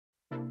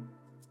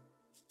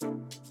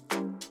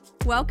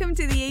Welcome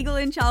to the Eagle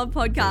and Child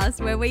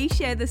podcast, where we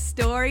share the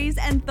stories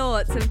and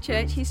thoughts of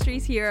church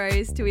history's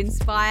heroes to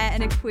inspire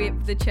and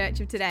equip the church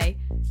of today.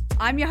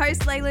 I'm your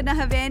host, Layla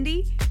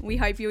Nahavandi. We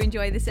hope you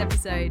enjoy this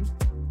episode.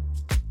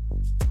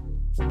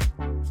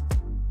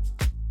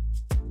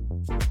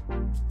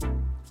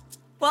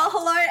 Well,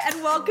 hello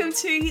and welcome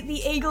to the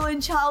Eagle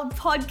and Child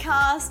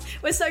podcast.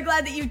 We're so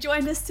glad that you've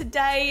joined us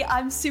today.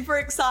 I'm super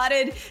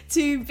excited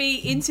to be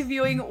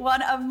interviewing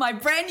one of my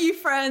brand new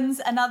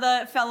friends,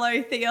 another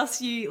fellow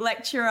Theos U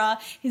lecturer.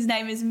 His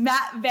name is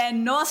Matt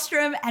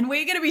VanNorstran, and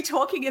we're going to be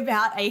talking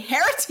about a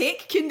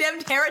heretic,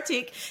 condemned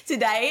heretic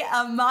today,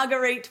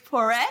 Marguerite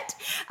Porete.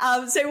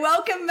 So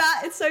welcome,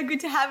 Matt. It's so good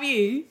to have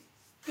you.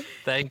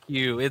 Thank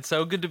you. It's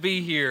so good to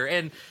be here.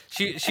 And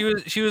she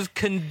was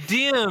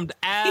condemned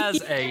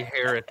as a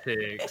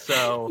heretic.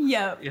 So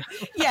yeah.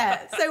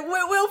 So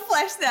we'll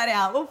flesh that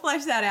out.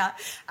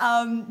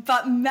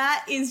 But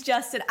Matt is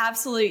just an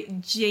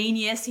absolute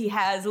genius. He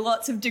has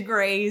lots of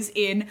degrees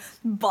in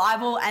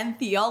Bible and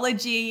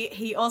theology.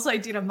 He also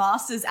did a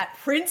master's at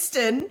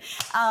Princeton.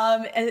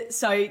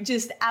 So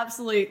just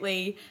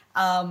absolutely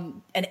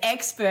an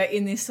expert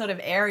in this sort of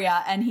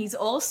area, and he's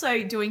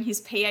also doing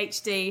his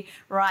PhD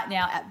right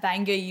now at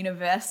Bangor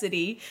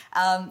University.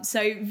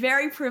 So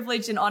very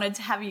privileged and honoured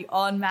to have you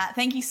on, Matt.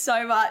 Thank you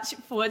so much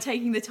for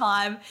taking the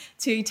time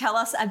to tell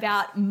us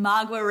about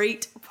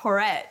Marguerite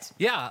Porete.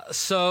 Yeah,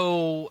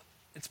 so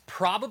it's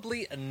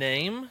probably a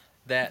name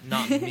that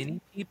not many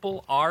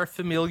people are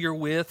familiar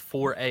with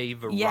for a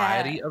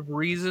variety of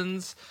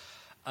reasons.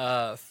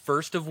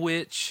 First of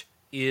which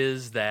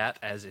is that,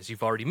 as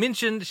you've already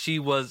mentioned, she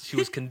was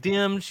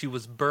condemned. She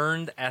was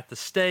burned at the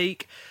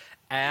stake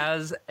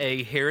as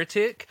a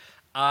heretic.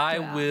 I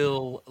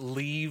will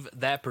leave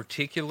that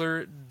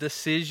particular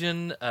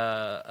decision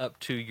up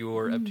to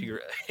your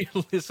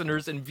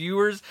listeners and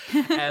viewers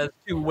as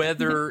to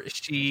whether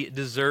she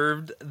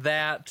deserved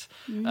that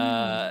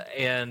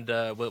and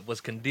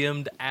was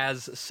condemned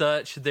as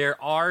such. There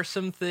are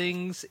some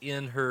things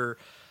in her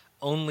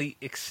only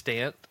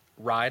extant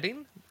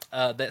writing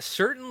that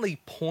certainly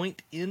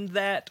point in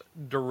that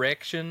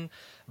direction,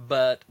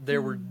 but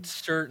there were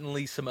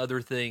certainly some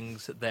other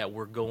things that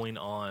were going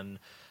on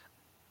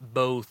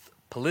both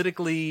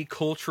politically,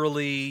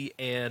 culturally,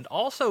 and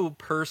also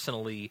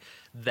personally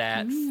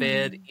that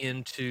fed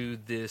into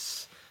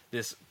this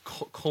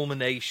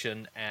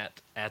culmination at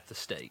the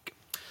stake.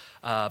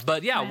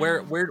 But yeah,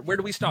 where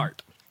do we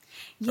start?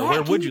 Yeah,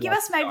 where would you give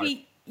us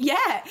maybe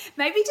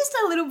just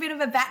a little bit of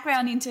a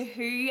background into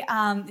who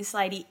this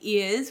lady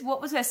is. What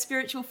was her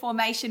spiritual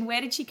formation? Where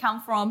did she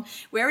come from?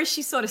 Where is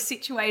she sort of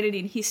situated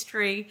in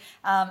history?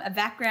 A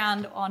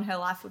background on her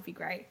life would be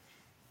great.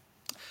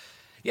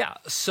 Yeah,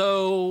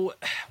 so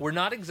we're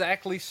not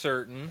exactly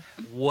certain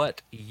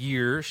what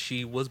year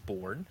she was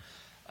born.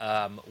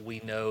 We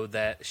know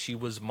that she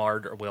was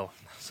martyred.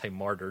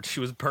 She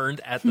was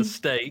burned at the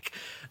stake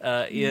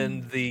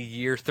in the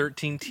year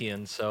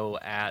 1310, so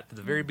at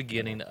the very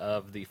beginning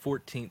of the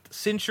 14th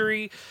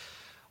century.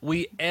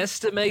 We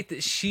estimate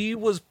that she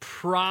was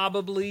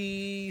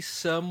probably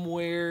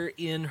somewhere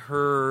in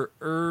her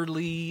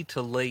early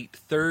to late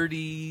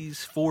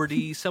 30s,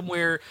 40s,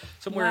 somewhere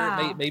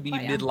maybe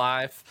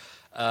midlife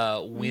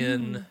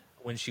when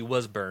she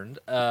was burned.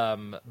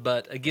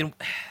 But again,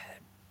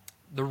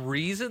 the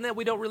reason that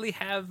we don't really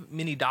have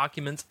many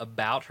documents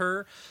about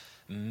her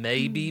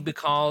may be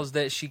because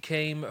that she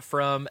came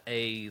from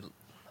a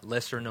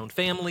lesser-known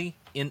family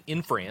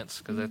in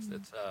France, because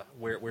that's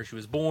where she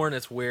was born.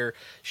 That's where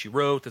she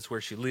wrote. That's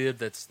where she lived.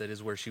 That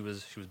is where she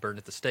was burned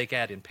at the stake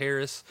in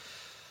Paris.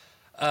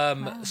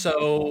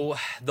 So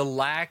the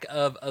lack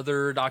of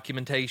other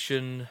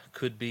documentation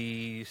could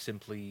be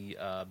simply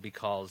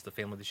because the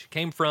family that she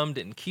came from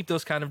didn't keep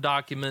those kind of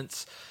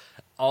documents,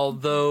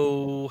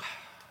 although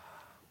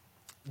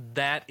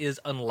that is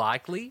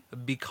unlikely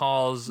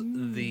because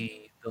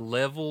the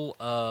level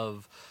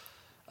of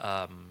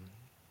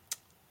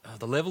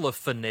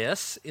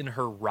finesse in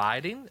her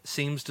writing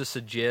seems to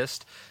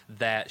suggest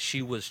that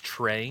she was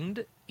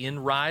trained in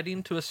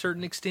writing to a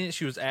certain extent.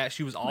 She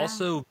was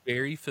also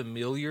very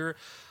familiar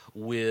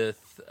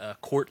with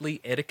courtly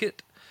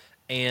etiquette,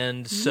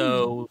 and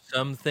so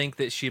some think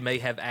that she may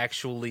have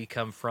actually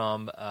come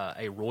from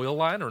a royal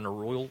line or in a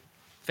royal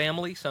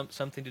family,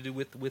 something to do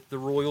with the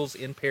royals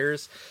in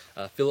Paris.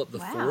 Philip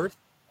IV,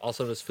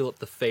 also known as Philip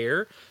the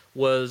Fair,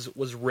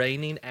 was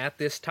reigning at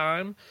this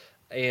time.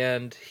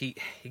 And he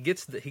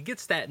gets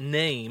that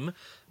name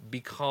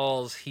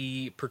because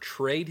he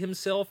portrayed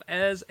himself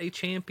as a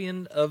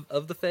champion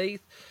of the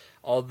faith.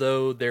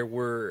 Although there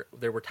were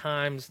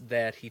times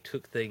that he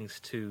took things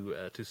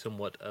to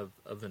somewhat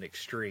of an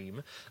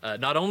extreme,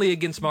 not only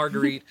against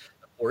Marguerite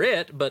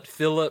Porete, but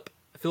Philip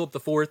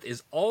IV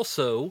is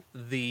also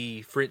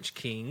the French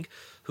king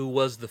who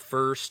was the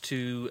first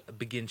to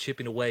begin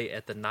chipping away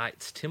at the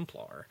Knights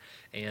Templar,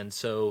 and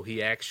so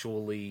he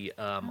actually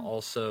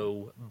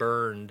also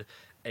burned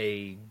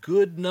a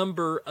good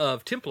number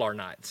of Templar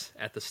knights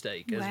at the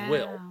stake as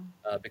well,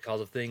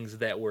 because of things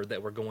that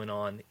were going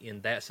on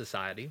in that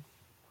society.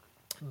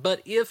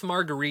 But if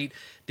Marguerite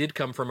did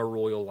come from a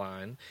royal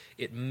line,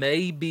 it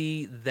may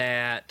be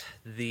that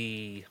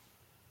the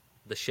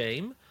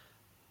shame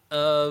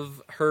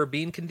of her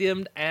being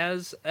condemned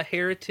as a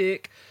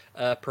heretic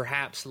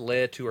perhaps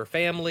led to her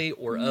family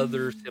or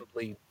others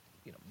simply,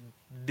 you know,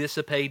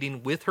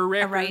 dissipating with her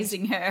records.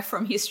 Erasing her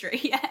from history.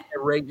 Yeah.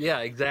 Yeah,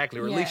 exactly.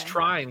 Or at least Yeah.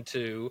 trying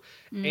to.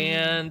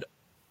 And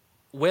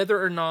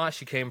whether or not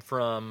she came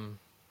from,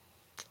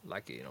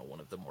 like, you know, one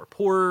of the more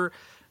poorer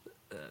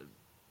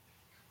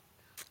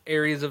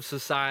areas of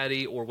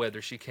society, or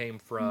whether she came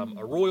from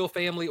a royal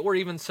family, or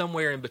even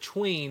somewhere in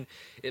between,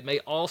 it may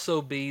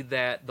also be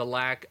that the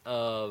lack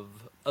of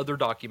other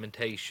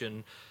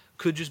documentation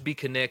could just be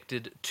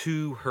connected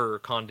to her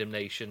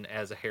condemnation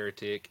as a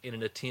heretic in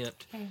an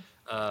attempt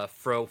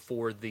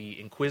for the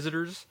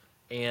inquisitors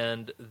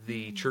and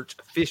the church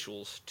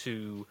officials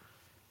to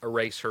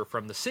erase her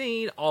from the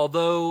scene,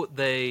 although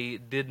they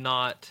did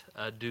not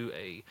do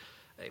a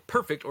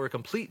perfect or a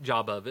complete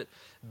job of it,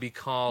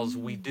 because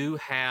we do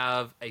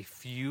have a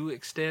few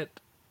extant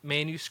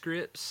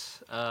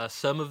manuscripts.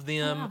 Some of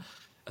them,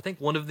 I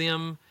think one of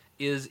them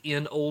is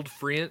in Old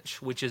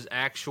French, which is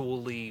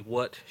actually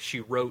what she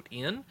wrote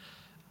in,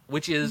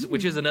 which is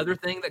another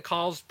thing that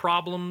caused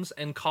problems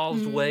and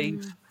caused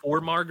waves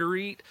for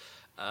Marguerite,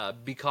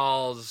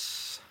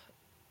 because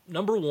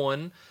number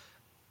one,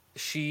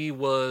 she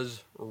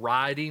was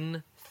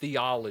writing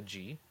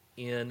theology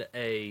in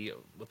a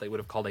what they would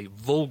have called a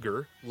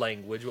vulgar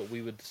language, what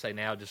we would say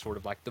now just sort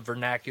of like the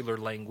vernacular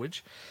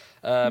language,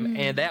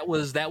 and that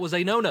was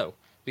a no-no,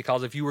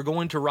 because if you were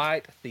going to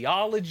write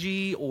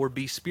theology or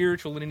be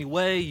spiritual in any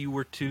way, you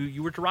were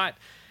to write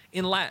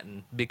in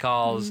Latin,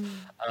 because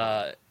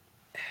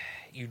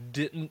you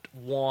didn't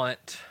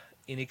want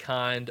any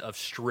kind of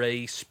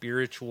stray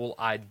spiritual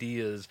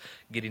ideas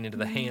getting into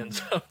the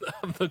hands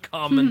of the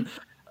common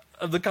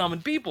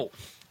people.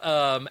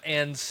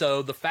 And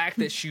so the fact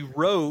that she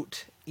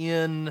wrote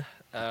in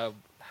what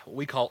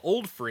we call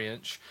Old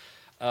French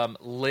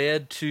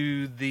led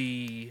to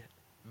the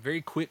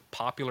very quick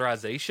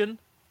popularization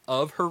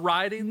of her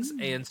writings,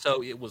 and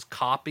so it was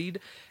copied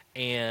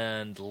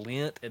and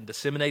lent and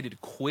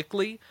disseminated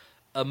quickly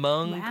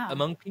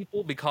among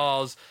people,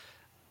 because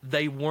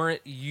they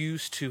weren't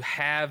used to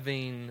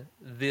having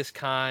this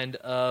kind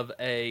of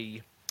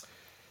a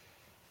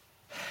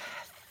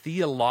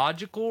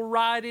theological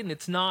writing.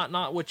 It's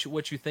not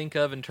what you think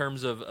of in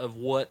terms of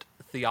what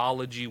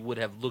theology would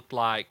have looked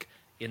like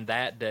in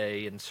that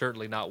day, and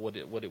certainly not what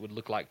it would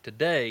look like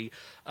today.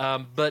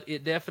 But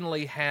it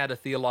definitely had a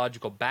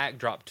theological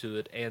backdrop to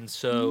it, and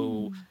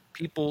so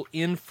people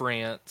in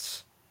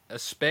France,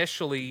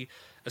 especially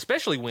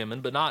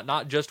women, but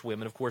not just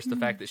women. Of course, the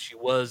fact that she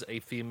was a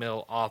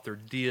female author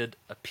did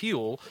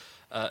appeal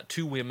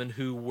to women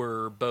who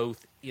were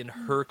both in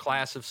her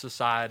class of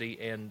society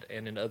and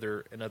in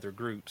other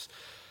groups.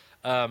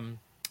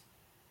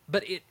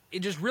 But it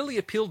just really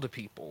appealed to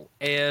people,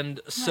 and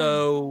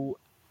so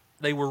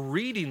they were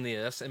reading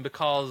this, and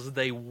because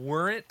they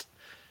weren't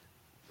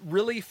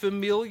really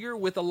familiar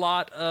with a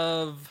lot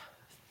of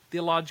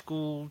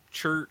theological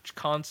church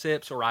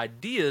concepts or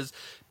ideas,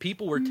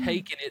 people were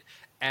taking it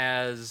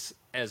as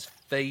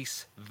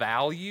face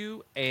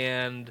value,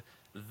 and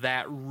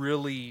that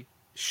really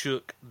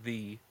shook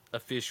the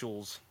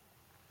officials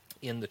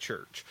in the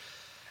church.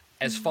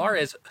 As far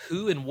as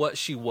who and what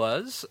she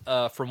was,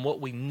 from what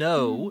we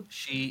know,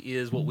 she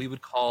is what we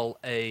would call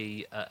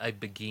a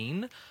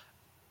beguine,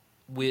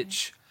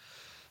 which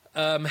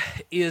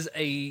is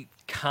a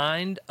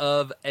kind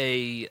of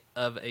a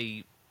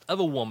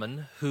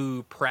woman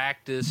who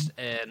practiced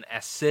an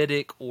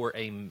ascetic, or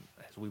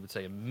as we would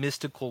say, a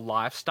mystical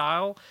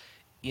lifestyle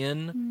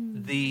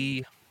in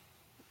the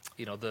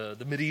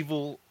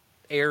medieval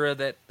era,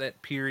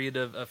 that period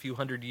of a few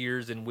hundred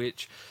years in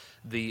which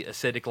the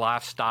ascetic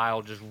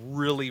lifestyle just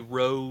really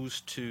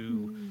rose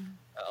to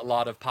a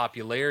lot of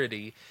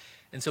popularity.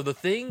 And so the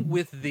thing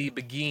with the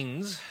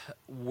beguines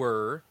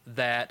were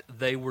that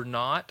they were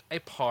not a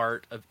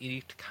part of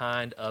any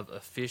kind of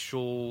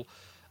official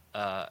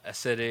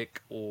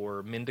ascetic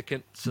or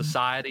mendicant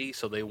society.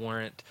 So they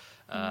weren't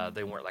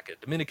like a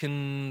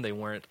Dominican, they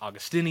weren't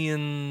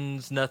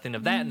Augustinians, nothing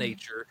of that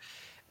nature.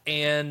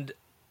 And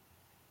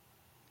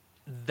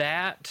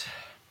that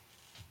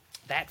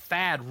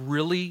fad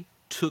really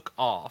took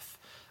off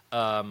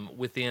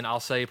within, I'll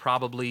say,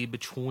 probably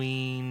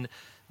between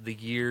the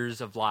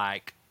years of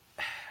like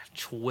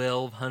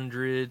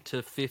 1200 to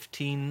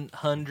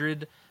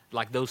 1500,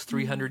 like those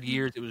 300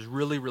 years. It was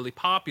really, really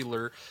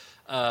popular,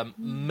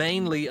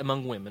 mainly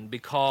among women,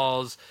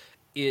 because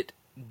it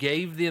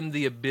gave them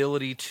the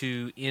ability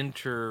to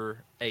enter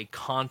a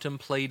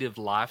contemplative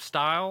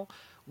lifestyle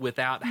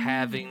without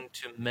having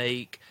to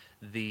make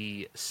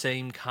the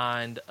same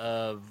kind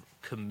of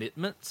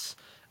commitments,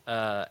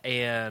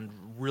 and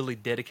really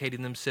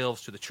dedicating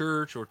themselves to the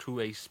church or to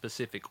a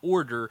specific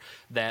order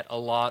that a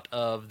lot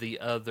of the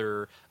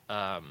other,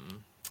 a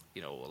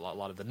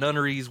lot of the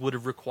nunneries would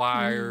have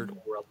required,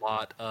 or a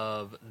lot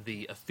of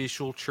the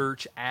official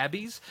church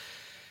abbeys.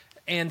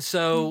 And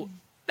so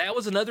that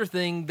was another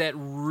thing that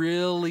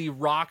really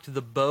rocked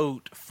the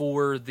boat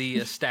for the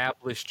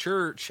established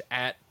church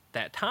at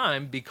that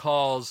time,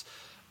 because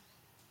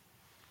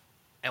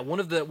at one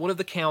of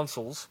the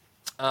councils,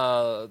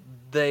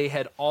 they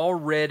had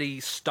already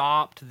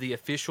stopped the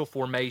official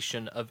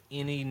formation of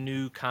any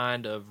new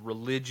kind of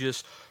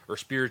religious or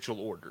spiritual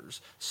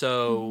orders.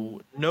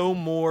 So no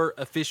more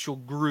official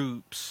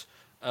groups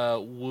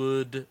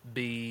would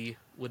be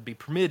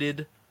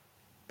permitted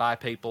by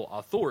papal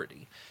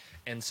authority.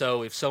 And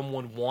so if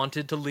someone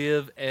wanted to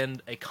live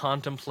in a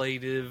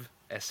contemplative,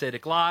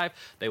 ascetic life,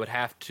 they would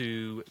have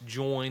to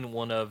join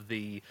one of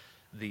the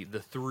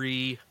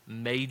three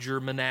major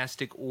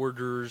monastic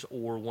orders,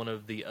 or one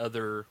of the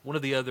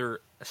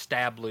other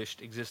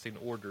established existing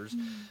orders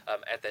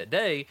at that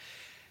day.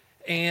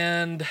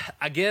 And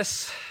I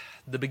guess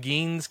the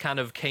Beguines kind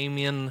of came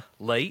in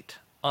late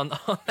on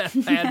that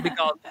pad,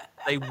 because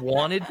they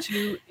wanted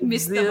to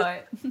Missed the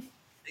exist. boat.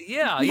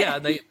 Yeah,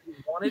 they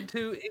wanted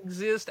to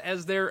exist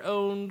as their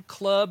own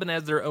club and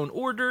as their own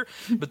order,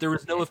 but there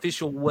was no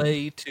official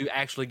way to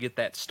actually get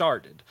that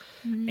started.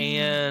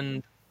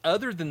 And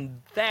other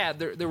than that,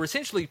 there were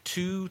essentially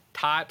two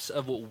types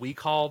of what we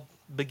call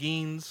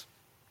Beguines,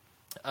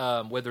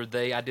 whether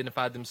they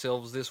identified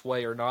themselves this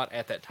way or not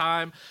at that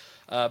time.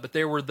 But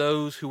there were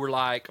those who were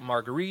like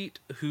Marguerite,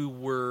 who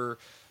were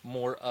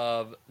more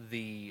of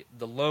the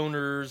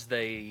loners.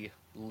 They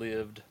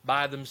lived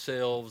by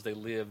themselves. They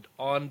lived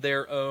on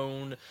their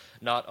own.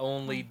 Not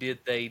only did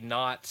they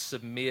not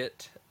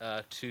submit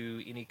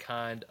to any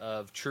kind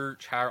of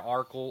church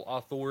hierarchical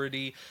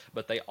authority,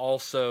 but they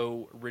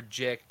also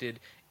rejected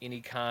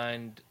any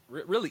kind,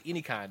 really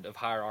any kind of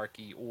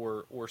hierarchy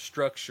or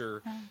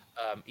structure,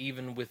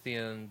 even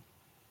within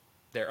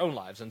their own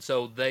lives. And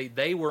so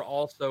they were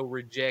also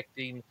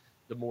rejecting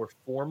the more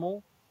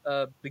formal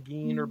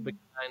Beguine or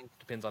Beguine,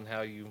 depends on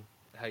how you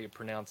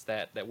pronounce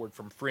that word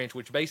from French,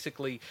 which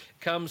basically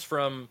comes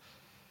from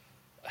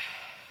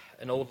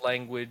an old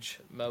language,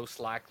 most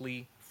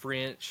likely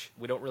French.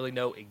 We don't really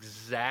know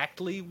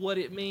exactly what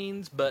it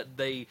means, but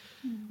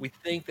we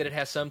think that it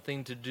has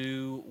something to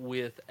do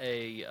with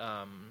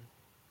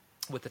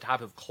with the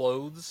type of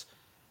clothes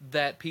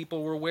that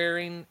people were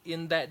wearing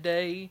in that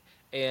day.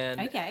 And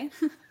Okay.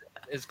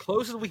 as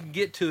close as we can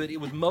get to it, it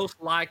was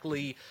most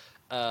likely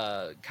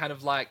kind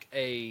of like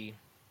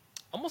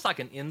almost like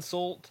an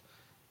insult.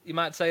 You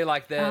might say,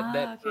 like that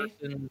Okay.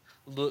 person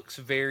looks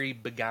very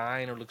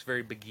Beguine or looks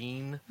very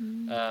Beguine,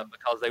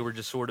 because they were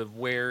just sort of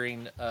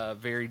wearing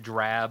very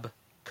drab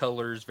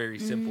colors, very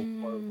simple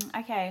clothes.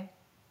 Okay.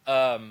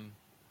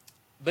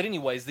 But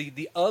anyways,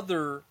 the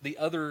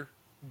other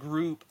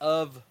group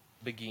of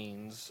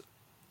Beguines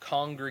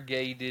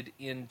congregated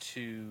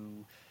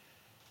into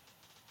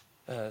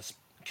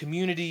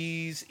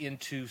communities,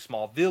 into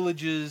small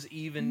villages,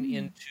 even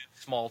into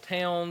small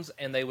towns,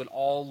 and they would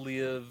all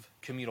live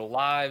communal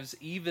lives.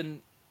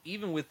 Even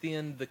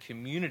within the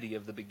community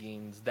of the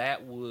Beguines,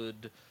 that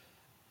would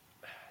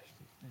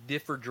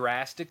differ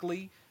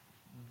drastically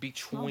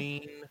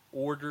between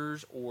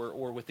orders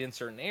or within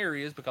certain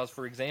areas, because,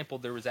 for example,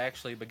 there was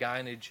actually a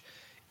Beguinage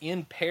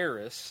in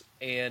Paris,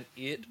 and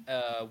it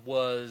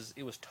was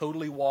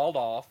totally walled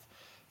off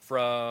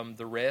from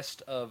the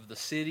rest of the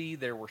city.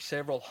 There were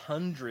several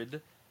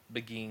hundred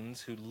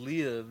Beguines who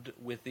lived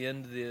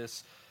within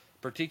this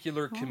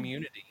particular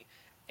community,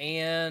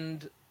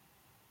 and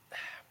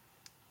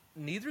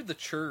neither the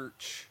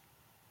church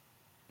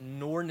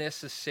nor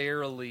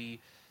necessarily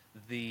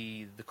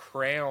the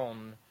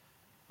crown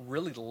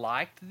really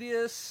liked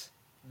this,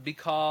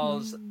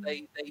 because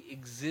they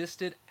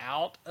existed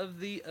out of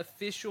the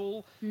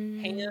official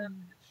hand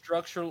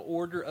structural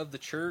order of the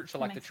church. So,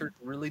 like, the church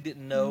really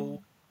didn't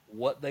know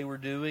what they were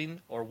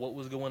doing or what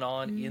was going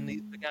on in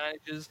these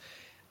Beguinages.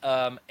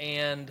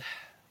 And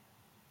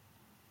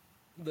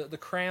the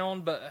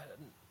crown, but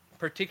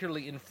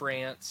particularly in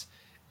France,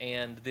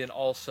 and then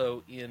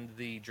also in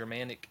the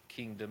Germanic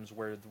kingdoms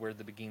where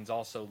the Beguines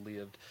also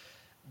lived,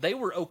 they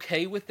were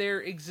okay with their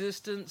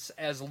existence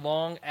as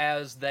long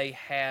as they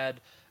had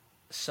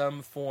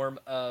some form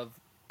of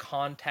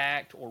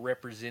contact or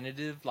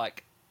representative,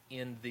 like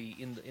in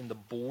the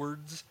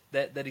boards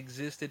that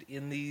existed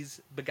in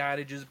these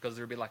Beguinages, because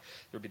there'd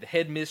be the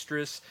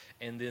headmistress,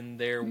 and then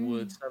there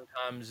would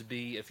sometimes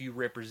be a few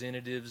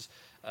representatives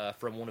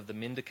from one of the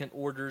mendicant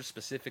orders,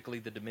 specifically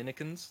the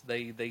Dominicans.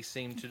 They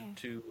seem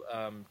to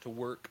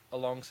work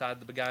alongside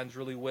the Beguines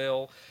really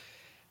well,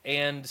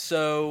 and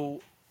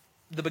so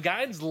the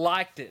Beguines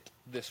liked it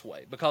this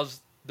way,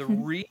 because the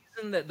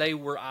reason that they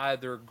were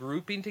either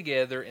grouping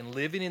together and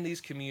living in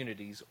these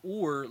communities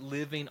or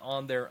living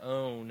on their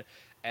own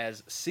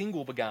as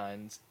single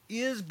Beguines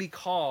is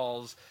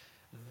because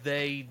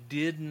they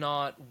did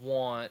not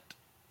want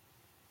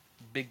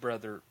Big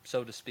Brother,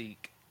 so to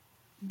speak,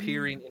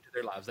 peering into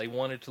their lives. They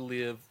wanted to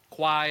live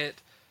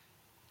quiet,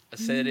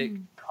 ascetic,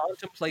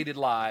 contemplated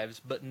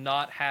lives, but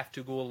not have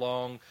to go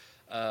along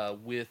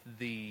with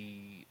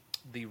the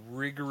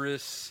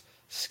rigorous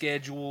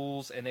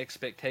schedules and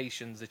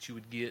expectations that you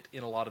would get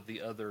in a lot of the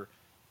other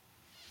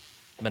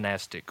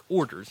monastic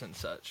orders and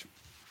such.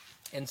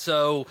 And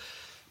so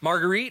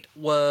Marguerite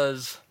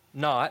was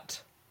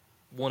not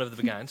one of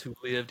the Begines who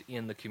lived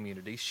in the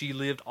community. She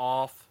lived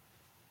off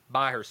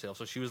by herself.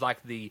 So she was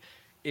like the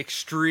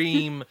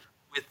extreme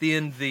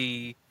within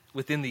the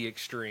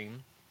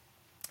extreme.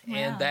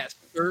 And Wow. that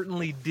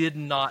certainly did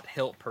not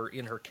help her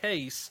in her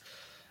case,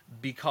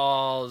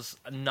 because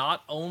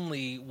not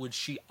only would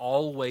she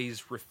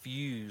always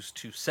refuse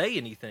to say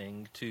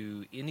anything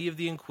to any of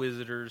the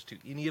inquisitors, to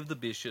any of the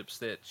bishops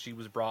that she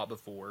was brought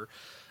before,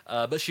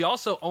 but she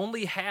also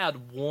only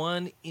had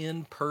one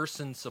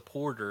in-person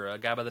supporter, a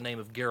guy by the name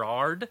of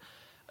Gerard,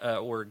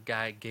 or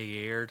Guy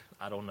Gaillard.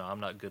 I don't know.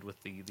 I'm not good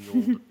with the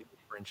old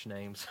French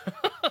names,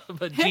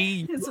 but Girard,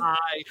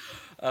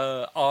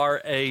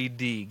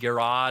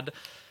 Gerard.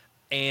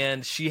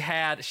 And she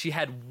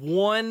had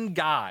one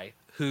guy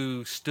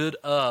who stood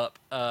up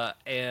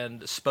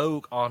and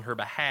spoke on her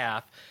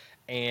behalf,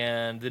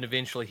 and then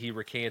eventually he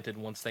recanted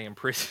once they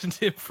imprisoned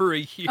him for a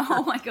year.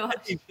 Oh my gosh.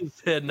 He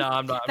just said, "No,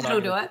 I'm not.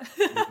 That'll do it.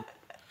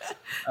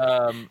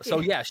 So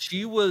yeah,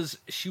 she was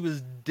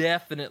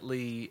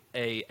definitely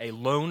a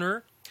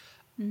loner.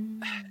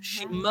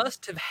 She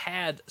must have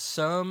had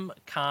some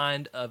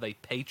kind of a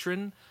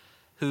patron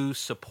who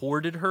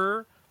supported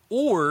her,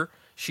 or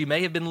she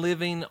may have been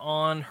living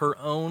on her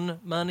own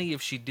money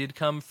if she did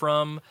come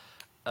from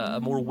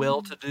a more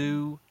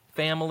well-to-do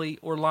family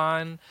or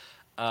line.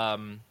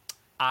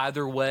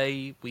 Either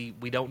way,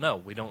 we don't know.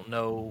 We don't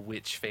know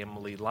which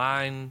family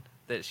line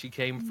that she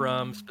came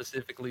from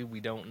specifically. We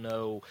don't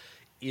know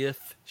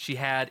if she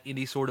had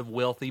any sort of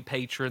wealthy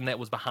patron that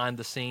was behind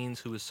the scenes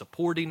who was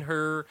supporting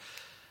her,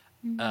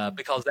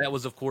 because that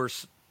was, of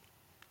course,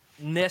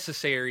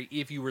 necessary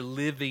if you were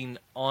living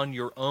on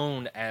your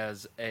own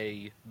as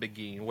a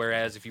Beguine.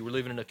 Whereas if you were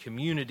living in a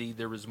community,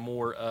 there was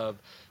more of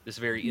this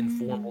very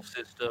informal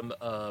system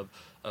of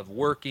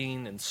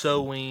working and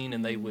sewing,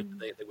 and they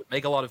would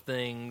make a lot of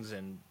things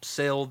and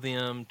sell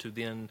them to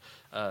then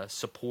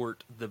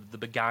support the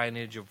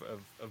beguinage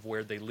of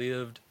where they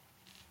lived.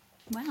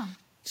 Wow.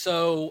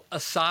 So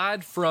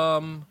aside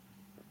from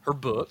her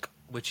book,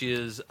 which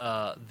is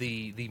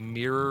the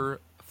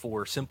Mirror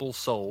for Simple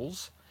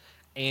Souls,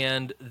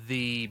 and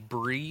the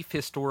brief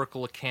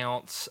historical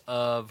accounts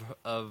of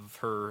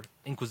her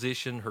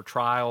Inquisition, her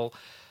trial,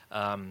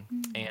 and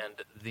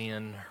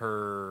then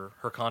her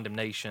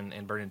condemnation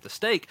and burning at the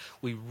stake,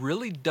 we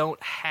really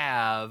don't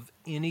have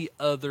any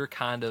other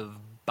kind of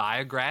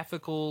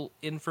biographical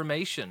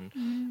information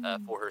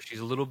for her. She's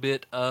a little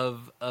bit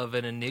of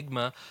an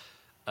enigma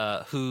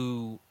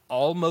who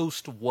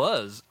almost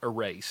was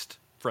erased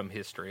from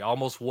history,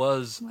 almost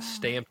was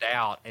stamped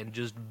out, and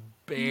just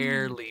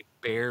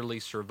barely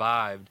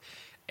survived.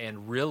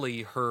 And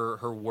really,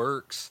 her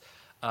works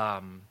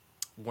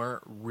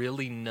weren't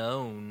really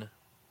known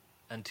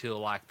until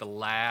like the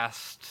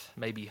last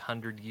maybe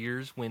 100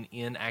 years, when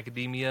in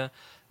academia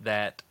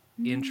that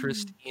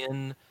interest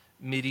in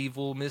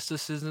medieval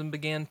mysticism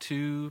began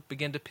to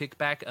pick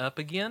back up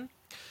again.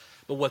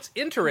 But what's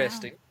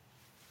interesting,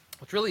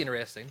 what's really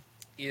interesting,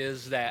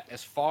 is that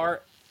as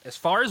far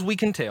as we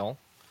can tell,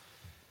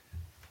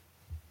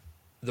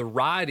 the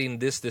writing,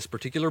 this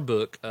particular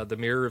book, The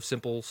Mirror of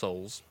Simple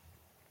Souls,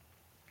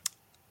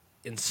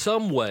 in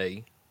some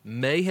way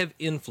may have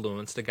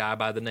influenced a guy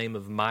by the name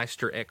of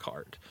Meister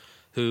Eckhart,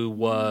 who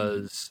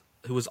was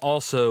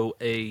also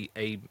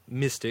a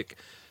mystic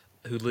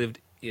who lived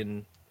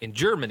in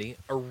Germany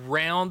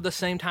around the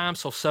same time.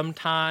 So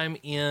sometime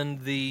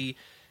in the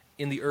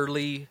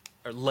early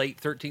or late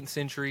 13th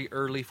century,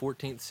 early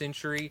 14th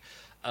century.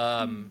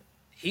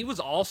 He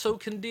was also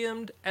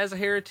condemned as a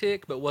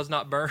heretic, but was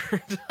not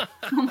burned.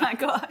 Oh my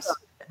gosh.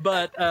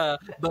 But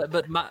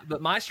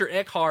Meister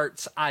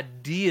Eckhart's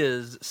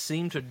ideas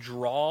seem to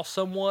draw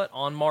somewhat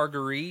on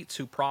Marguerite,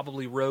 who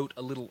probably wrote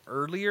a little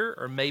earlier,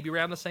 or maybe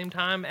around the same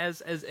time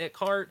as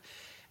Eckhart.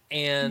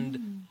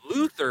 And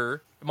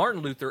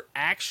Martin Luther,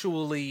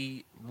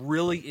 actually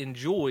really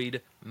enjoyed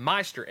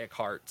Meister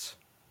Eckhart's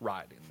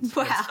writings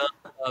and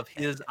some of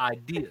his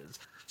ideas.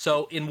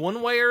 So in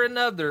one way or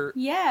another,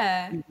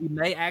 we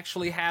may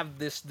actually have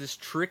this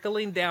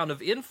trickling down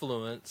of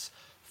influence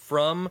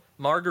from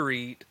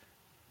Marguerite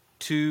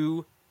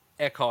to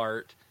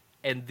Eckhart,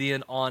 and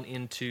then on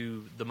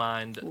into the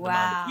mind of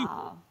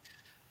people.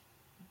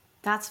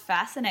 That's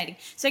fascinating.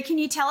 So can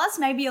you tell us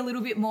maybe a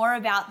little bit more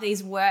about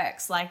these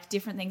works, like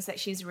different things that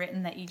she's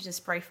written that you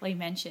just briefly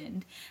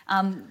mentioned?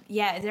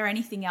 Is there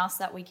anything else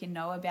that we can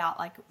know about,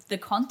 like the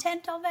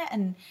content of it,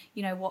 and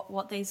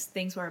what these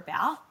things were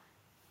about?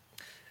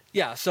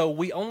 Yeah, so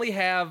we only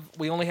have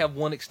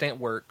one extant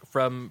work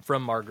from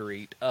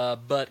Marguerite,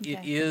 but it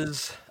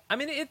is, I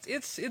mean,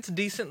 it's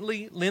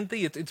decently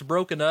lengthy. It's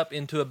broken up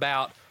into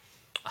about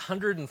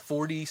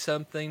 140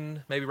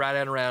 something, maybe right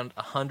at around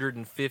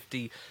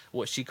 150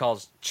 what she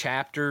calls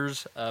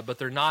chapters, but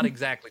they're not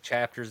exactly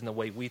chapters in the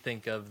way we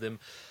think of them.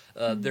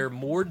 They're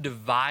more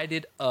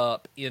divided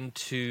up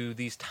into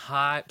these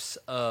types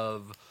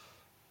of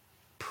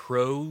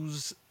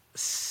prose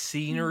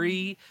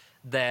scenery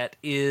that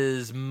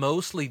is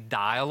mostly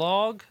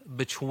dialogue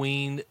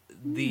between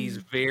these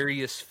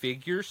various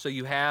figures. So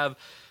you have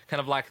kind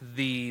of like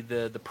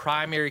the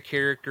primary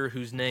character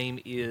whose name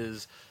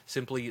is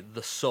simply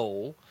the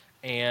soul,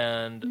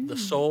 and the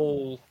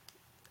soul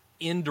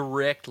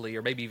indirectly,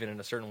 or maybe even in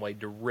a certain way,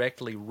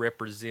 directly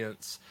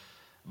represents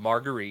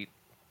Marguerite.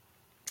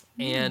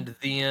 And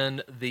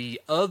then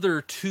the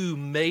other two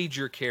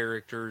major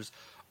characters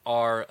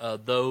are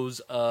those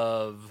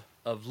of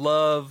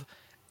love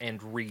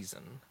and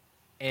reason.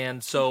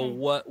 And so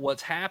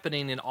what's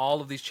happening in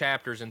all of these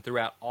chapters and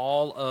throughout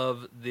all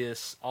of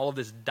this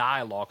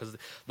dialogue, because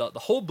the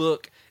whole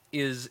book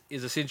is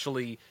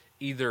essentially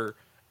either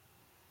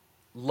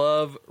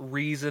love,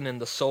 reason,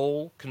 and the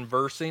soul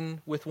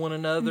conversing with one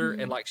another,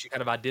 and like she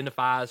kind of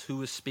identifies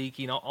who is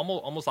speaking,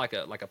 almost like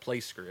a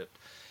play script.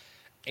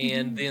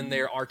 And then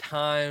there are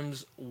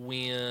times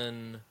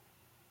when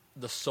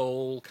the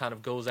soul kind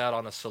of goes out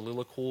on a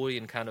soliloquy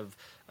and kind of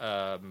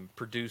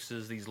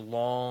produces these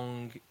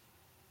long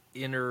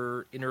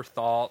inner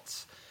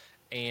thoughts.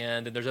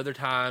 And then there's other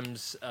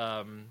times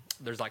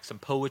there's like some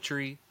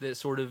poetry that's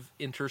sort of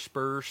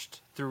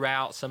interspersed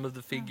throughout. Some of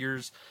the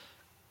figures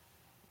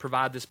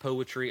provide this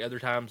poetry. Other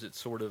times it's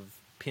sort of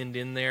pinned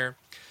in there.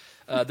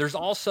 There's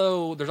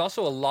also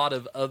a lot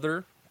of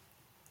other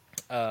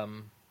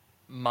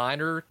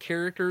minor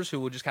characters who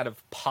will just kind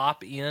of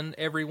pop in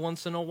every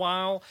once in a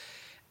while,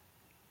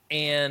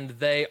 and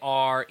they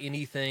are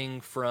anything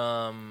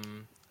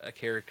from a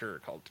character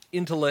called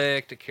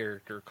intellect, a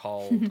character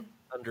called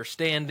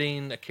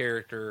understanding, a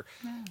character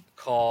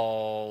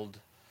called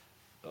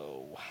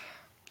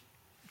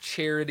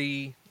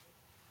charity,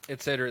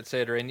 etc.,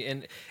 etc.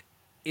 And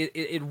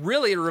it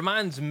really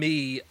reminds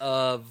me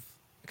of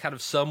kind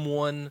of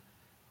someone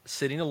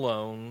sitting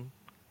alone,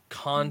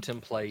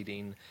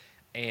 contemplating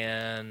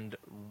and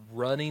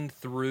running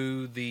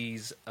through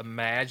these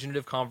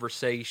imaginative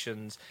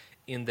conversations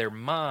in their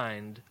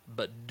mind,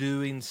 but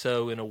doing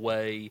so in a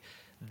way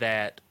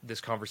that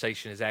this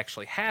conversation is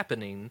actually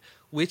happening,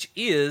 which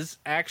is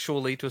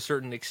actually, to a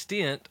certain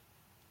extent,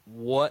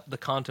 what the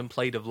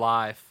contemplative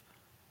life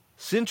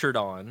centered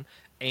on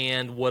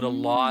and what a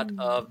lot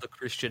of the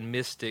Christian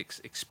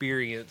mystics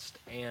experienced.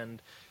 And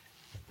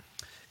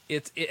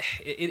it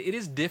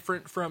is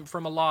different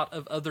from a lot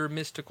of other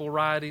mystical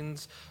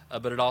writings,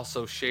 but it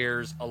also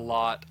shares a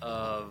lot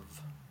of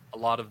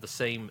the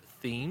same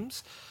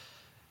themes,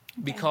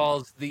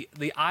 because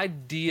the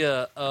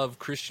idea of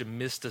Christian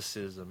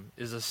mysticism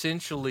is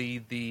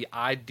essentially the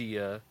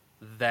idea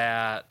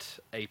that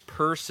a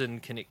person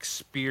can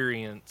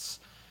experience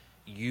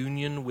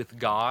union with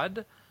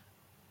God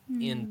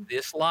in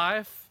this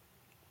life,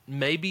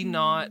 maybe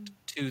not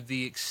to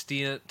the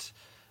extent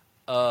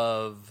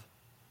of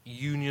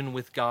union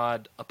with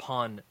God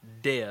upon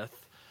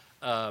death,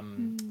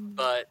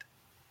 but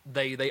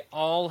they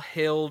all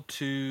held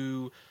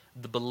to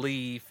the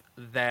belief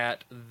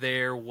that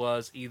there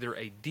was either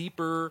a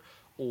deeper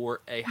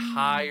or a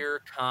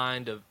higher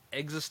kind of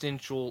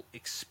existential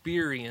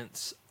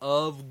experience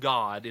of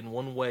God in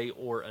one way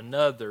or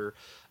another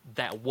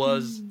that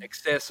was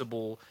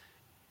accessible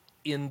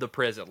in the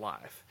present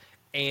life.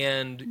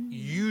 And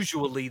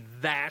usually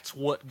that's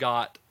what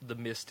got the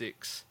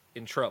mystics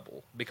in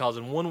trouble, because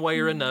in one way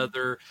or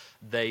another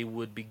they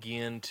would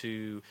begin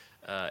to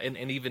and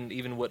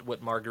even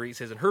what Marguerite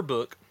says in her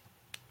book,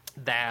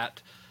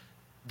 that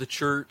the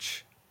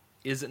church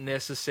isn't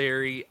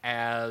necessary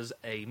as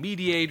a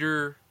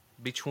mediator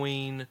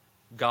between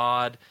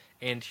God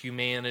and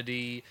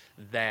humanity,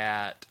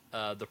 that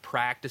the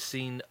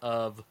practicing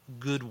of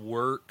good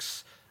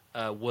works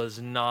was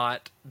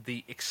not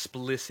the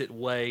explicit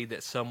way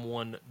that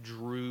someone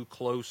drew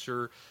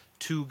closer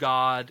to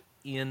God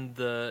in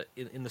the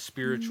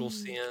spiritual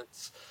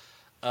sense.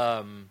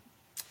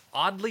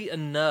 Oddly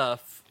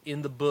enough,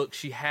 in the book,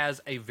 she has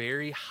a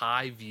very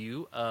high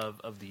view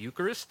of the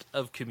Eucharist,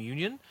 of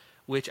communion,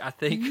 which I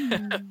think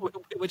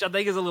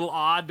is a little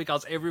odd,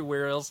 because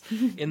everywhere else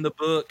in the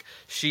book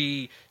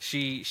she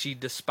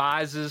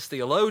despises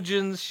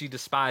theologians, she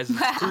despises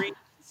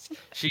priests,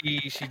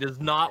 she does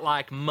not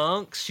like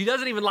monks, she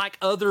doesn't even like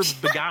other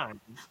beguines.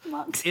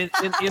 Monks. In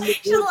the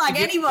She doesn't like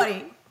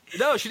anybody.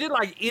 No, she didn't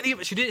like any.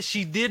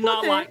 She did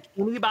not like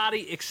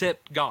anybody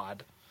except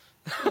God.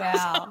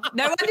 Wow.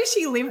 No wonder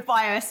she lived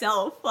by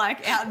herself,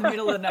 like out in the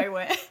middle of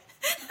nowhere.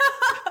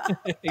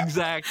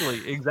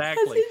 Exactly. That's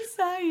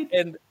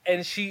insane.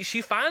 And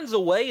she finds a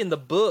way in the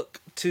book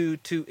to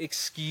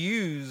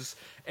excuse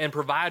and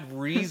provide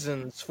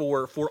reasons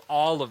for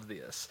all of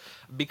this,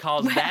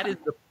 because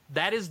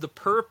that is the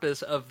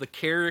purpose of the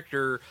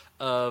character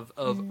of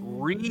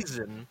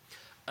reason.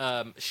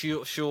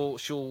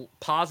 She'll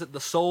posit the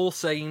soul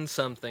saying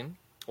something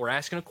or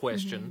asking a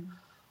question.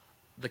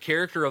 The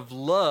character of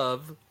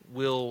love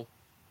will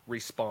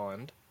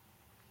respond,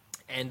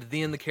 and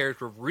then the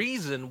character of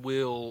reason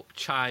will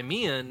chime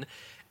in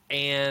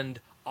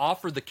and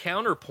offer the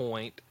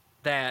counterpoint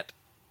that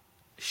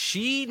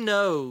she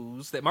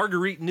knows, that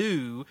Marguerite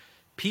knew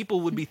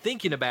people would be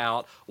thinking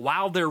about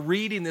while they're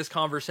reading this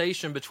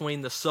conversation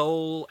between the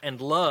soul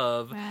and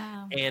love.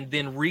 Wow. And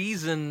then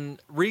reason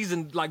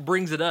like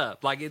brings it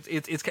up. Like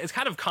it's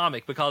kind of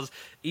comic, because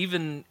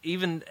even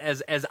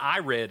as I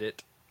read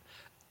it,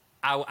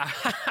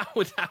 I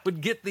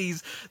would get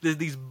these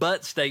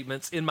but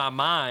statements in my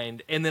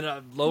mind, and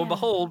then lo and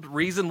behold,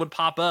 reason would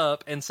pop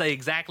up and say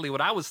exactly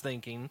what I was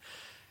thinking.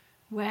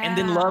 Wow. And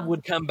then love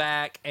would come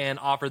back and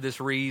offer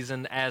this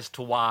reason as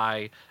to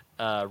why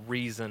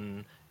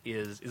reason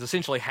is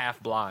essentially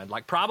half blind.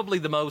 Like probably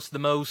the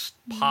most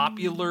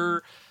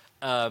popular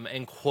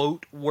and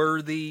quote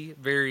worthy,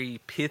 very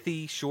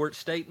pithy short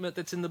statement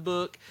that's in the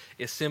book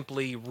is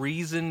simply,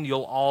 reason,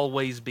 you'll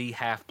always be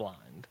half blind.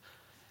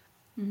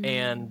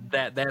 And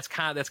that's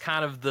kind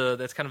of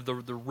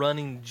the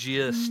running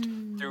gist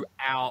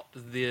throughout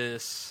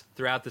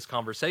this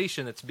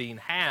conversation that's being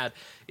had,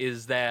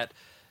 is that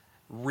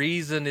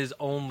reason is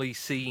only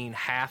seeing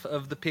half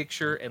of the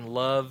picture, and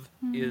love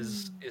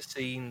is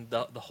seeing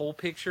the whole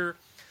picture.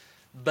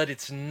 But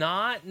it's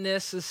not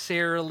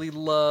necessarily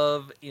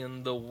love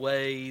in the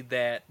way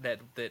that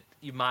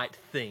you might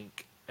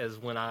think as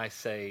when I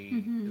say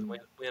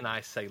when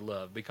I say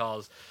love,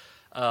 because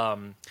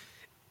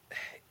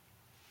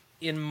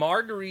in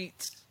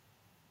Marguerite's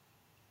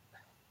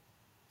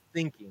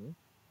thinking,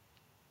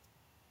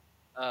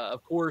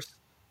 of course,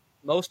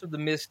 most of the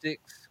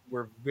mystics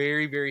were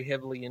very, very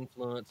heavily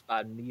influenced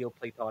by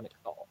Neoplatonic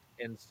thought.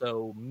 And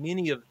so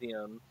many of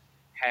them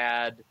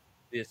had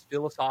this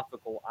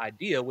philosophical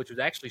idea, which was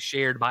actually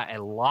shared by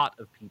a lot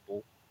of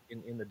people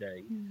in the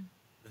day,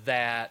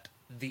 that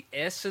the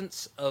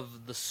essence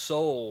of the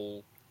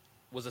soul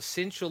was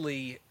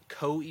essentially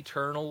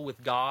co-eternal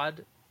with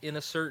God in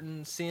a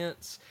certain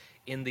sense,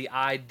 in the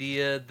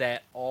idea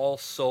that all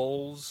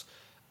souls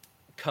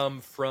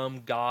come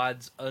from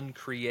God's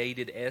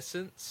uncreated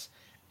essence,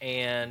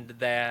 and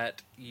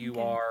that you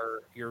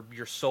are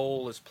your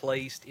soul is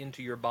placed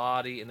into your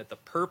body, and that the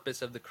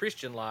purpose of the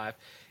Christian life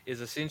is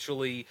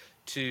essentially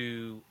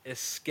to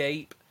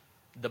escape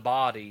the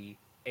body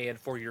and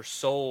for your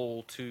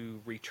soul to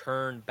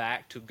return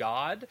back to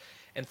God.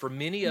 And for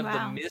many of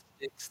the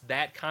mystics,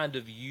 that kind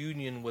of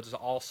union was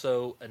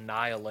also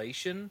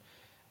annihilation,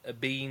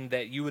 being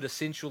that you would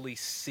essentially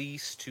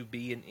cease to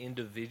be an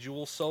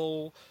individual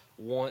soul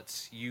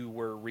once you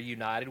were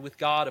reunited with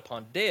God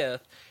upon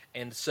death.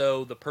 And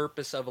so the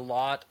purpose of a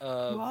lot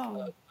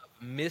of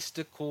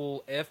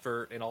mystical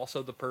effort, and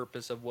also the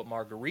purpose of what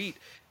Marguerite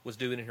was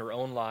doing in her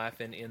own life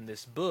and in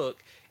this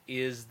book,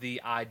 is the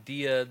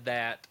idea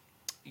that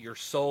your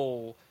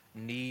soul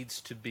needs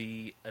to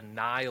be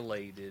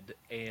annihilated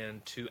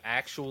and to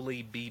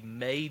actually be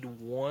made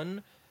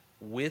one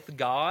with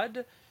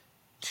God,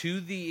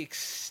 to the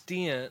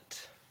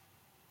extent,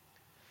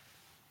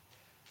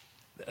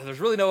 there's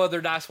really no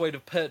other nice way to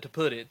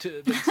put it,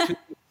 to the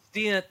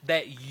extent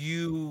that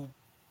you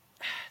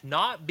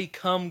not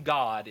become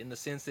God in the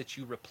sense that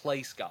you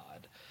replace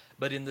God,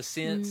 but in the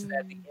sense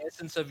that the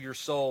essence of your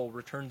soul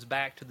returns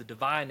back to the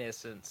divine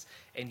essence,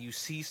 and you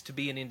cease to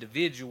be an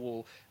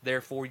individual,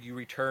 therefore you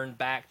return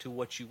back to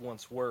what you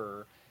once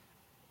were,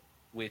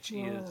 which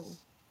is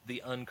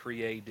the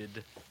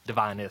uncreated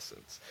divine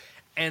essence.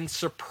 And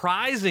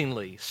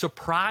surprisingly,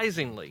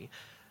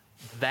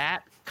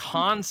 that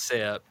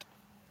concept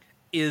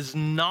is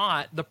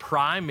not the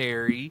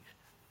primary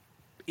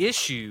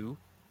issue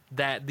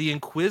that the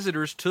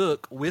Inquisitors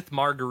took with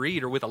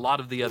Marguerite, or with a lot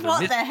of the other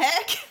What the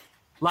heck?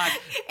 Like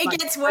it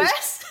gets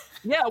worse?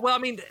 Yeah, well, I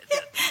mean,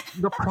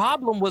 the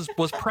problem was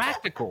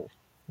practical.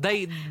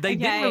 They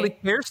didn't really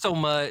care so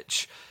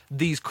much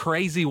these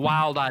crazy,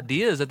 wild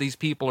ideas that these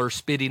people are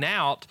spitting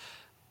out,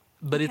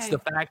 but it's the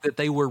fact that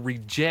they were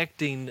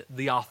rejecting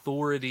the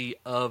authority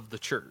of the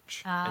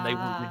church, and they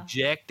were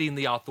rejecting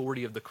the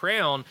authority of the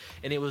crown.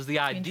 And it was the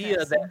idea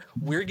that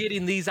we're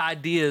getting these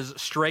ideas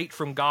straight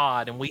from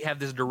God, and we have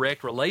this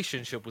direct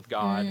relationship with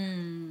God.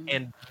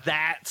 And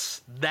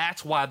that's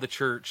why the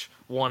church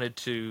wanted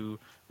to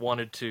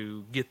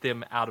get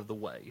them out of the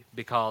way,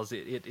 because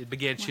it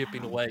began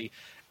chipping away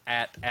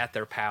at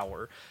their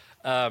power.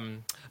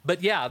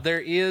 But yeah,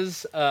 there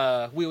is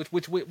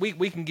which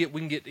we can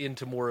get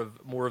into more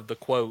of the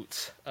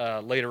quotes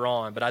later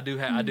on. But I do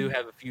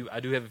have a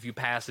few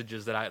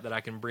passages that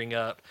I can bring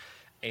up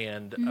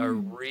and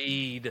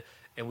read,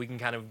 and we can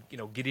kind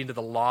of get into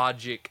the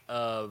logic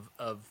of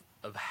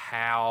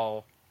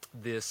how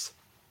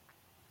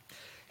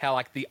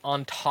like the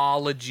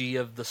ontology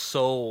of the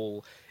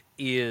soul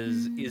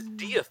is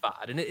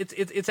deified, and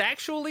it's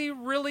actually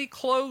really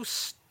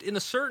close in a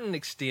certain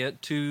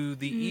extent to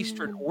the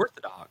Eastern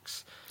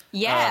Orthodox.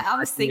 Yeah, I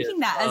was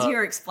thinking that as you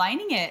were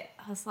explaining it.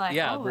 I was like,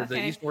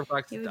 the Eastern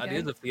Orthodox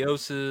ideas of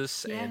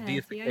theosis and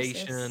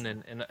deification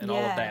and all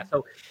of that.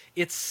 So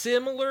it's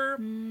similar,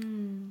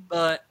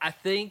 but I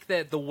think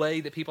that the way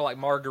that people like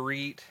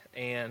Marguerite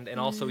and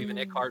also even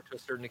Eckhart to a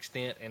certain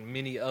extent, and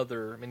many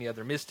other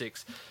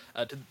mystics,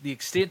 to the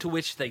extent to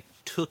which they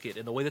took it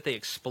and the way that they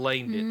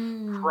explained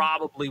it,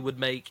 probably would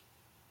make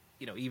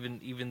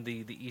even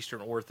the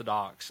Eastern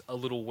Orthodox a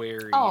little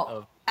wary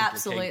of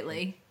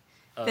absolutely.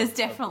 There's of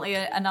definitely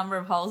a number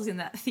of holes in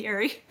that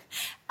theory.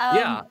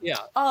 yeah, yeah.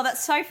 Oh,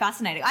 that's so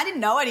fascinating. I didn't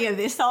know any of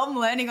this, so I'm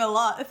learning a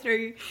lot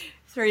through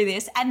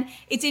this. And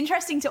it's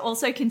interesting to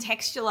also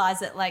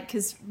contextualize it, like,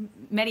 because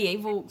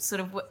medieval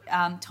sort of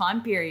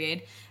time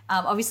period,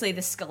 obviously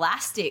the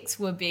scholastics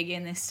were big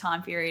in this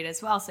time period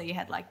as well. So you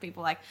had like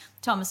people like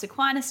Thomas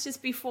Aquinas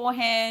just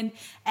beforehand.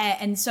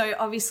 And so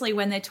obviously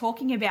when they're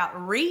talking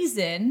about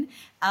reason,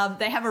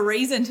 they have a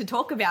reason to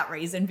talk about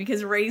reason,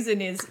 because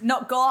reason is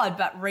not God,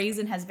 but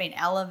reason has been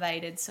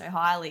elevated so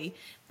highly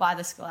by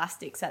the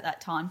scholastics at that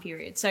time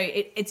period. So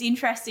it's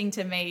interesting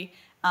to me,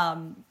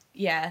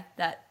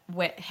 that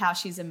how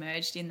she's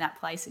emerged in that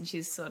place, and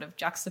she's sort of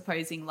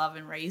juxtaposing love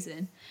and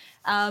reason.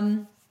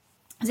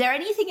 Is there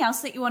anything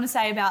else that you want to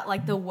say about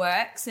like the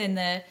works and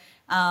the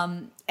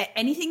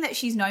anything that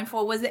she's known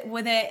for?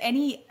 Were there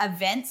any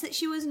events that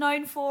she was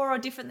known for, or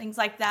different things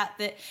like that?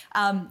 That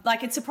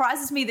like, it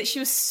surprises me that she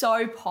was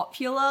so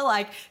popular,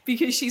 like,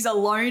 because she's a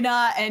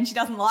loner and she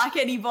doesn't like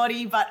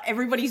anybody, but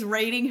everybody's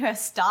reading her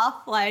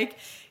stuff. Like,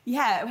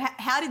 yeah,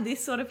 how did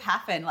this sort of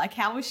happen? Like,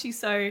 how was she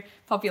so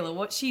popular?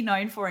 What's she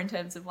known for in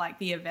terms of like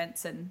the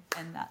events and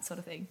that sort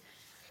of thing?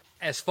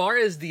 As far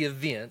as the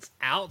events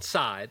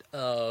outside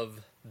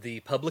of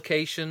the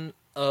publication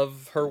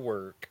of her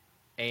work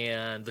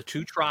and the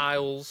 2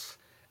 trials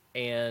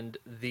and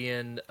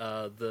then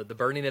the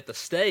burning at the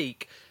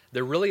stake,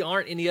 there really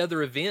aren't any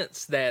other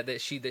events that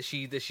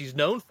she's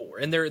known for.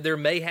 And there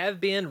may have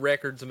been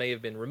records, may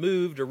have been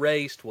removed,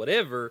 erased,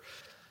 whatever,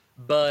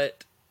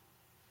 but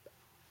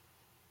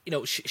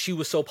she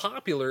was so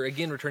popular,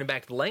 again, returning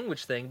back to the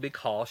language thing,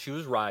 because she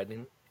was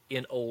writing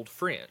in Old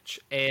French.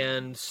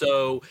 And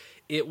so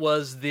it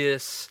was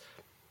this,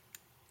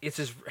 and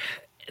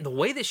the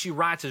way that she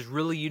writes is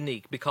really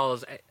unique,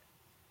 because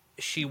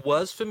she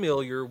was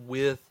familiar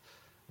with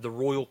the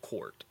royal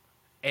court.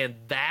 And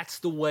that's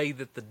the way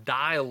that the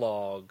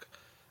dialogue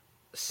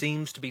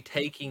seems to be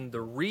taking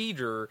the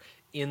reader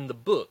in the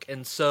book.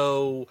 And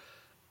so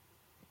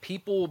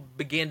people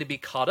began to be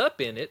caught up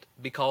in it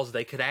because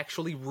they could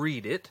actually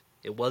read it.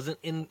 It wasn't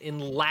in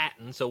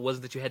Latin, so it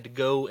wasn't that you had to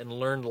go and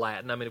learn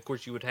Latin. I mean, of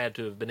course, you would have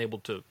to have been able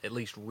to at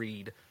least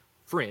read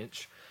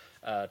French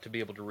to be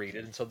able to read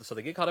it. And so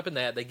they get caught up in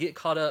that. They get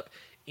caught up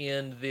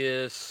in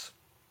this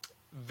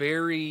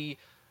very,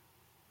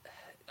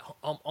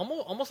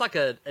 almost like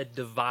a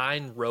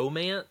divine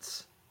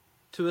romance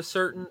to a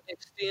certain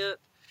extent.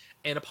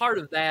 And a part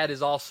of that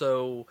is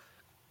also,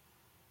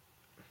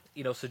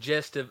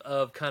 suggestive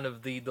of kind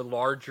of the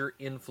larger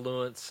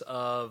influence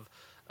of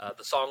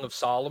the Song of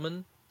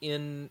Solomon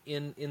in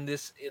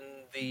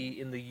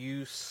the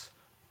use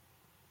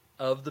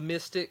of the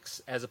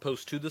mystics as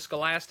opposed to the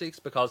scholastics.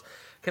 Because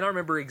I cannot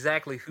remember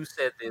exactly who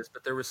said this,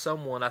 but there was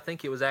someone, I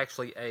think it was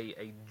actually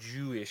a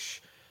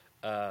Jewish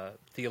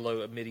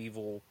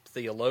medieval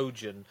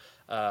theologian,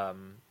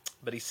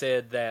 but he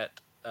said that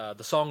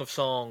the Song of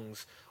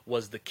Songs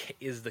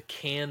is the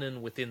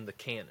canon within the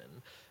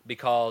canon,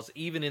 because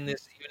even in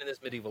this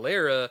medieval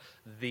era,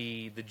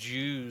 the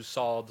Jews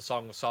saw the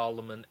Song of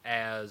Solomon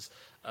as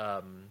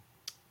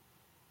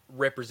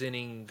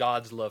representing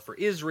God's love for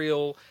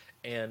Israel,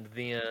 and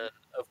then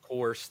of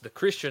course the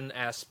Christian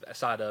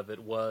side of it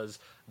was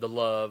the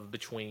love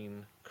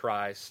between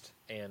Christ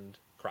and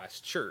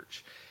Christ's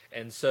church.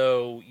 And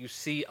so you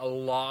see a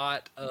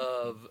lot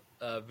of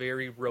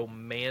very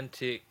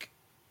romantic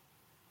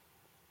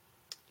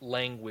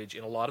language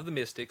in a lot of the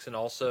mystics, and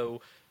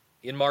also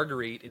in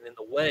Marguerite, and in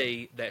the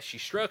way that she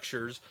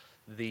structures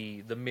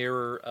the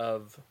mirror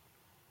of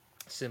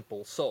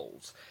simple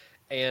souls.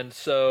 And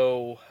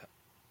so,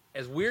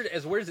 as weird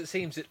as it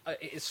seems,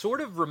 it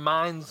sort of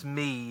reminds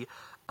me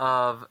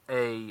of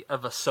a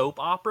soap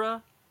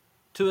opera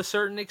to a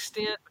certain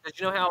extent, because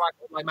you know how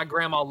like my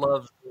grandma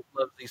loves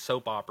these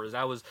soap operas.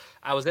 I was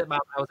at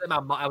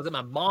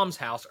my mom's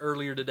house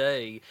earlier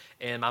today,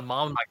 and my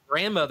mom and my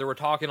grandmother were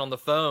talking on the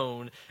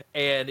phone,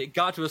 and it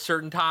got to a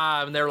certain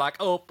time, and they're like,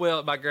 "Oh,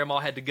 well, my grandma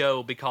had to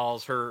go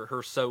because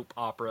her soap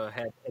opera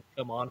had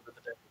come on for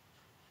the day."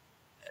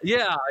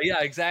 Yeah,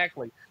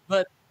 exactly.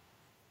 But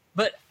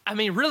I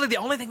mean, really, the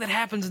only thing that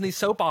happens in these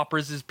soap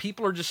operas is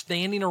people are just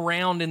standing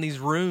around in these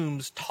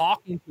rooms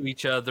talking to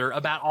each other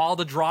about all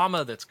the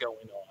drama that's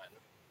going on.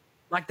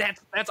 Like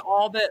that's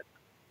all that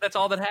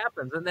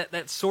happens, and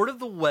that's sort of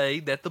the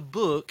way that the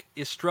book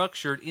is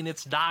structured in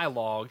its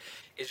dialogue.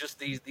 Is just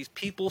these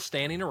people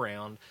standing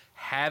around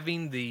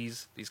having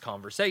these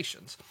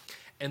conversations.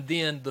 And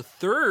then the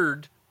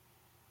third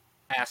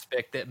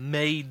aspect that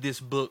made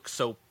this book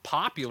so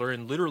popular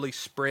and literally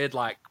spread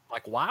like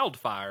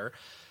wildfire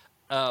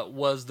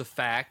was the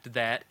fact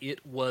that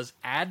it was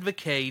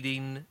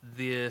advocating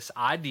this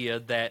idea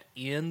that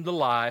in the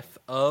life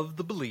of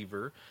the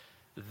believer,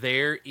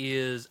 there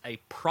is a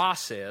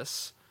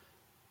process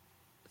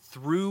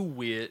through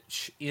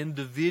which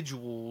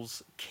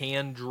individuals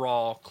can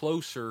draw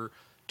closer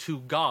to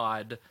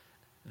God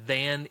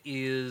than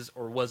is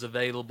or was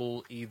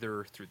available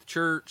either through the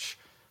church,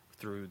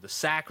 through the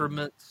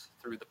sacraments,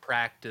 through the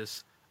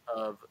practice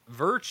of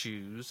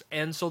virtues.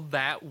 And so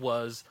that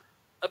was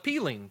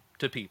appealing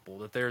to people,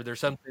 that there's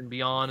something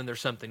beyond and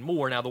there's something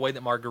more. Now, the way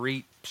that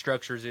Marguerite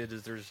structures it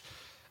is there's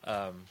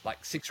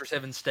like 6 or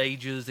 7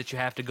 stages that you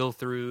have to go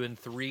through, and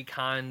 3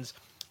 kinds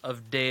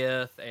of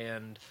death,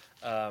 and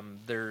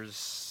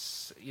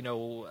there's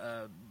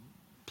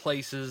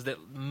places that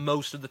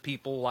most of the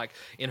people, like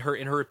in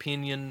her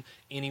opinion,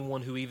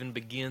 anyone who even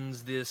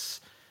begins this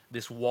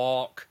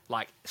walk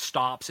like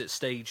stops at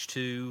stage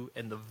 2,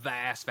 and the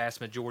vast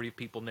majority of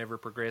people never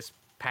progress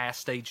past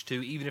stage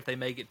 2, even if they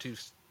make it to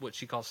what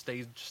she calls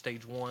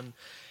stage 1.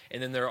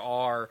 And then there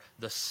are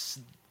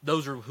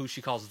those are who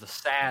she calls the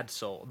sad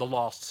soul, the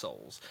lost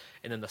souls.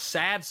 And then the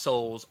sad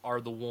souls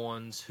are the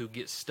ones who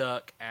get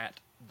stuck at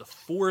the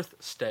 4th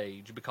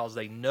stage, because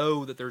they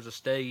know that there's a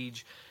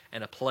stage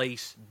and a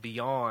place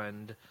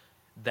beyond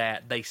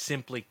that they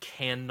simply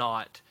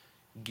cannot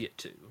get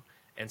to.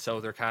 And so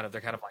they're kind of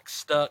like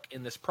stuck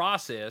in this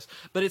process,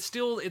 but it's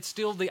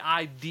still the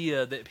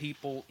idea that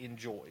people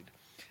enjoyed.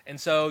 And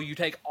so you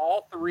take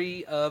all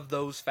 3 of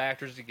those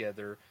factors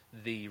together: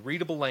 the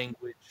readable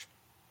language,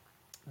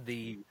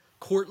 the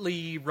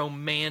courtly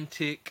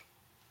romantic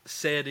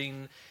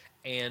setting,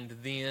 and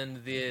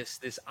then this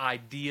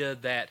idea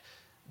that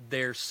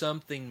there's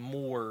something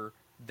more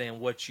than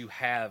what you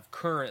have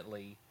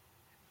currently.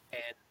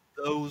 And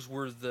those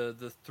were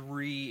the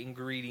 3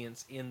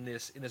 ingredients in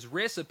this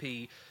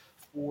recipe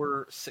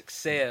for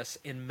success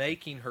in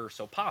making her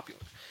so popular.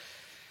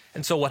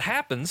 And so what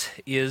happens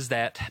is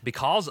that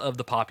because of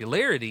the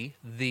popularity,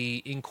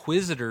 the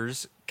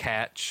inquisitors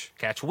catch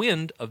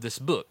wind of this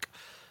book,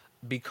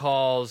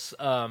 because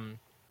as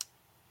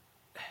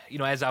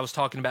I was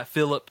talking about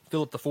Philip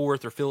the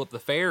Fourth or Philip the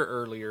Fair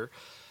earlier,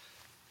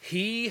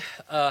 he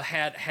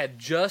had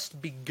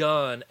just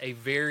begun a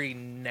very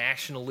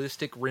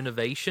nationalistic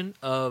renovation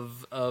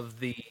of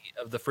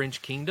the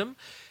French kingdom,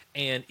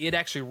 and it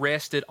actually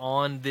rested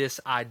on this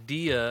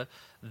idea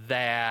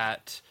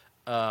that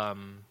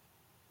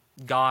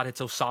God had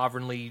so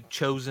sovereignly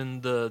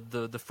chosen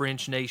the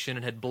French nation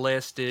and had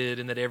blessed it,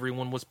 and that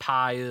everyone was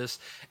pious.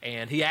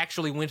 And he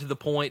actually went to the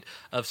point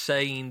of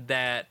saying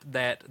that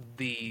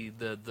the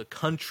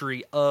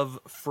country of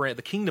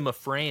the kingdom of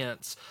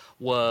France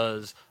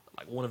was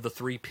like one of the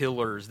 3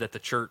 pillars that the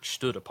church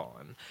stood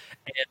upon.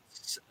 And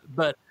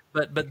but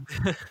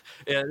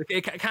yeah,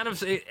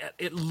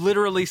 it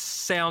literally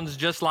sounds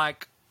just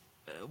like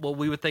what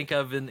we would think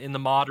of in the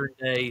modern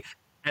day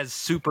as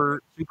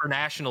super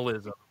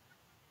nationalism.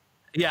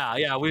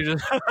 Yeah, we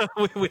just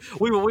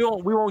we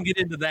won't get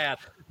into that,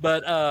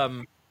 but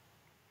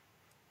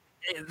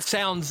it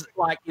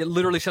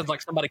literally sounds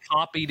like somebody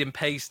copied and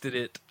pasted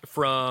it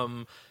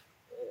from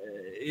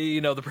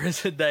the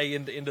present day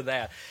into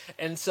that.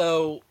 And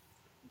so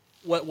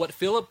what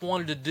Philip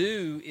wanted to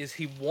do is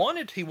he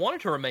wanted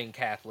to remain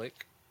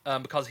Catholic,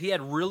 because he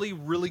had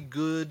really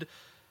good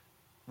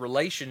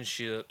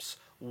relationships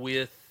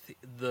with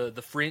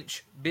the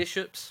French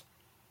bishops,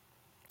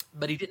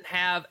 but he didn't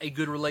have a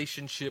good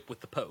relationship with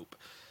the Pope,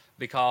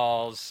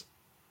 because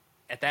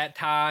at that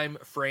time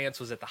France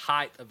was at the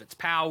height of its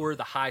power,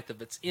 the height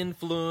of its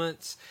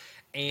influence,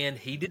 and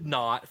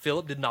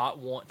Philip did not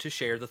want to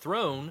share the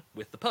throne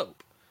with the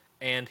Pope.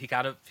 And he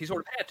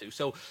sort of had to.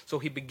 So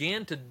he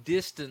began to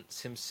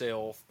distance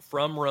himself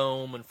from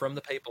Rome and from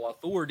the papal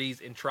authorities,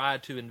 and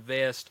tried to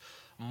invest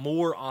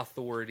more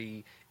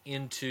authority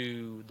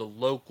into the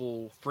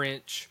local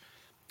French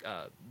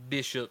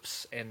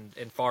bishops, and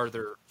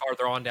farther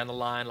on down the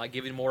line, like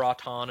giving more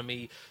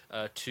autonomy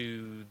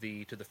to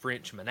the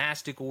French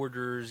monastic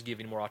orders,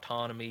 giving more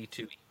autonomy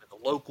to even the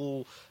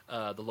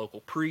local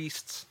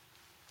priests,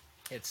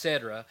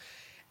 etc.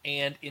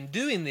 And in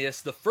doing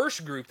this, the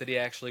first group that he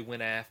actually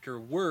went after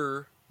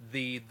were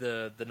the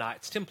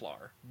Knights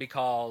Templar,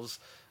 because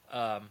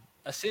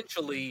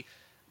essentially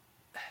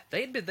they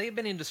had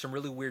been into some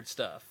really weird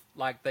stuff.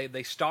 Like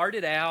they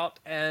started out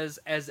as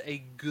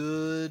a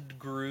good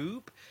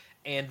group,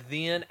 and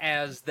then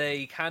as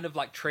they kind of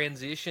like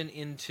transition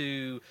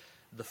into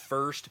the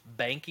first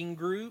banking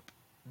group,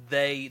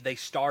 they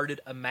started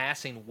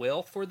amassing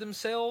wealth for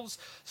themselves.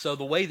 So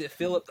the way that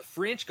Philip the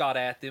French got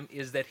at them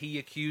is that he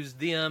accused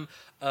them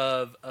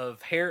of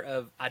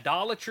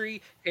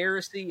idolatry,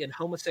 heresy, and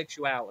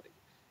homosexuality.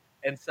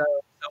 And so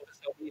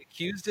he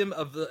accused the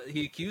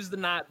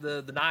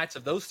knights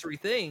of those 3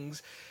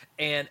 things.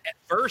 And at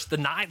first the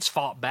knights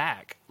fought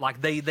back, like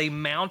they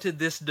mounted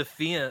this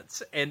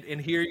defense, and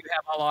here you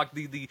have like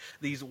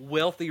these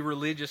wealthy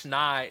religious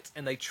knights,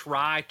 and they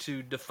try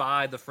to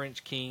defy the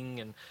French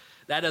king, and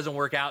that doesn't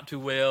work out too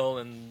well,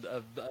 and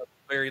a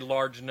very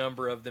large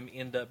number of them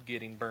end up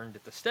getting burned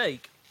at the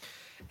stake.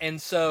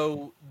 And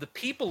so the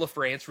people of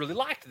France really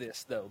liked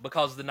this, though,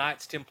 because the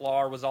Knights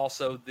Templar was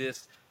also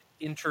this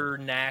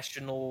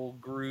international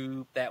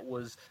group that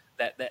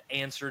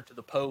answered to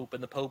the Pope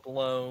and the Pope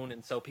alone.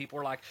 And so people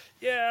were like,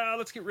 "Yeah,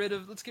 let's get rid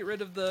of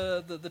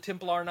the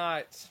Templar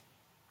Knights."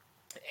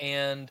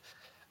 And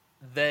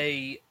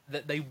they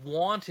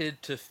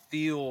wanted to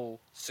feel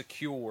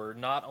secure,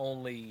 not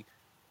only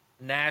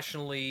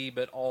nationally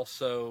but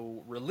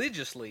also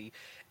religiously.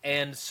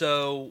 And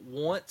so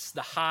once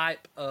the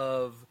hype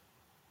of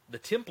the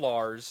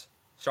Templars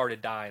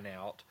started dying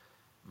out,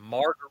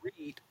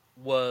 Marguerite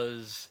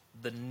was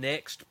the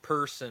next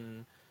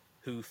person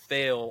who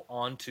fell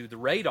onto the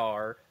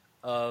radar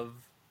of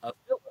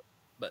Philip.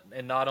 But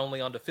and not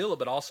only onto Philip,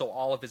 but also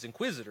all of his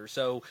inquisitors.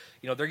 So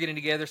they're getting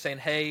together saying,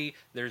 "Hey,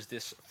 there's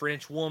this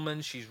French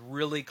woman. She's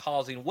really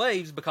causing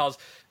waves because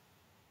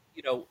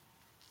you know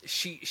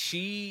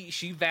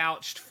she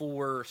vouched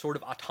for sort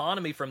of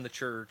autonomy from the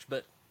church,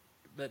 but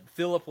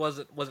Philip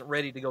wasn't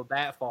ready to go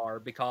that far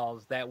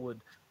because that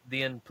would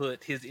then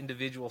put his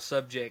individual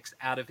subjects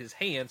out of his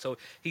hands. So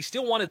he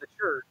still wanted the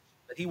church,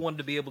 but he wanted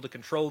to be able to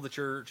control the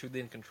church, who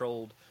then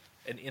controlled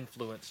and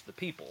influenced the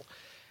people.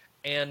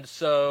 And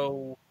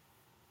so,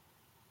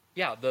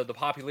 yeah, the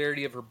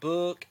popularity of her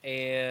book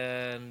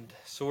and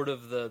sort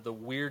of the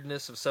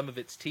weirdness of some of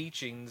its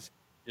teachings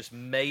just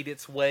made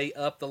its way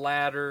up the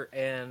ladder.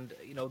 And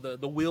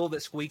the wheel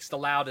that squeaks the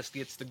loudest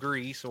gets the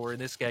grease, or in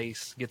this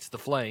case, gets the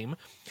flame.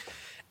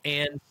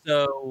 And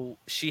so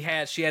she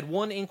had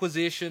one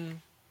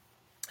inquisition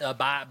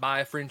by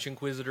a French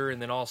inquisitor,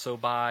 and then also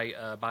by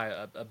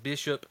a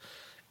bishop.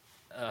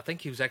 I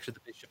think he was actually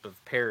the bishop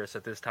of Paris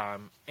at this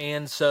time.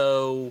 And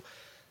so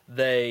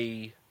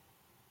they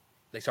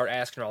start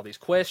asking her all these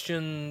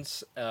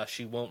questions.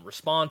 She won't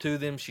respond to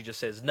them. She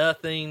just says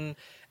nothing.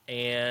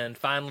 And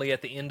finally,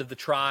 at the end of the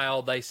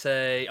trial, they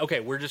say, "Okay,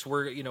 we're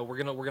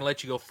gonna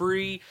let you go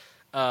free.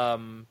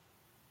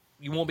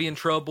 You won't be in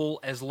trouble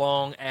as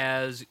long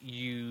as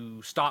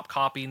you stop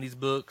copying these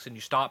books and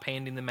you stop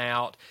handing them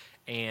out.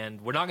 And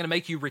we're not going to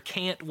make you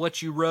recant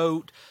what you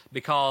wrote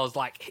because,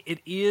 like, it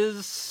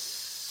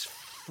is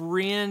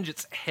fringe.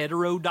 It's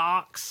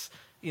heterodox.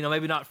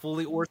 Maybe not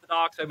fully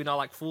orthodox. Maybe not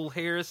like full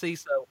heresy.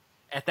 So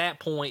at that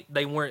point,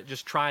 they weren't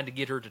just trying to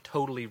get her to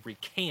totally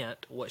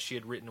recant what she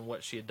had written and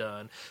what she had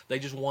done. They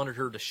just wanted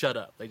her to shut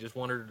up. They just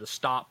wanted her to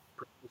stop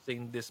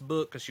producing this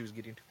book because she was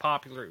getting too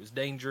popular. It was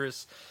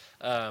dangerous."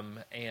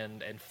 And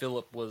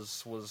Philip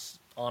was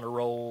on a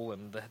roll,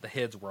 and the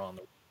heads were on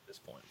the roll at this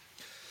point.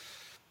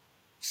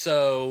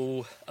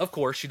 So of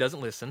course she doesn't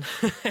listen,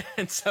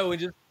 and so in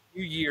just a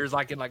few years,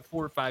 like in like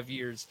 4 or 5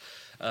 years,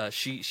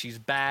 she's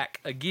back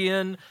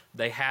again.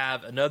 They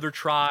have another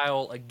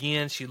trial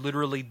again. She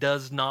literally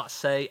does not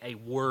say a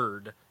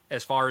word,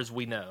 as far as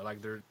we know. Like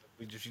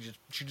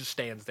she just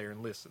stands there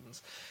and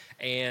listens,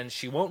 and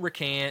she won't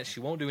recant. She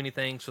won't do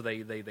anything. So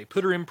they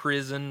put her in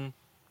prison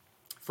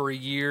for a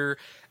year.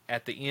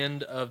 At the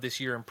end of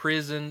this year in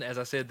prison, as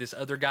I said, this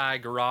other guy,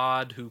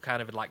 Garrod, who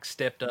kind of like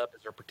stepped up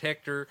as her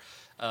protector,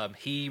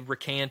 he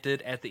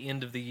recanted at the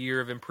end of the year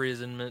of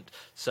imprisonment.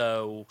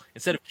 So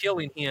instead of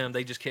killing him,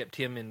 they just kept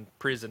him in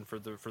prison for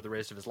the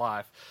rest of his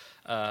life.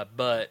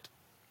 But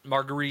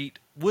Marguerite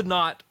would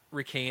not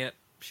recant.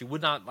 She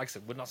would not, like I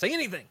said, would not say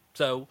anything.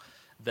 So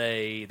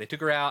they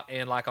took her out,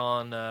 and like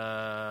on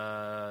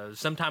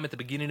sometime at the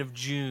beginning of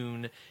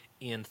June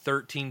in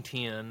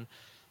 1310.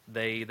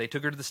 They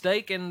took her to the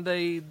stake, and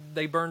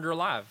they burned her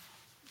alive,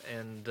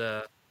 and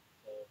that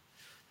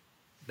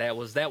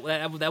was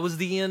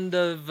the end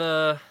of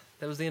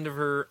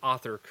her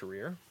author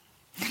career.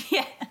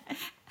 Yeah,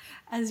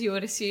 as you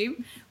would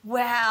assume.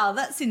 Wow,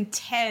 that's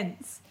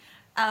intense.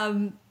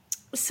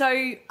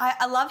 So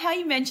I love how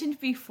you mentioned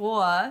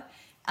before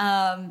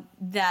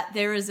that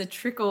there is a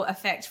trickle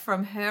effect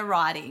from her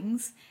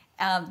writings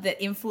that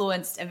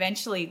influenced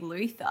eventually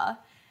Luther.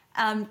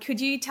 Could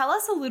you tell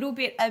us a little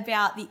bit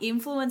about the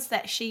influence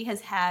that she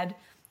has had,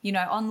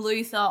 on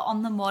Luther,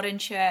 on the modern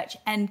church?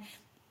 And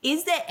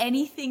is there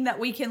anything that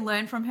we can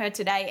learn from her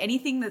today?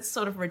 Anything that's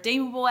sort of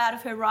redeemable out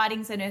of her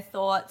writings and her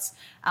thoughts?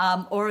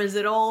 Or is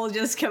it all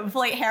just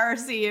complete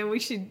heresy and we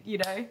should,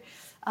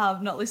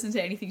 not listen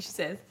to anything she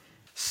says?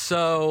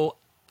 So,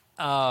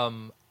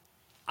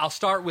 I'll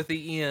start with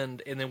the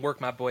end and then work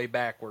my way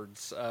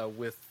backwards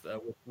with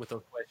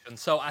those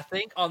questions. So I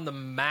think on the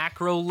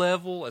macro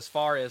level, as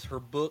far as her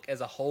book as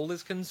a whole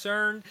is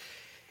concerned,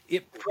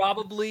 it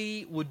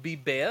probably would be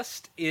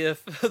best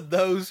if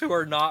those who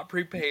are not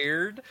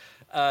prepared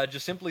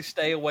just simply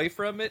stay away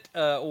from it,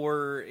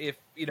 or if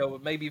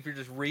maybe if you're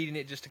just reading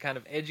it just to kind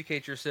of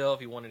educate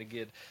yourself, you want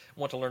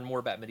to learn more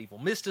about medieval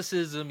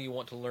mysticism, you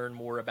want to learn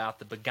more about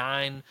the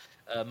Beguine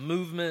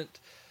movement.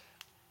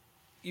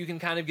 You can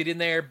kind of get in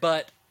there,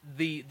 but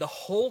the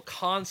whole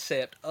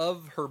concept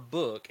of her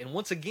book, and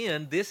once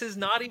again, this is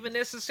not even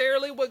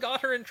necessarily what got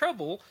her in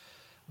trouble,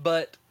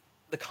 but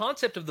the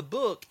concept of the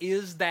book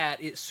is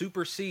that it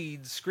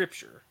supersedes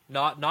Scripture,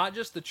 not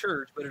just the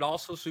church, but it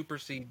also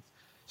supersedes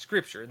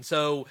Scripture. And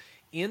so,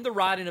 in the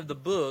writing of the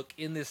book,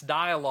 in this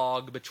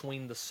dialogue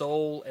between the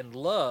soul and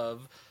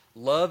love,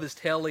 love is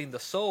telling the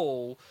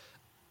soul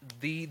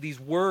these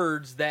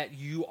words that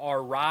you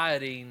are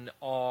writing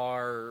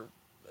are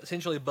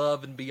essentially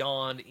above and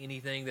beyond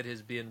anything that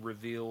has been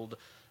revealed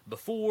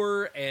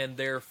before, and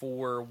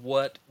therefore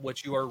what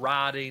you are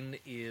writing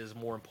is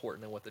more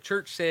important than what the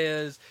church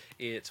says.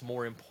 It's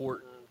more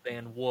important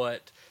than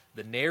what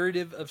the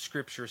narrative of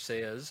Scripture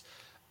says.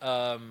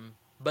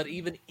 But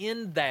even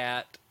in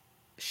that,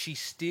 she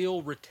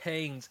still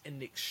retains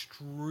an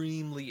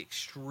extremely,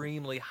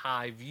 extremely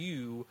high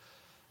view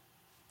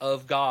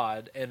of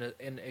God and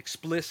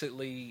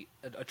explicitly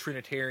a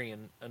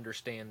Trinitarian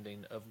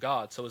understanding of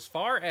God. So as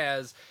far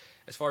as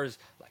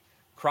like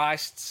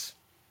Christ's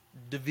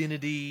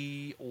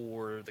divinity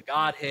or the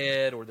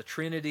Godhead or the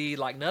Trinity,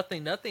 like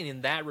nothing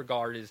in that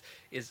regard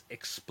is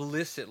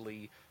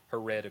explicitly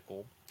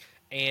heretical.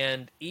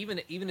 And even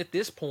at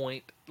this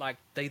point, like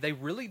they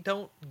really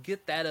don't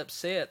get that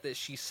upset that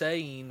she's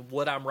saying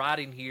what I'm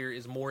writing here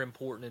is more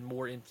important and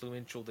more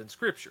influential than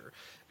Scripture,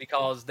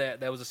 because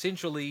that was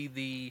essentially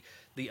the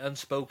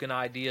unspoken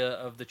idea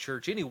of the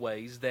church,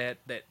 anyways. That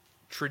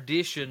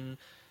tradition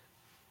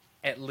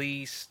at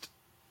least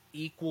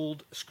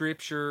equaled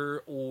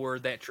Scripture, or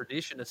that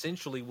tradition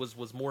essentially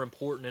was more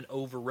important and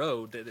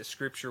overrode that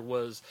Scripture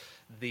was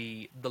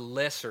the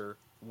lesser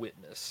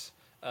witness.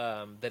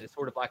 That it's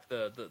sort of like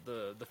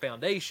the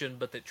foundation,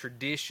 but that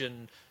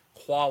tradition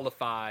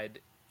qualified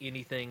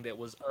anything that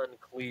was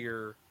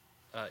unclear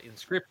in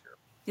Scripture.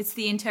 It's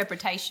the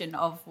interpretation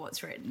of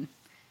what's written.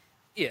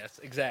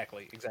 Yes,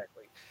 exactly.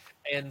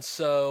 And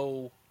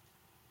so,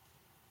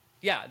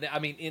 yeah, I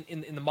mean,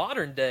 in the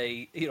modern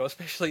day,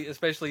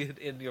 especially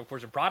in of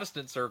course in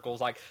Protestant circles,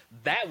 like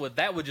that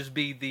would just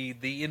be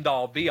the end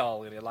all be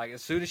all in it. Like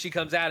as soon as she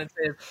comes out and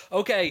says,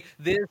 okay,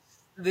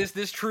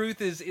 this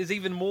truth is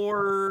even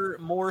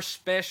more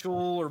special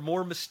or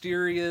more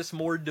mysterious,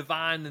 more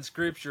divine than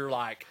Scripture,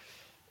 like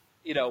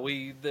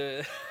we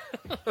the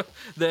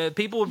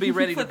people would be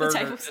ready to Flip the burn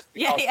her tables. just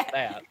Yeah, because yeah. of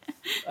that.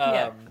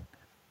 Yeah.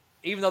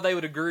 Even though they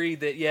would agree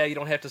that, yeah, you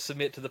don't have to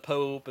submit to the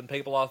Pope and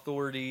papal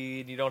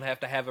authority, and you don't have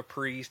to have a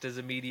priest as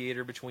a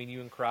mediator between you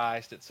and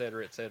Christ, et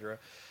cetera, et cetera.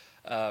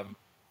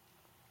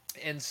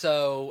 And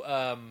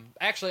so,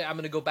 actually, I'm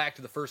going to go back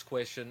to the first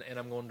question, and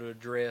I'm going to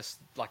address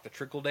like the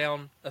trickle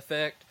down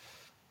effect.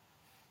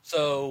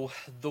 So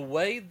the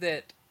way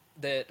that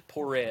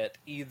Porete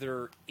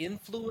either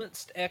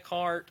influenced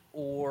Eckhart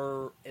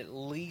or at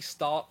least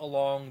thought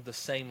along the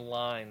same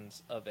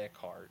lines of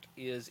Eckhart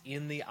is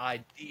in the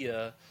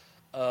idea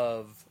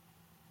of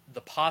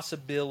the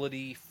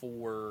possibility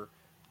for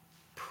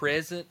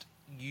present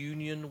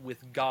union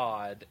with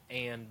God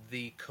and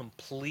the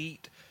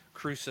complete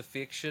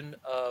crucifixion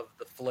of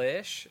the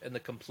flesh and the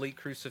complete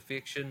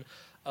crucifixion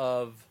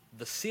of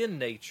the sin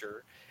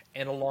nature.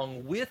 And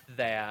along with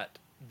that,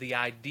 the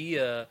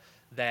idea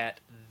that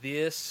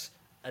this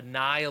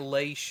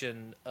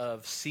annihilation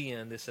of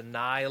sin, this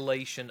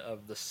annihilation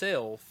of the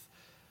self,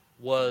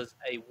 was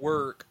a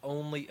work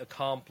only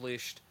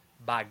accomplished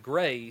by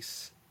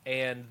grace,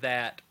 and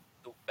that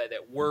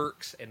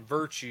works and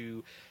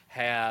virtue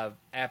have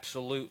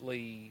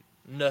absolutely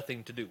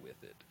nothing to do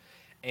with it.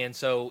 And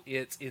so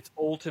it's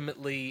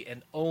ultimately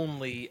and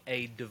only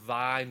a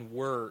divine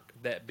work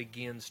that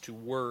begins to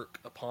work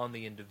upon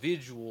the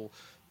individual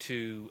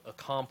to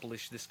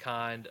accomplish this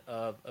kind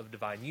of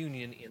divine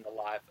union in the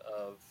life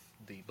of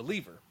the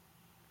believer.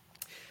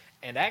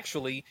 And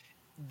actually,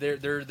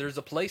 there's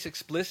a place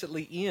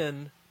explicitly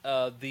in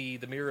the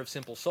Mirror of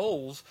Simple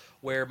Souls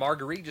where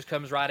Marguerite just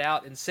comes right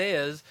out and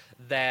says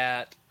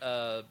that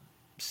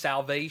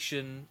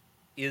salvation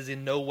is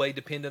in no way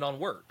dependent on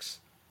works.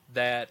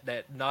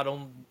 That not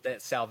only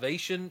that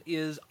salvation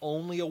is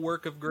only a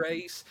work of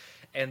grace,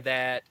 and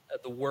that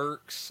the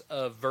works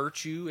of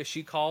virtue, as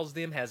she calls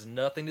them, has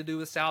nothing to do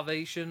with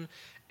salvation,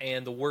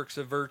 and the works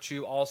of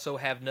virtue also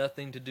have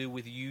nothing to do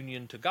with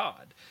union to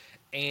God.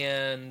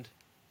 And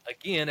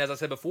again, as I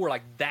said before,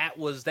 like that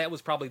was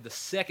probably the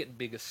second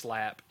biggest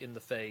slap in the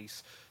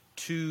face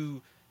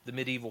to the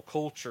medieval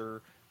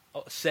culture,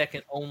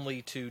 second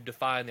only to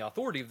define the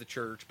authority of the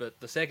church. But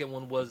the second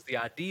one was the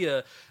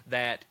idea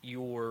that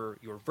your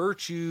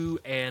virtue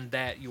and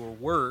that your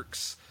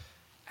works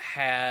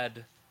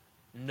had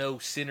no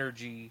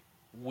synergy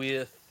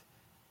with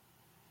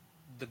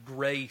the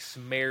grace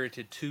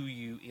merited to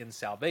you in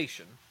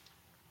salvation.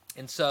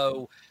 And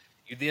so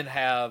you then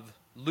have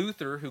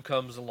Luther, who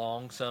comes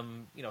along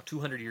some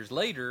 200 years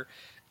later,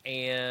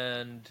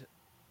 and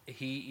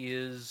he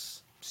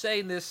is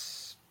saying the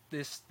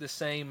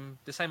same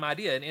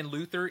idea. And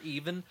Luther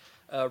even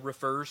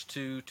refers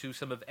to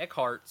some of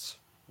Eckhart's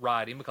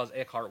writing, because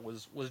Eckhart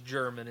was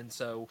German, and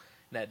so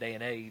in that day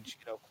and age,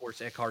 of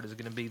course, Eckhart is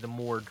going to be the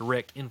more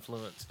direct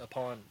influence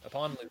upon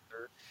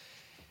Luther.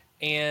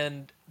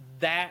 And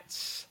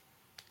that's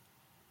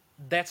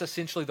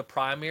essentially the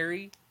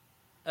primary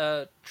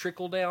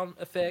trickle down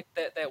effect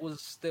that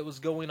was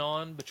going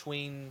on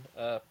between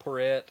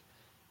Porete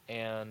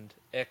and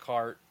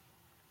Eckhart,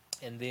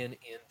 and then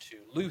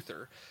into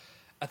Luther.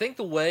 I think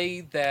the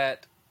way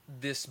that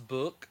this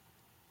book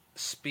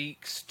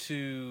speaks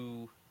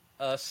to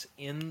us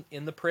in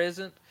the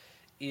present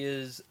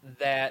is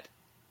that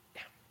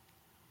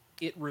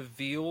it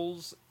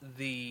reveals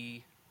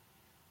the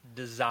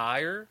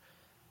desire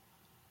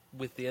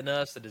within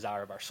us, the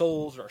desire of our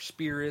souls, our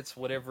spirits,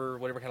 whatever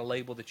kind of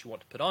label that you want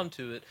to put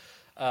onto it,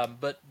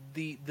 but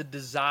the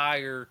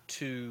desire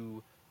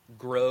to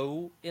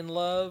grow in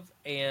love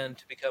and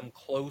to become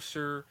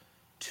closer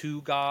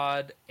to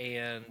God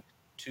and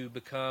to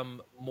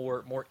become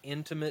more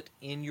intimate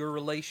in your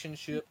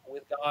relationship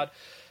with God,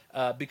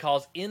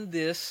 because in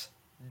this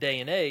day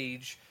and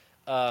age,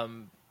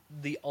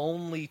 the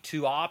only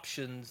two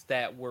options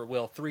that were,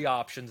 well, three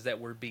options that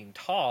were being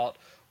taught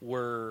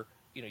were,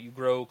 you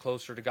grow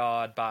closer to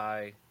God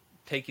by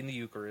taking the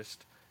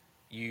Eucharist,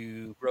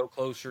 you grow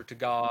closer to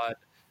God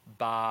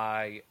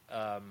by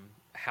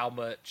how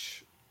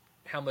much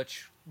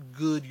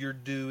good you're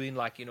doing,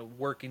 like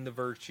working the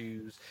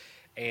virtues,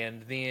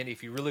 and then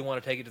if you really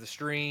want to take it to the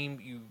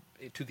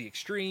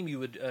extreme, you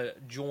would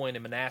join a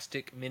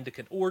monastic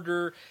mendicant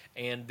order,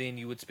 and then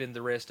you would spend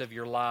the rest of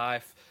your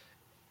life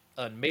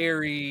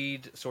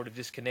unmarried, sort of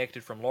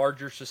disconnected from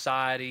larger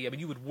society. I mean,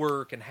 you would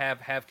work and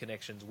have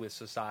connections with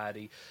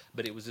society,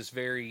 but it was this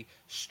very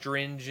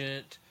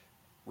stringent,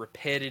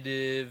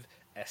 repetitive,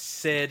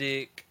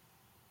 ascetic,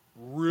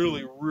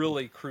 really,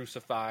 really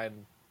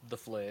crucifying the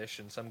flesh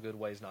in some good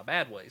ways, not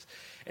bad ways.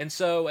 And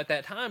so at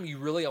that time, you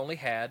really only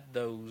had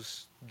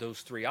those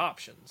three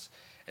options.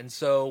 And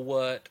so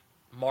what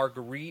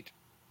Marguerite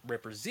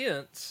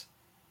represents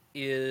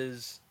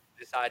is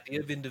this idea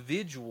of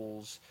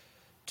individuals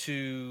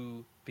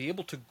to be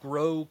able to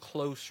grow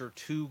closer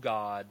to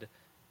God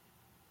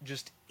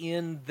just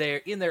in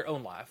their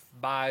own life,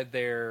 by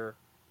their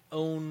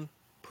own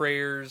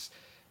prayers,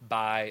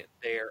 by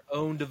their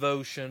own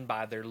devotion,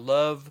 by their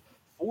love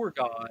for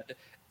God,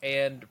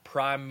 and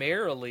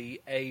primarily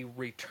a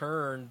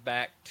return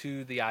back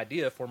to the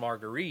idea for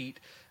Marguerite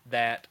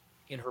that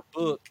in her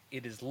book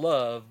it is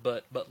love,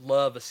 but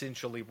love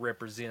essentially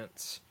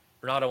represents,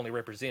 or not only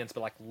represents,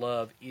 but like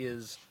love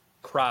is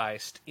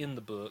Christ in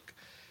the book.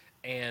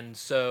 And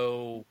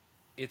so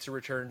it's a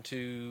return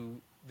to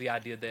the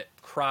idea that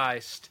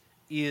Christ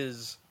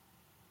is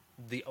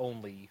the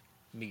only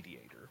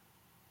mediator.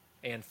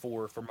 And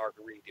for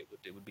Marguerite,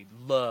 it would be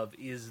love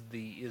is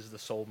the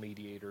sole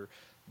mediator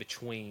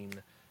between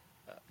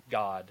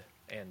God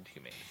and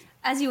humanity.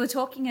 As you were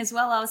talking as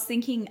well, I was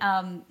thinking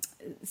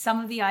some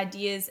of the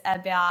ideas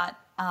about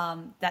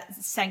that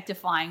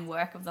sanctifying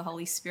work of the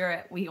Holy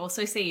Spirit we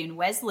also see in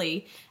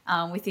Wesley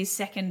with his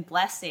second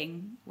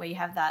blessing, where you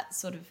have that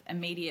sort of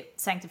immediate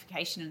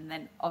sanctification, and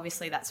then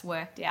obviously that's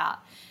worked out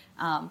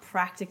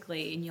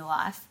practically in your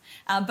life.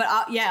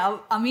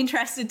 I'm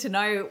interested to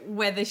know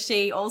whether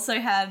she also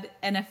had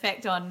an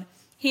effect on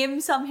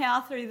him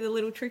somehow through the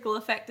little trickle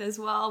effect as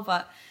well,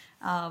 but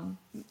I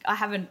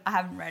haven't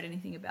read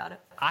anything about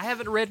it. I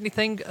haven't read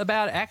anything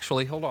about it,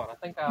 actually. Hold on. I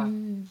think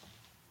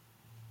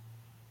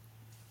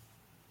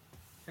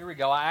Here we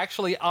go. I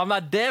actually, on my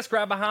desk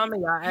right behind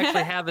me, I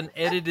actually have an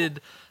edited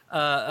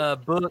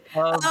book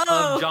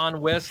of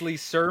John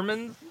Wesley's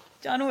sermons.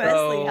 John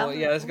Wesley. So,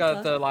 yeah, it's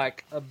got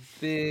a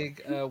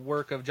big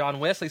work of John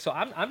Wesley. So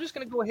I'm just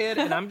going to go ahead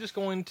and I'm just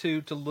going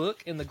to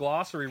look in the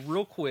glossary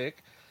real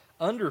quick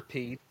under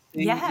Pete,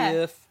 see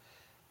if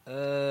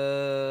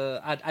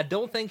I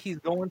don't think he's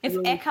going to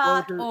really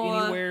quote her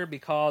anywhere,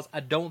 because I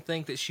don't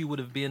think that she would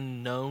have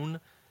been known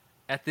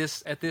at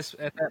that point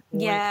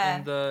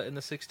in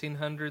the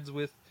 1600s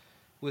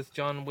with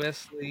John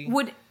Wesley.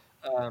 Would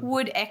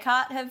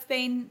Eckhart have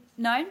been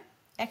known?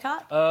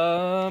 Eckhart?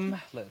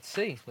 Let's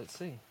see.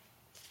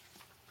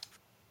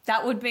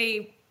 That would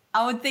be,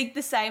 I would think,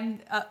 the same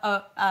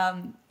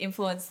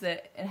influence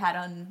that it had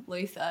on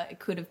Luther, it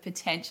could have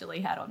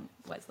potentially had on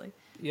Wesley.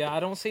 Yeah, I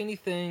don't see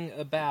anything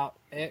about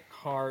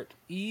Eckhart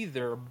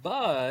either,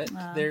 but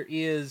there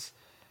is,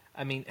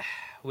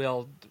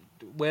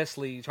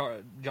 Wesley,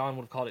 John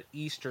would have called it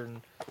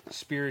Eastern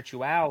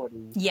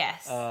spirituality.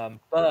 Yes.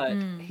 But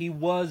he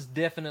was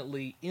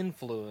definitely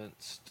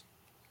influenced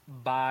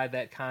by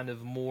that kind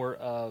of more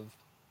of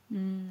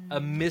a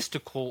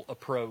mystical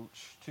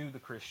approach to the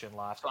Christian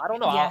life. So I don't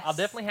know. Yes. I'll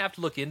definitely have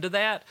to look into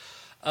that.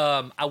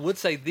 I would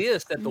say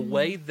this, that the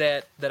way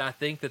that I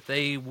think that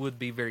they would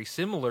be very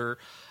similar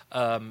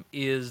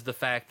is the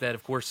fact that,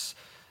 of course,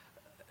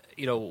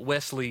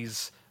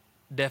 Wesley's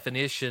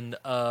definition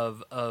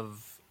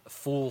of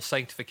full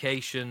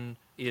sanctification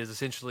is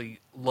essentially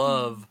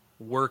love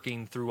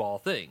working through all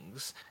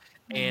things.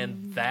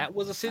 And that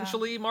was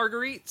essentially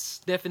Marguerite's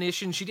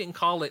definition. She didn't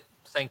call it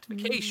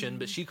sanctification,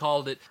 but she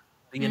called it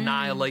the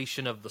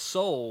annihilation of the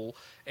soul.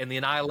 And the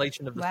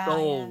annihilation of the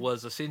soul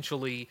was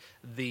essentially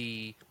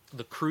the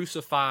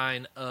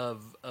crucifying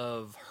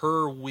of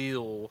her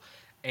will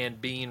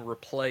and being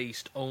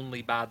replaced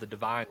only by the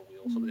divine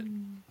will.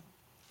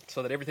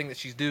 So that everything that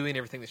she's doing,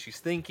 everything that she's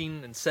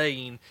thinking and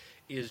saying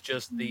is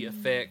just the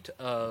effect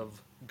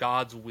of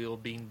God's will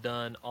being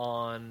done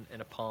on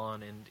and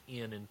upon and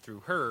in and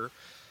through her.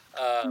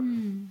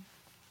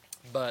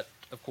 But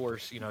of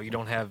course, you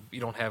don't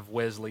have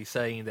Wesley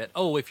saying that,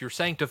 if you're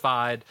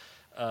sanctified,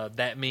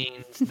 that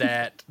means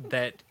that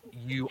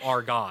you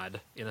are God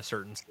in a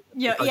certain sense.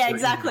 Yeah,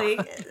 exactly.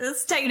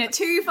 It's taking it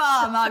too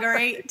far,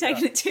 Marguerite.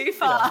 Taking it too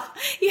far.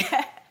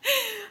 Yeah.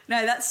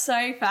 No, that's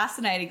so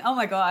fascinating. Oh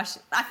my gosh.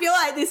 I feel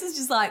like this is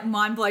just like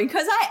mind blowing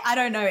because I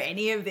don't know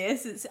any of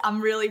this.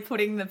 I'm really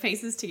putting the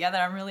pieces together.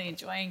 I'm really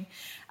enjoying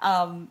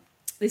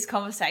this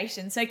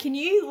conversation. So can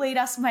you lead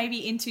us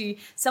maybe into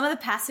some of the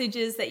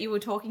passages that you were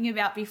talking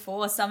about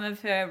before, some of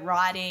her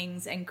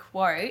writings and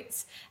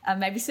quotes,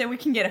 maybe so we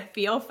can get a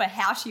feel for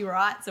how she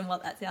writes and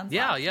what that sounds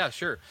like? Yeah,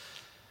 sure.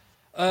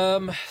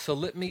 So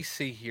let me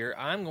see here.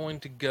 I'm going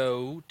to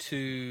go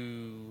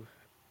to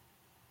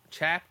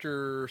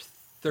chapter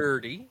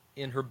 30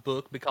 in her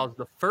book because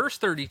the first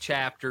 30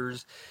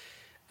 chapters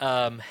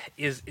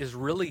is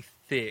really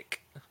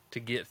thick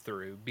to get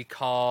through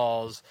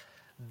because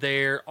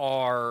there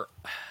are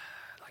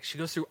like she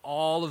goes through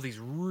all of these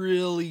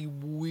really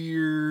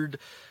weird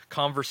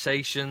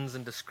conversations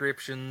and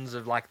descriptions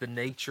of like the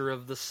nature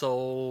of the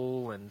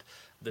soul and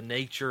the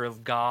nature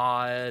of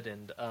God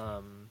and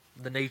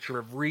the nature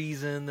of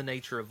reason, the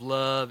nature of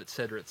love,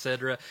 etc.,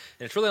 etc.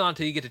 And it's really not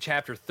until you get to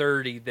chapter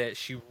 30 that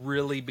she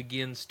really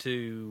begins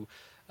to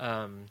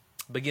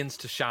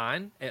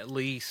shine, at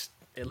least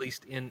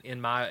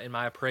in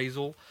my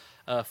appraisal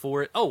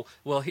for it. Oh,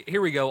 well,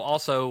 here we go.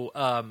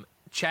 Also,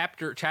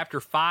 chapter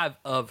 5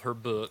 of her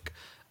book,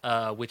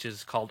 which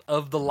is called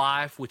Of the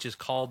Life, which is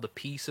called The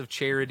Peace of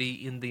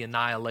Charity in the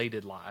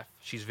Annihilated Life.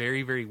 She's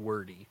very, very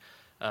wordy.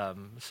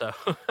 So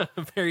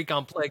very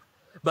complex.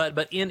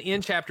 But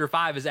in chapter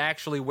 5 is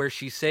actually where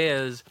she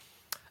says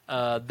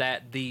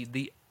that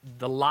the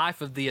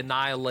life of the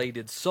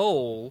annihilated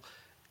soul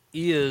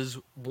is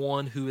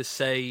one who is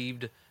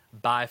saved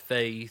by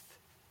faith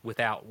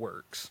without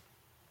works.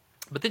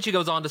 But then she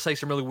goes on to say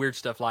some really weird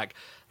stuff like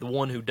the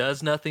one who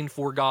does nothing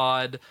for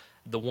God,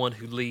 the one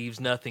who leaves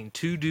nothing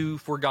to do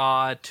for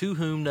God, to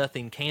whom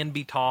nothing can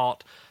be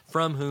taught,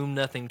 from whom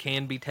nothing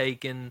can be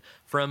taken,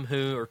 from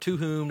whom or to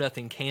whom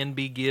nothing can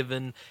be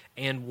given,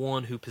 and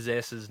one who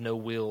possesses no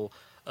will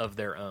of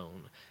their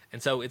own.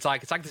 And so it's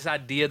like this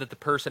idea that the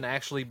person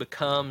actually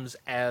becomes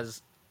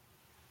as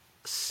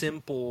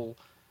simple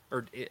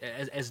or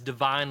as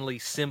divinely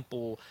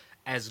simple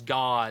as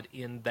God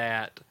in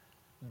that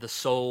the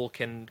soul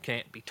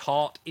can't be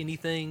taught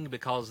anything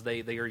because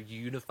they are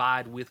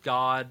unified with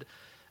God.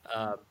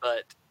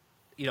 But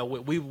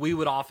we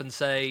would often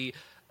say,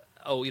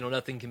 oh,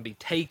 nothing can be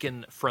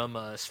taken from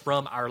us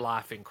from our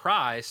life in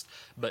Christ.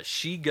 But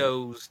she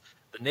goes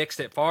the next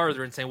step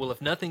farther and saying, well,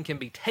 if nothing can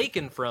be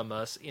taken from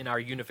us in our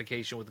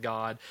unification with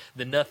God,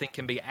 then nothing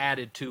can be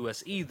added to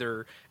us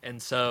either. And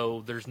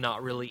so there's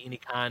not really any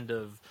kind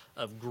of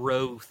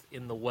growth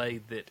in the way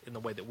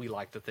that we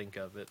like to think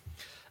of it.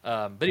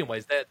 But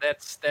anyways,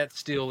 that's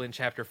still in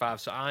chapter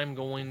 5. So I'm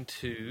going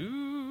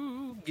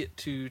to get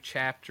to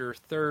chapter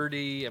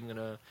 30.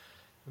 I'm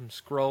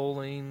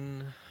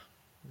scrolling.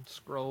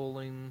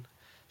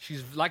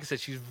 She's, like I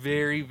said, she's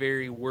very,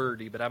 very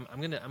wordy, but I'm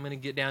gonna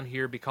get down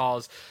here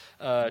because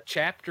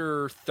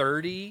chapter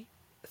 30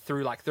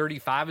 through like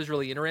 35 is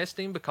really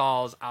interesting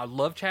because I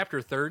love chapter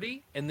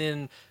 30, and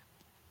then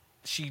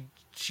she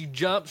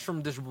jumps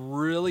from this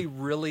really,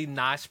 really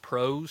nice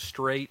prose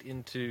straight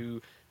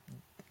into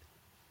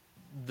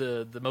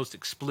the most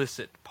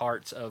explicit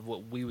parts of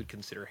what we would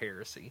consider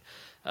heresy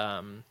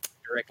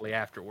directly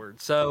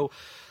afterwards. So,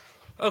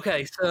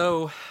 okay,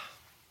 so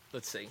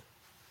let's see.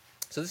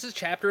 So this is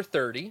chapter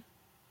 30,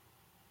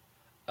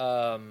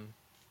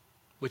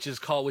 which is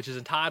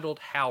entitled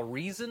 "How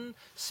Reason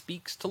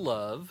Speaks to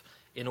Love,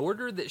 in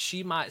order that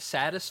she might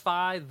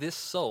satisfy this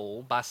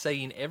soul by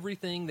saying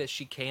everything that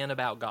she can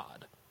about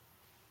God."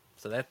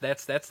 So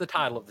that's the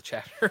title of the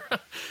chapter,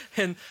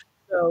 and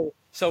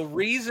so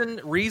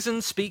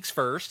reason speaks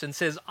first and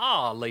says,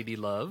 "Ah, Lady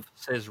Love,"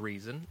 says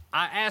Reason,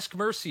 "I ask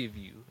mercy of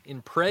you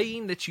in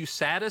praying that you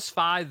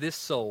satisfy this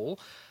soul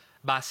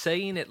by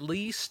saying at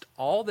least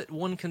all that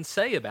one can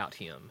say about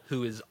him,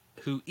 who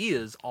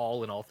is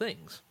all in all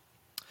things."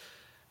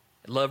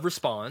 Love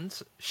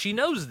responds, "She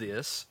knows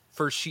this,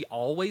 for she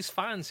always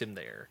finds him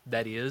there,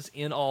 that is,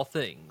 in all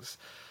things.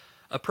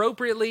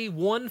 Appropriately,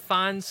 one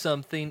finds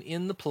something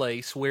in the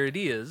place where it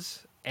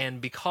is,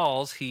 and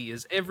because he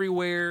is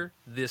everywhere,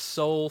 this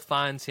soul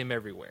finds him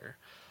everywhere.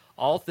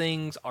 All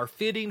things are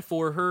fitting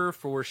for her,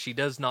 for she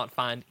does not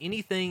find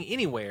anything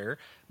anywhere,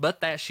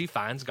 but that she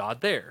finds God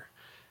there.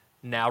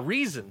 Now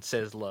Reason,"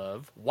 says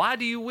Love, "why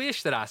do you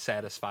wish that I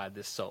satisfied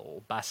this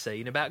soul by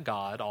saying about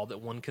God all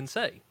that one can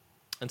say?"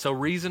 And so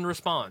Reason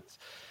responds,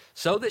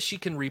 "So that she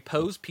can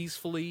repose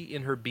peacefully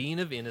in her being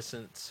of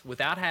innocence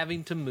without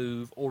having to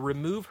move or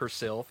remove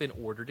herself in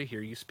order to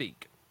hear you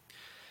speak."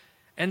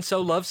 And so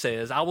Love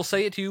says, "I will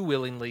say it to you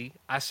willingly.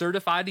 I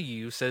certify to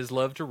you," says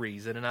Love to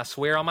Reason, "and I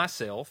swear on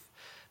myself,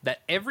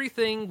 that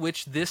everything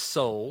which this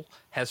soul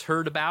has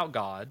heard about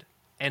God,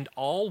 and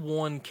all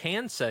one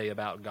can say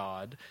about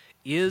God,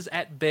 is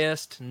at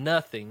best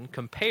nothing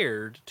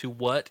compared to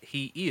what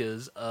he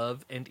is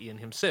of and in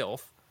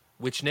himself,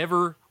 which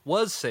never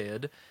was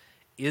said,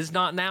 is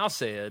not now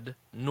said,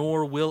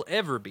 nor will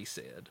ever be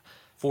said.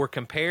 For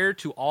compared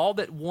to all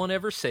that one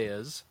ever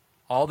says,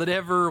 all that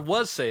ever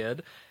was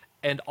said,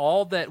 and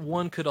all that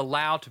one could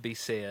allow to be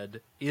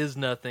said, is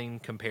nothing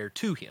compared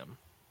to him."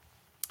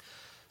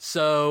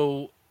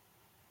 So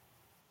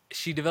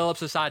she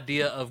develops this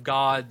idea of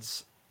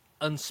God's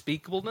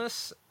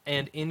unspeakableness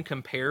and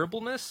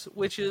incomparableness,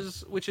 which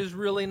is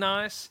really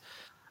nice.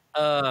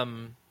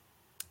 And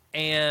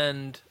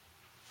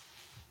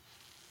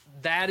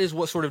that is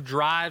what sort of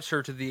drives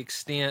her to the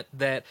extent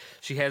that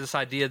she has this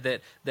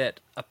idea that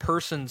a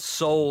person's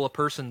soul, a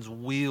person's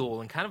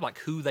will, and kind of like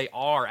who they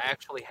are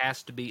actually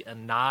has to be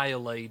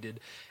annihilated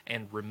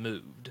and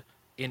removed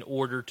in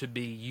order to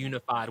be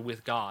unified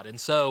with God. And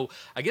so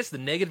I guess the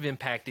negative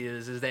impact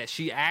is that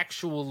she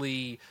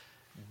actually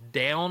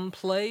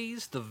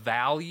downplays the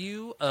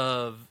value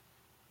of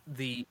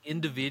the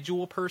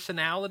individual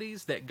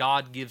personalities that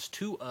God gives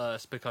to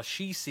us, because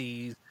she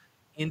sees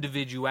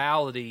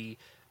individuality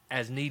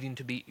as needing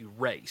to be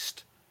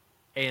erased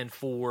and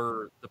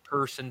for the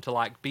person to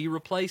like be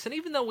replaced. And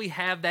even though we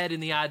have that in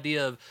the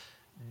idea of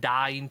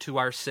dying to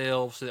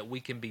ourselves so that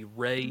we can be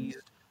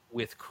raised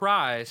with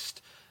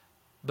Christ,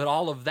 but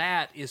all of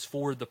that is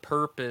for the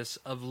purpose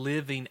of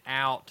living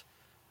out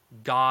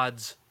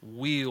God's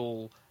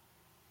will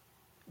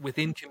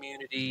within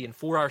community and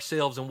for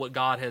ourselves and what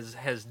God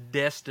has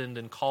destined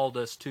and called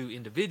us to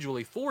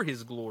individually for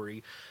his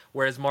glory,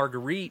 whereas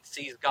Marguerite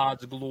sees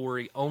God's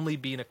glory only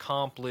being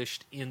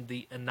accomplished in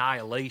the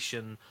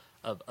annihilation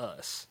of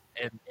us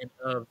and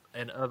of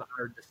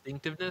our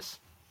distinctiveness.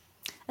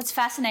 That's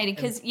fascinating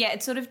because, yeah,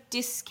 it sort of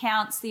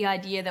discounts the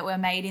idea that we're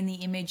made in the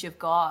image of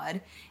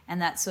God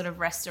and that sort of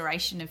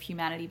restoration of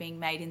humanity being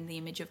made in the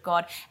image of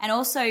God. And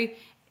also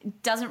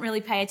doesn't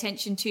really pay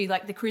attention to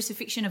like the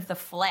crucifixion of the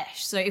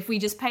flesh. So if we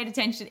just paid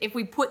attention, if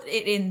we put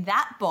it in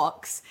that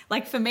box,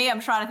 like for me,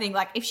 I'm trying to think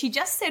like if she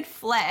just said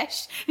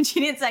flesh and she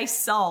didn't say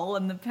soul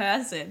and the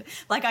person,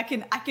 like I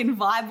can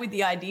vibe with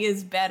the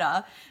ideas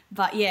better.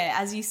 But yeah,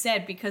 as you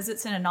said, because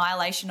it's an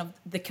annihilation of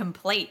the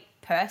complete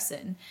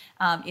person,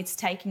 it's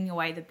taking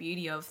away the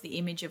beauty of the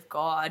image of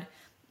God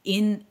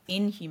in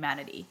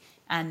humanity,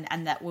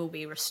 and that will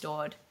be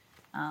restored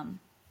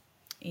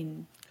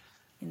in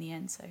the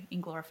end, so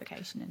in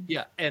glorification. And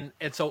yeah, and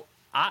so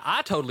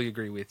I totally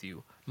agree with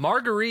you.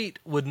 Marguerite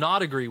would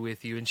not agree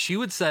with you, and she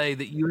would say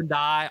that you and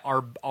I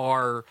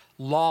are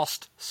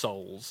lost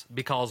souls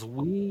because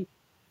we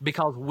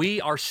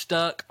are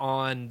stuck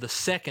on the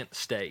second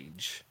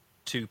stage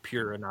to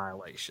pure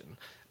annihilation.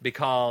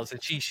 Because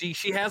she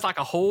has like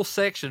a whole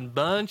section,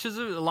 bunches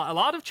of a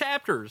lot of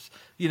chapters,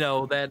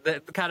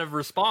 that kind of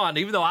respond.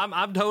 Even though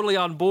I'm totally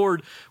on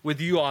board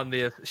with you on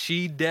this,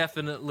 she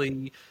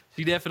definitely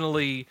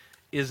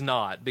is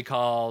not,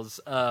 because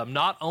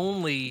not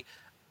only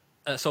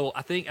so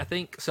I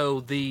think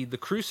so the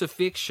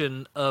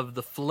crucifixion of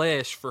the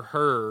flesh for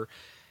her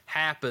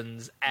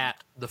happens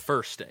at the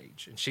first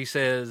stage, and she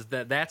says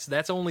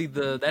that's only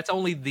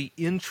the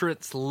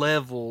entrance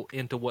level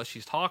into what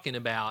she's talking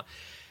about.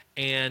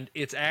 And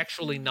it's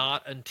actually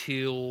not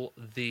until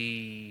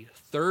the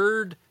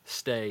third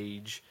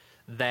stage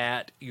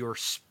that your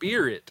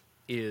spirit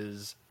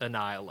is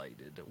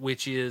annihilated,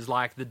 which is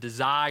like the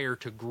desire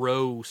to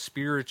grow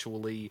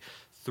spiritually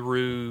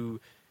through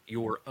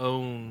your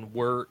own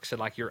works and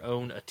like your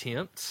own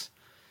attempts.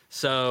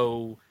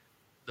 So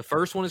the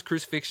first one is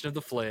crucifixion of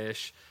the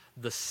flesh.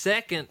 The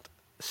second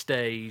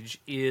stage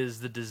is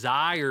the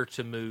desire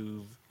to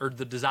move, or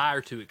the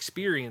desire to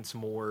experience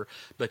more,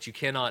 but you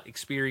cannot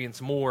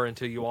experience more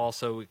until you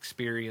also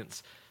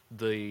experience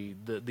the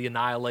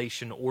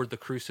annihilation or the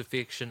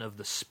crucifixion of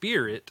the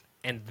spirit.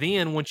 And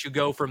then once you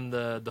go from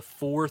the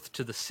fourth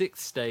to the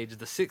sixth stage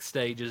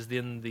is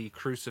then the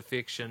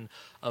crucifixion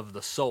of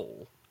the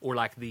soul, or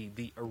like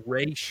the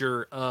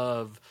erasure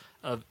of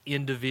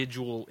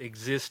individual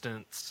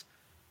existence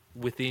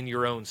within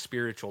your own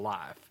spiritual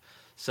life.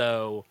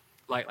 So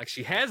like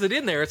she has it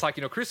in there. It's like,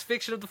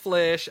 crucifixion of the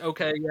flesh.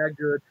 Okay, yeah,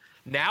 good.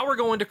 Now we're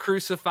going to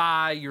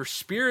crucify your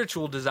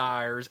spiritual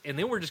desires, and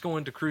then we're just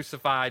going to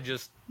crucify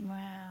just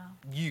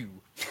you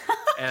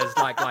as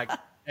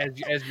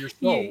as your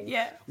soul.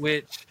 yeah.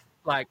 Which,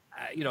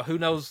 who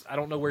knows? I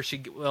don't know where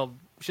she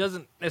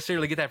doesn't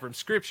necessarily get that from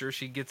Scripture.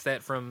 She gets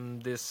that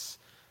from this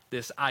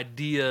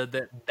idea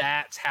that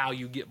that's how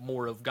you get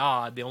more of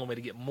God. The only way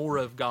to get more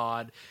of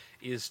God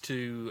is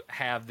to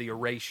have the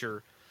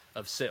erasure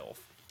of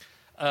self.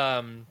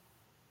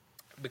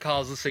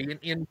 Because let's see,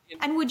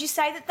 and would you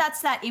say that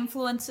that's that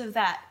influence of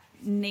that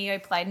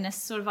Neoplatonist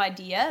sort of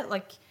idea?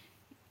 Like,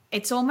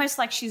 it's almost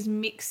like she's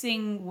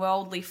mixing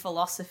worldly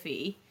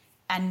philosophy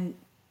and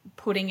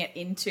putting it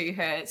into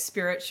her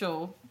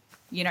spiritual,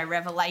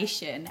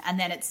 revelation, and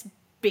then it's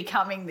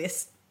becoming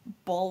this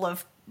ball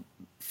of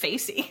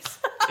feces.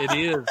 It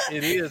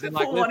is, and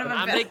like, listen,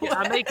 I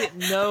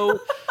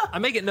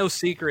make it no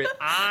secret.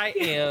 I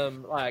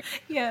am like,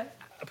 yeah.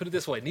 I put it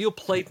this way: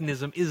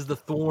 Neoplatonism is the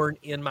thorn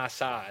in my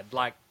side.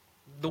 Like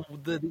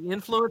the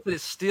influence that it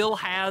still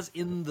has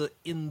in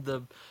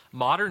the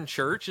modern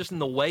church, just in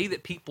the way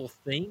that people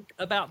think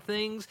about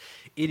things,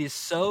 it is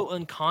so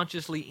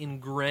unconsciously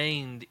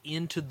ingrained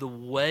into the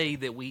way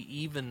that we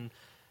even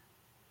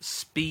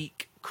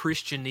speak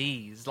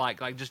Christianese. Like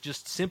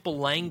just simple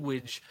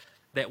language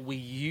that we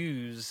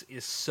use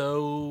is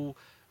so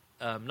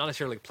not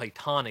necessarily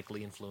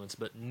Platonically influenced,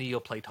 but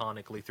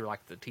Neoplatonically through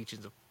like the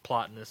teachings of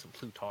Plotinus and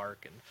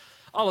Plutarch and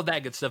all of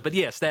that good stuff. But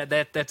yes,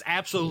 that's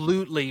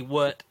absolutely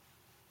what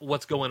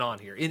what's going on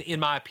here, in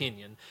my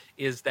opinion,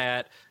 is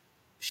that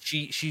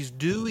she's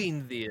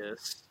doing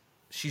this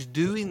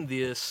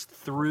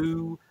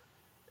through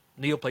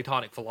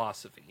Neoplatonic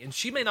philosophy, and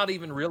she may not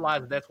even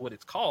realize that that's what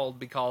it's called,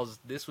 because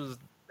that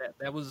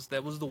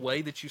was the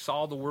way that you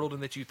saw the world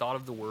and that you thought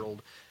of the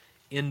world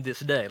in this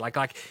day. Like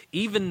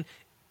even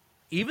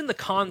the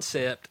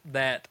concept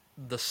that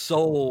the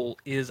soul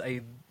is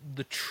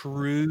the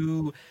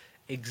true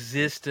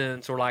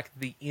existence, or like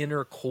the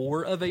inner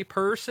core of a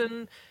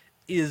person,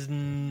 is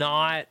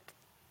not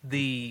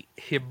the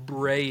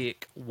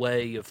Hebraic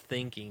way of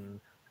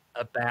thinking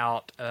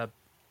about a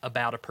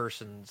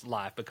person's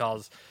life,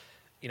 because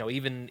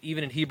even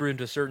in Hebrew, and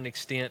to a certain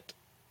extent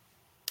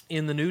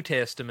in the New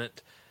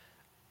Testament,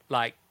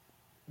 like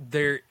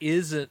there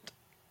isn't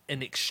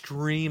an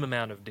extreme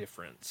amount of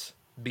difference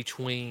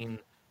between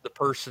the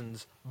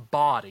person's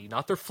body,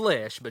 not their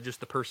flesh, but just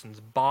the person's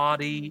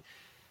body,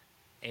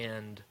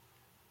 and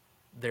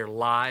their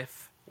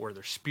life, or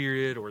their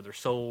spirit, or their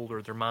soul,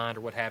 or their mind,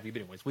 or what have you.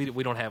 But anyways,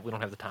 we don't have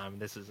the time.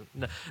 This isn't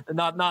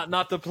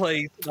not the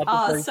place, So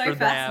for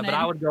that. But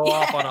I would go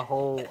off on a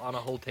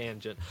whole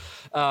tangent.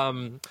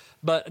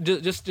 But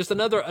just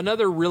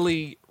another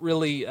really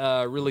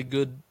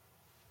good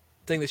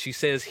thing that she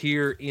says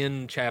here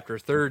in chapter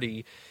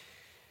 30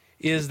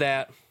 is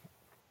that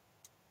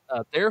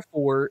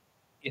therefore,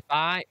 if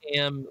I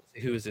am,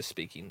 who is this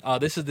speaking?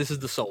 This is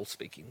the soul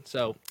speaking.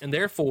 So, and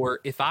therefore,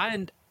 if I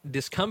am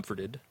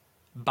discomforted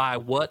by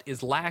what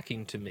is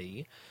lacking to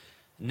me,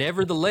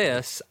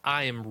 nevertheless,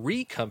 I am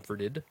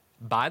recomforted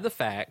by the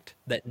fact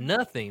that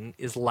nothing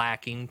is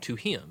lacking to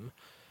him,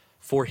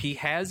 for he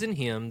has in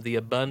him the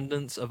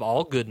abundance of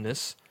all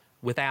goodness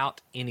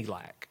without any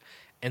lack.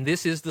 And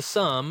this is the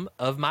sum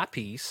of my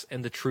peace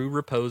and the true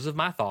repose of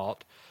my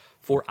thought,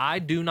 for I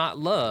do not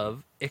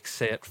love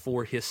except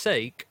for his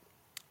sake.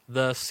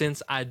 Thus,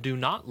 since I do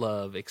not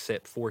love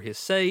except for his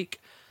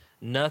sake,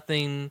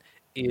 nothing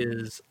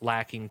is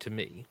lacking to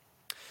me.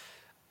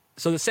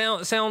 So the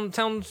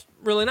sounds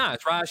really nice,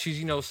 right?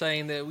 She's,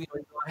 saying that we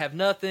have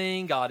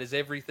nothing, God is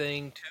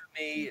everything to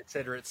me,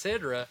 etc.,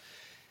 etc.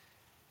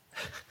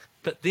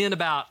 But then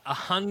about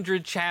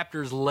 100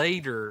 chapters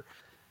later,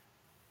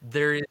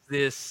 there is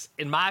this,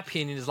 in my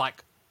opinion, is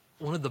like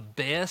one of the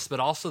best, but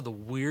also the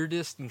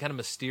weirdest and kind of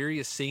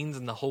mysterious scenes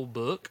in the whole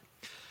book,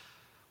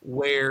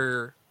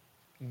 where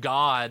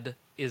God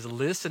is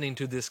listening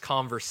to this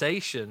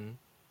conversation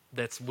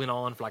that's went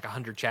on for like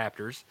 100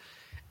 chapters.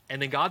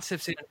 And then God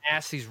steps in and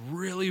asks these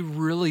really,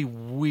 really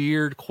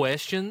weird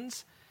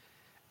questions.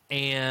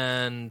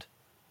 And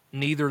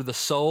neither the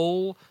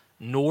soul,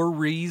 nor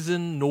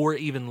reason, nor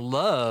even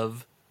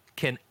love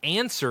can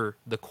answer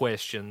the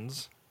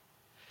questions.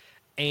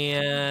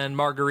 And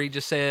Marguerite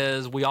just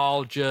says, we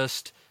all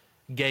just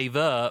gave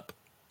up.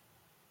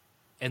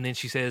 And then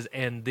she says,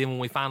 and then when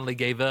we finally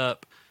gave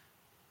up,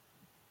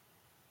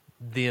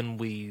 then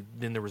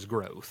there was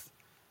growth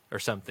or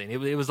something.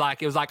 It was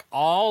like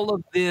all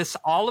of this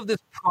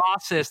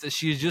process that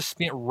she has just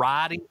spent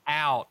writing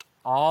out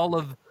all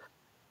of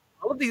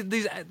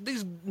these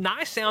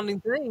nice sounding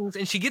things,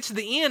 and she gets to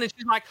the end and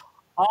she's like,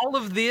 all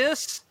of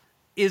this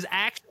is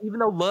actually, even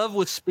though love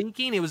was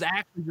speaking, it was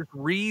actually just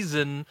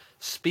reason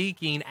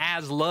speaking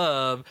as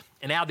love,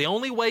 and now the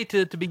only way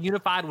to be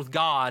unified with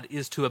God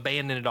is to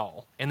abandon it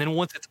all. And then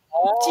once it's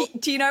all,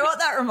 do you know what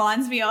that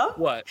reminds me of?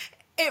 What?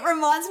 It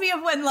reminds me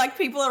of when like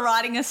people are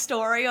writing a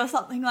story or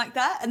something like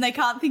that and they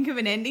can't think of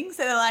an ending,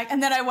 so they're like,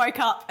 and then I woke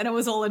up and it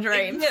was all a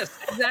dream. Yes,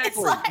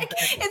 exactly.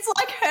 It's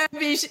like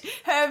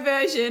her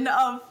version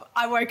of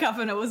I woke up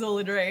and it was all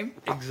a dream.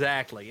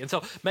 Exactly. And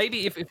so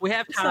maybe if we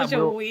have time,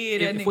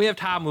 if we have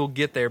time, we'll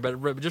get there.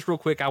 But just real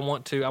quick, I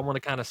want to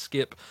kind of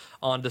skip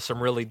on to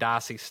some really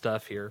dicey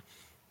stuff here.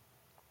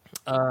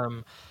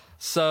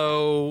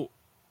 So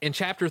in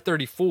chapter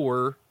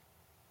 34,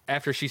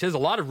 after she says a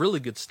lot of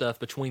really good stuff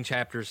between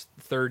chapters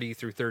 30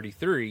 through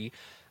 33,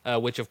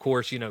 which of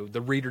course,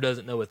 the reader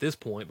doesn't know at this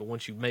point, but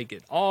once you make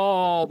it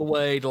all the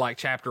way to like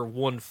chapter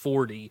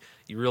 140,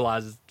 you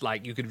realize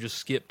like you could have just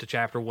skipped to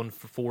chapter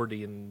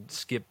 140 and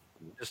skip,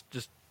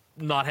 just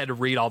not had to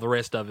read all the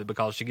rest of it,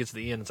 because she gets to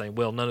the end and saying,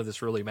 well, none of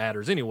this really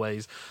matters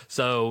anyways.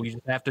 So you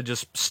just have to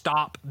just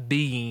stop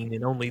being,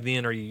 and only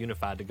then are you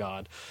unified to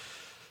God.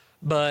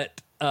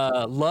 But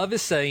love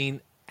is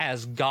saying,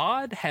 as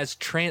God has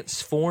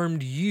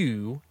transformed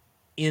you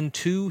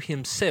into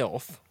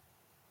himself,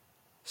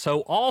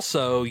 so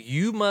also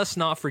you must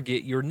not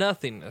forget your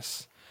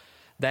nothingness.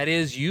 That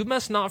is, you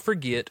must not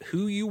forget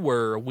who you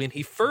were when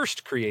he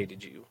first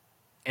created you,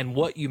 and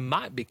what you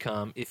might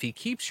become if he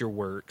keeps your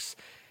works,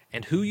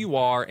 and who you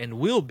are and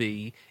will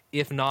be,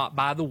 if not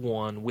by the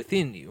one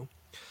within you.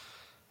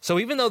 So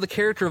even though the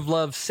character of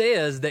love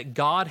says that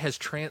God has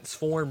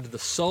transformed the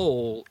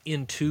soul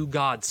into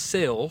God's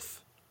self,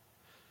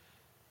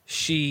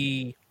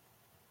 she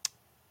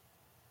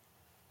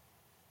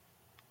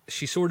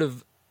sort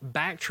of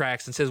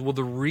backtracks and says, well,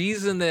 the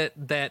reason that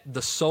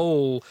the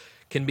soul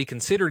can be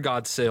considered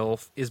God's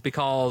self is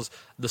because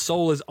the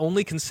soul is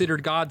only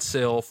considered God's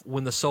self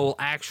when the soul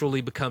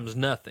actually becomes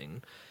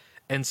nothing.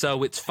 And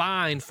so it's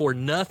fine for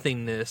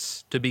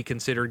nothingness to be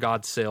considered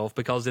God's self,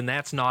 because then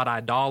that's not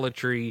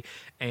idolatry,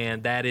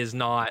 and that is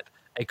not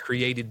a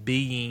created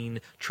being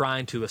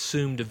trying to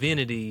assume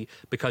divinity,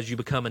 because you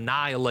become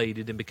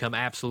annihilated and become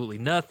absolutely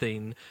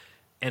nothing,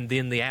 and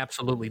then the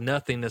absolutely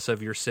nothingness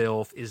of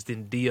yourself is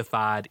then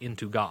deified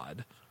into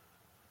God.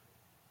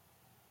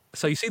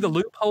 So you see the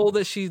loophole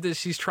that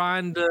she's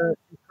trying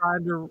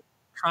to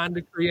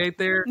create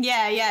there.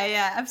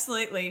 Yeah,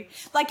 absolutely.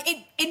 Like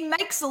it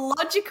makes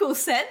logical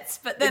sense,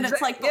 but then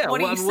it's like, but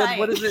what are you saying?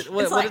 What is it?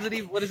 What like, does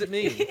it? What does it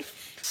mean?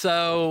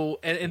 So,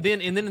 and then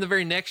in the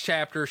very next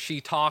chapter,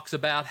 she talks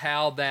about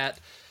how that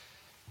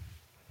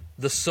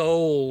the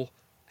soul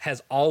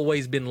has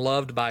always been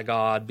loved by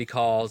God,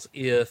 because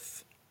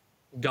if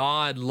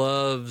God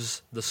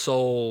loves the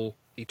soul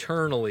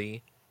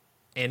eternally,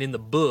 and in the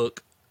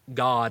book,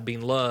 God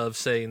being love,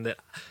 saying that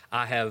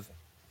I have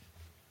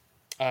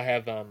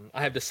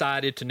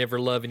decided to never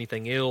love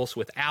anything else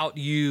without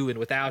you, and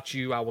without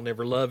you I will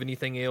never love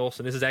anything else.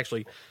 And this is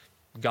actually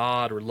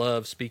God, or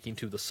love, speaking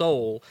to the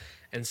soul.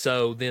 And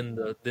so then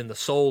the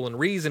soul and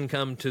reason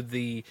come to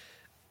the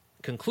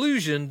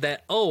conclusion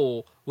that,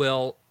 oh,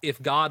 well,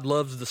 if God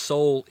loves the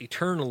soul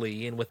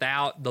eternally, and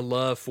without the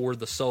love for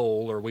the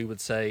soul, or we would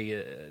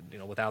say,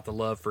 without the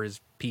love for his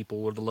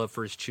people, or the love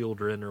for his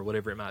children, or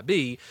whatever it might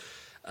be,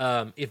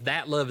 if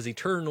that love is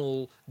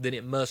eternal, then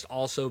it must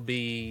also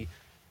be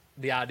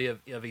the idea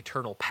of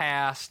eternal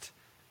past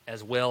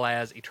as well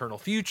as eternal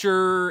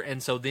future.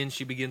 And so then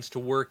she begins to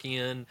work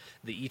in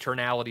the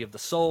eternality of the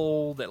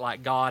soul, that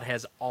like God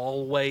has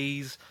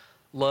always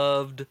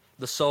loved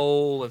the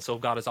soul, and so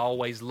God has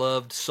always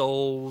loved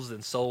souls,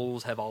 and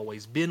souls have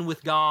always been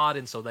with God,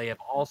 and so they have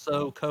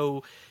also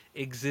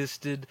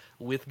coexisted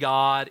with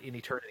God in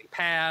eternity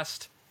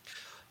past,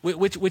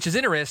 which is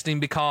interesting,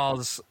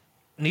 because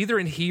neither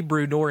in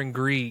Hebrew nor in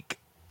Greek,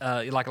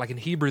 like in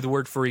Hebrew the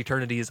word for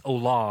eternity is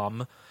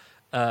olam.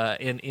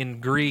 In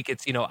Greek,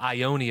 it's,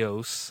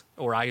 aionios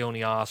or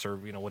ionios, or,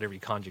 whatever you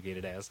conjugate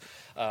it as.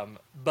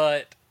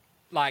 But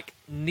like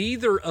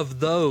neither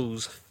of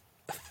those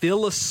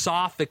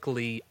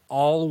philosophically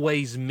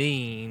always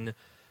mean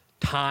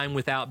time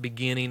without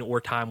beginning or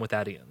time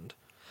without end.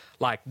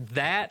 Like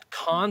that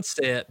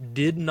concept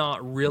did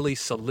not really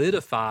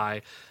solidify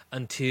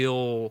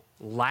until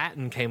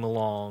Latin came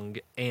along,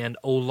 and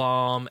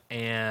olam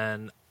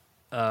and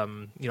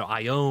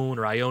aion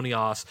or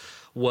aionios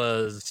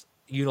was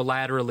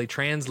unilaterally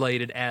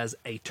translated as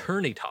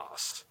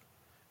eternitas.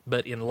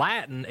 But in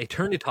Latin,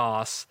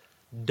 eternitas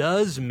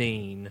does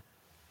mean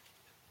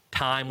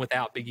time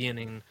without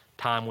beginning,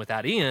 time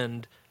without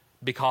end,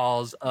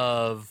 because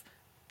of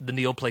the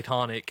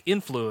Neoplatonic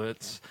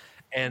influence.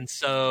 And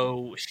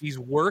so she's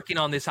working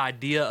on this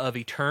idea of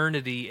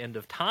eternity and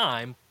of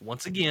time,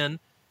 once again,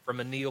 from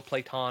a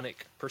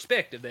Neoplatonic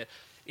perspective, that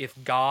if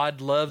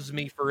God loves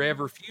me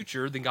forever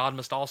future, then God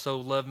must also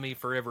love me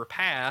forever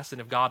past.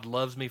 And if God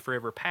loves me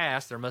forever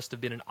past, there must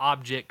have been an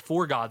object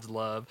for God's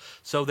love.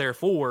 So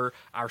therefore,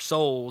 our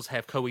souls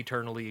have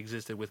co-eternally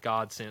existed with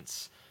God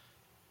since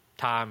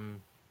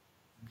time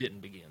didn't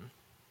begin.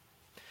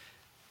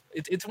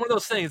 It's one of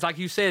those things, like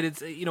you said,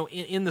 it's,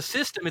 in the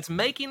system, it's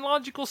making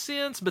logical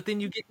sense, but then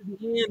you get to the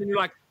end and you're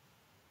like,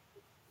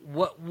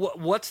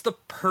 what's the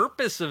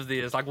purpose of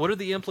this? Like, what are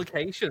the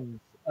implications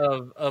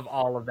of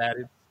all of that?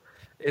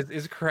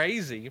 It's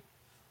crazy.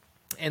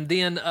 And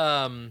then,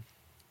 so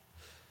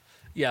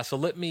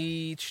let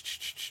me,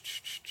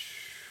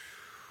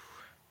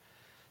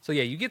 so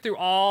yeah, you get through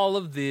all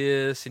of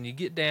this and you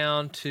get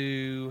down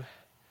to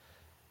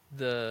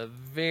the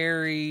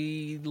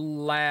very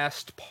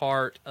last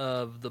part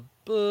of the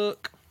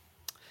book,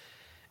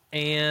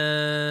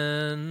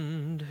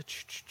 and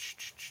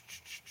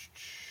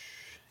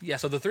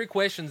so the three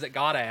questions that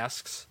God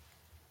asks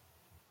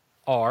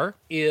are: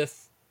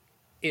 if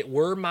it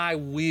were my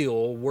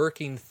will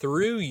working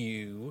through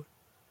you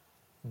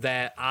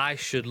that I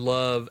should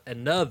love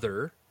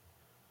another,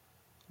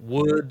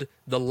 would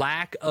the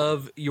lack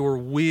of your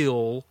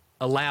will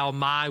allow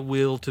my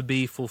will to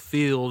be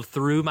fulfilled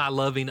through my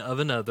loving of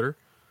another?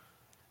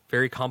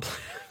 Very complex,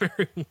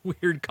 very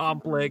weird,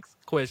 complex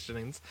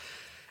questionings.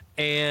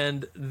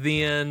 And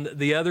then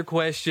the other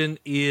question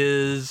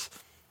is,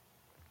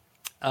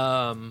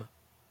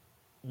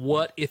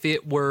 what if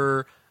it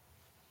were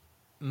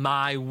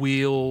my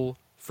will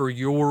for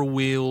your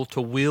will to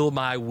will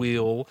my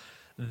will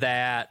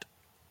that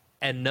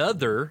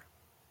another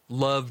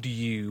loved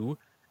you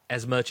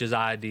as much as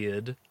I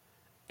did?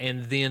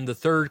 And then the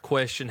third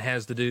question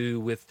has to do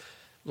with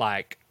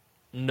like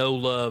no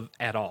love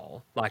at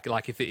all.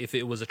 Like if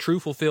it was a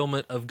true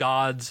fulfillment of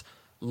God's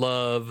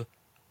love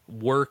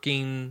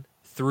working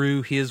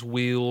through his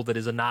will that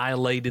has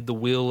annihilated the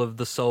will of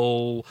the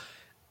soul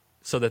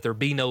so that there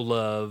be no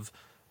love,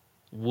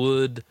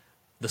 would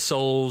the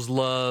soul's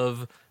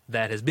love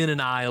that has been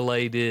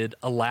annihilated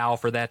allow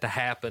for that to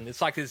happen?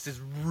 It's like this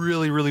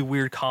really, really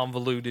weird,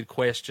 convoluted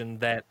question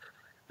that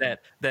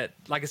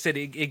like I said,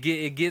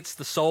 it gets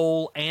the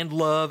soul and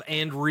love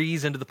and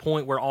reason to the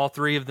point where all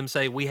three of them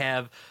say we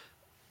have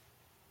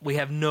we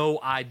have no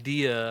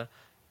idea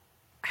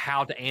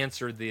how to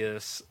answer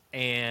this.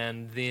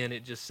 And then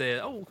it just said,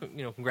 oh,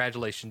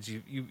 congratulations,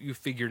 you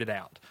figured it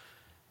out.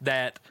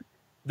 That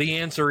the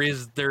answer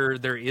is there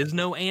is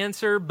no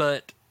answer,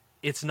 but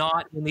it's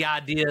not in the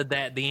idea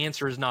that the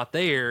answer is not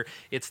there.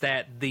 It's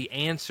that the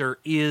answer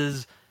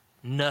is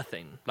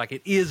nothing. Like,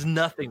 it is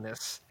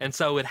nothingness. And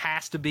so it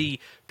has to be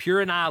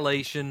pure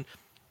annihilation,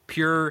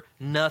 pure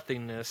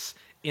nothingness,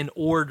 in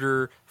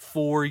order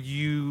for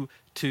you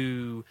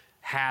to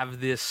have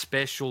this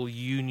special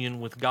union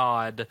with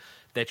God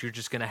that you're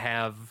just going to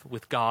have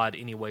with God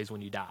anyways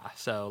when you die.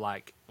 So,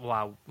 like,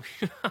 wow.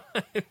 You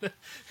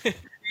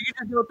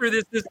just go through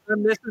this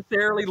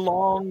unnecessarily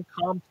long,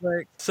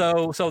 complex.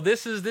 So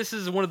this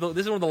is one of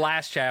the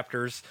last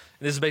chapters.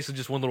 This is basically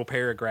just one little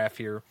paragraph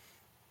here.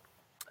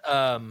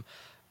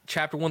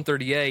 Chapter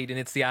 138, and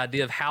it's the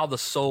idea of how the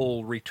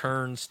soul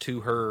returns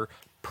to her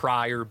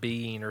prior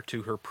being or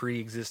to her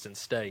pre-existent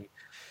state.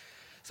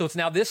 So it's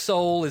now this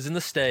soul is in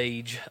the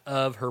stage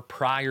of her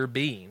prior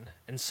being,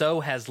 and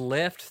so has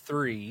left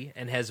three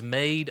and has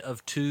made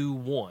of two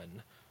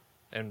one.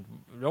 And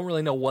we don't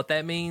really know what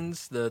that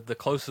means. The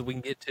closest we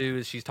can get to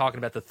is she's talking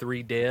about the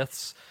three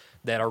deaths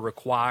that are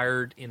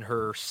required in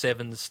her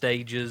 7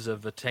 stages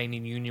of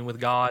attaining union with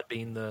God,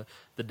 being the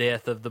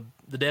death of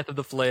the death of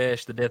the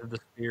flesh, the death of the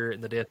spirit,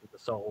 and the death of the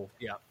soul.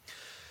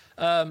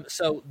 Yeah.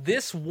 So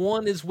this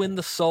one is when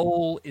the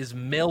soul is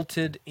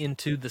melted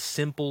into the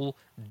simple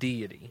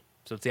deity.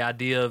 So it's the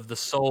idea of the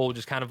soul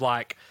just kind of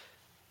like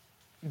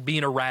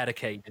being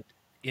eradicated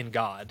in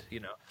God,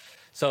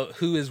 So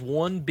who is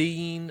one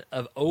being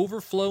of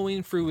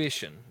overflowing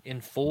fruition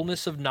in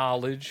fullness of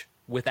knowledge,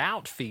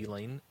 without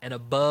feeling, and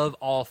above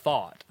all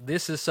thought.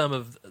 This is some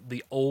of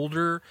the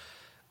older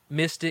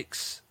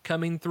mystics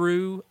coming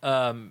through,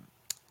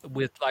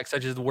 with like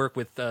such as the work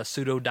with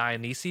Pseudo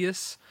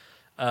Dionysius,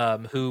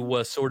 who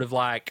was sort of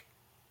like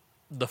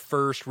the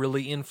first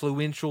really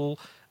influential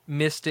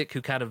mystic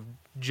who kind of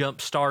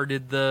jump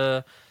started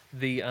the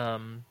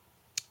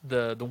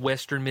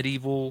Western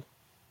medieval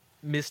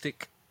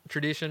mystic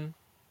tradition.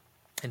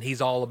 And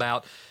he's all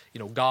about,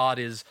 God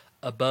is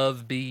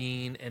above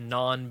being and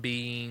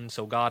non-being,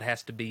 so God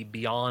has to be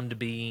beyond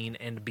being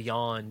and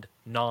beyond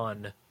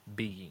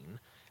non-being.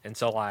 And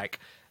so, like,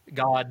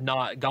 God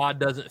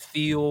doesn't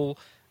feel,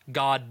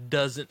 God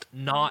doesn't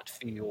not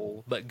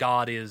feel, but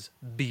God is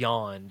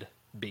beyond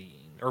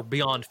being or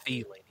beyond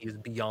feeling. He is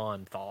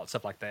beyond thought,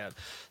 stuff like that.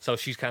 So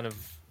she's kind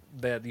of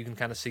that you can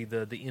kind of see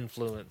the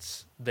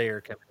influence there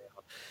coming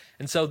out.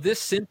 And so this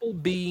simple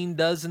being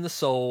does in the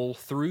soul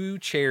through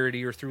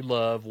charity or through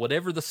love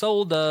whatever the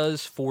soul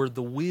does, for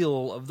the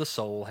will of the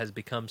soul has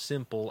become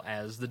simple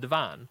as the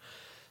divine.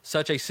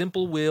 Such a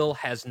simple will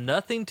has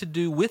nothing to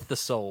do with the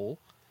soul,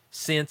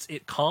 since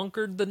it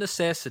conquered the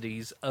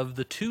necessities of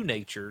the two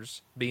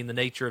natures, being the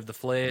nature of the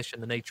flesh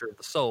and the nature of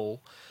the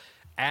soul,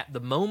 at the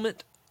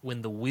moment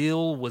when the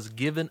will was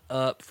given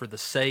up for the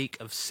sake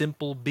of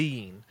simple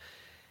being.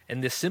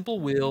 And this simple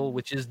will,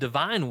 which is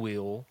divine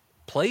will,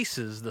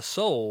 places the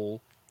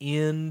soul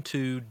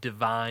into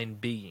divine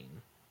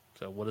being.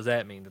 So what does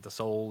that mean? That the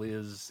soul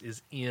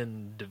is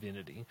in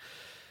divinity.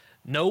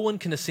 No one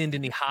can ascend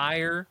any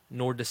higher,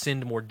 nor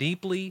descend more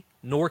deeply,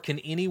 nor can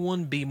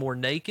anyone be more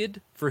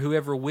naked, for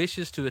whoever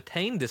wishes to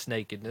attain this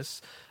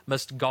nakedness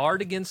must guard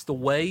against the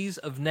ways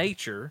of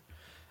nature,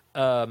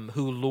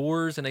 who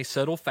lures in a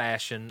subtle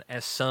fashion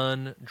as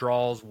sun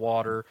draws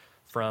water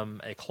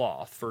from a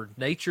cloth. For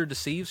nature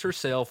deceives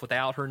herself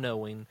without her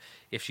knowing,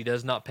 if she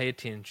does not pay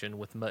attention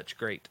with much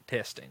great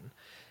testing.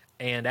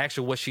 And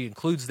actually what she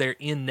includes there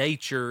in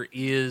nature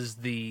is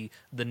the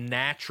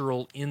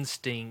natural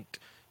instinct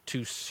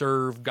to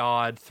serve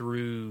God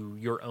through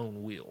your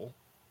own will.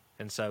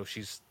 And so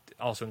she's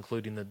also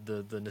including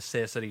the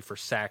necessity for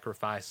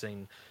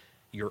sacrificing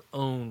your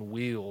own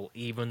will.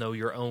 Even though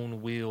your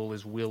own will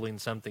is willing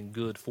something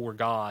good for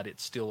God,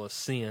 it's still a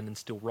sin and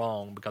still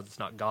wrong because it's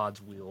not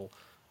God's will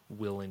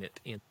willing it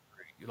in.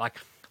 Like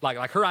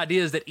her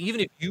idea is that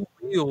even if you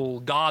will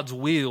God's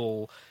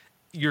will,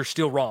 you're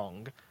still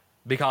wrong,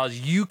 because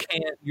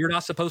you're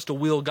not supposed to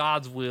will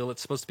God's will.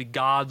 It's supposed to be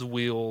God's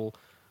will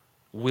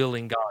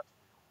willing God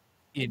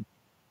in.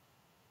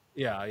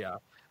 Yeah.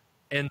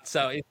 And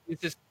so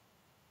it's just,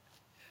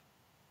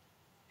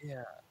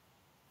 yeah.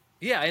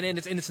 Yeah, and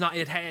it's not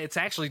it's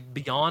actually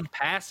beyond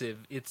passive.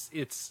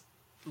 It's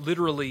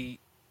literally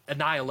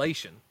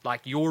annihilation.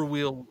 Like, your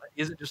will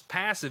isn't just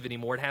passive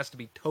anymore. It has to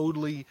be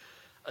totally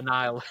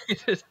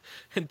annihilated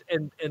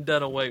and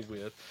done away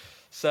with.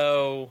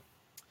 So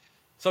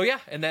yeah,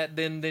 and that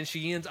then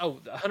she ends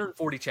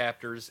 140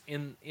 chapters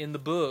in the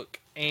book,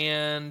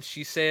 and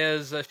she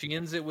says, she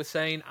ends it with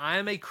saying, "I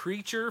am a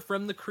creature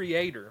from the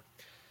Creator,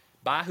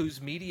 by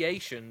whose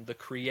mediation the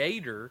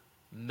Creator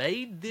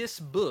made this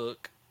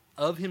book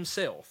of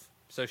himself."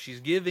 So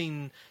she's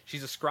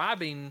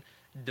ascribing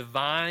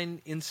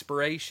divine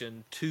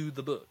inspiration to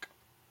the book.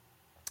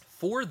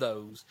 "For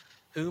those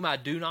whom I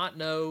do not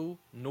know,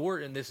 nor,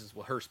 and this is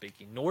her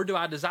speaking, nor do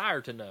I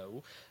desire to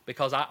know,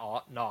 because I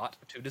ought not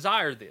to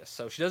desire this.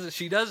 So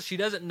she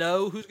doesn't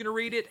know who's going to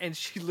read it, and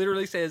she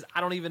literally says,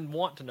 I don't even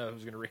want to know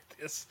who's going to read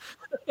this.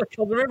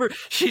 Because remember,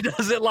 she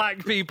doesn't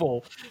like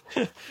people.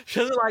 She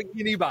doesn't like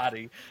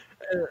anybody.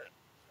 Uh,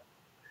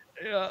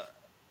 yeah,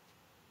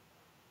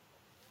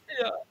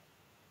 yeah,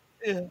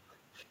 yeah.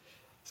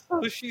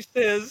 So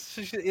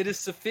it is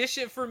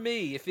sufficient for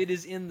me if it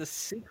is in the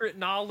secret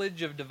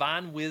knowledge of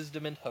divine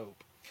wisdom and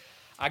hope.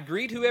 I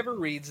greet whoever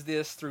reads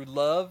this through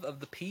love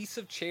of the peace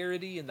of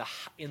charity in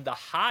the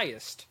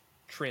highest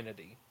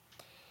Trinity,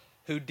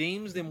 who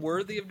deems them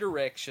worthy of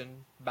direction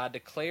by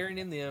declaring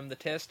in them the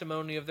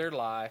testimony of their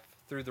life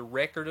through the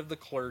record of the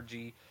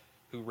clergy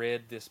who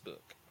read this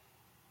book.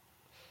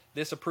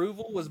 This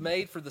approval was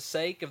made for the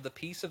sake of the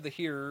peace of the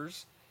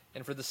hearers,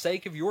 and for the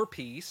sake of your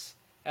peace,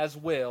 as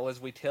well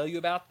as we tell you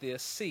about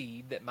this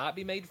seed that might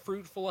be made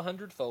fruitful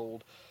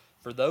 100-fold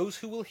for those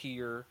who will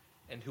hear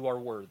and who are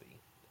worthy.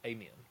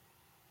 Amen.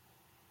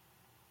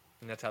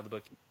 And that's how the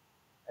book.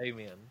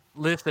 Amen.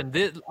 Listen,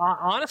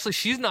 honestly,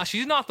 she's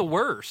not the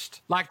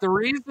worst. Like the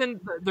reason,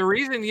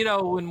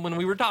 when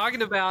we were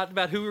talking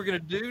about who we were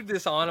going to do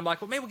this on, I'm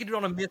like, well, maybe we could do it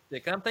on a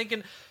mystic. And I'm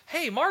thinking,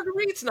 hey,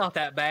 Marguerite's not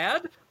that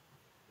bad.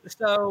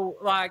 So,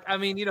 like, I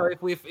mean,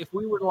 if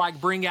we were to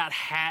like bring out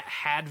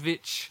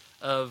Hadvich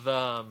of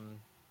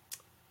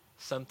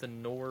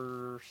something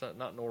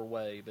not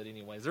Norway, but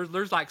anyways,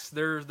 there's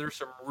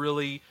some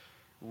really,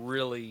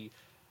 really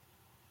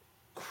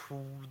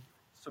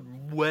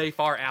some way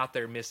far out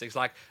there mystics.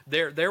 Like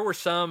there were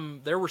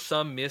some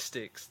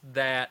mystics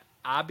that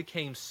I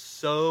became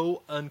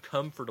so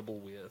uncomfortable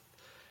with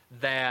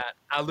that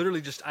I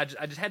literally I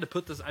just had to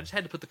put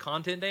the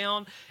content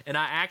down, and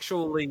I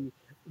actually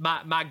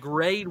my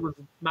grade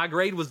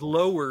was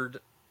lowered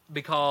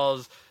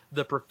because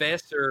the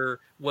professor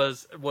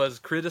was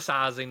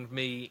criticizing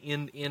me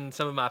in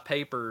some of my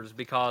papers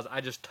because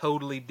I just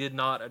totally did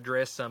not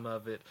address some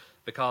of it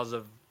because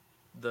of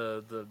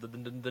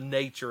the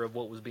nature of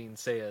what was being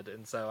said.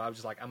 And so I was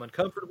just like, I'm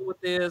uncomfortable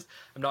with this.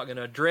 I'm not going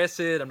to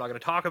address it. I'm not going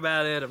to talk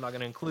about it. I'm not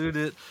going to include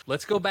it.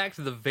 Let's go back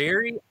to the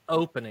very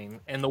opening.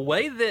 And the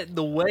way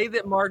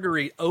that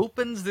Marguerite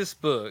opens this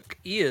book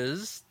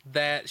is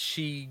that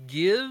she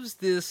gives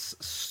this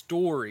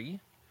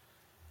story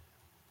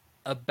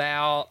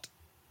about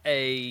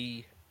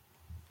a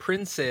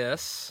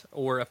princess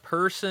or a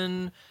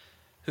person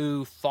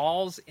who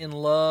falls in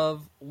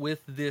love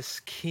with this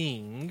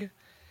king,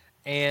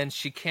 and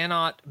she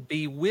cannot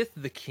be with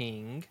the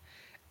king,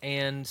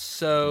 and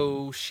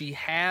so she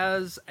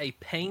has a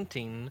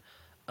painting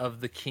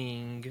of the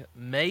king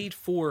made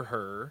for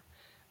her,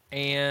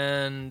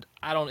 and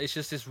it's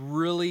just this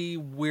really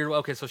weird.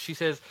 Okay, so she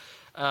says,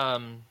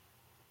 when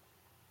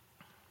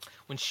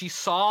she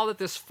saw that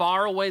this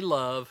faraway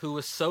love, who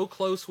was so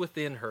close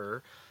within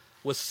her,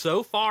 was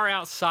so far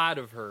outside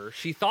of her,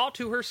 she thought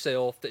to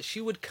herself that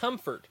she would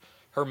comfort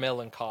her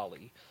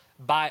melancholy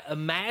by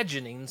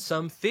imagining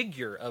some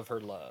figure of her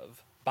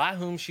love, by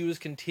whom she was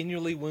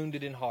continually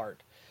wounded in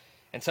heart.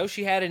 And so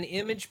she had an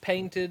image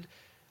painted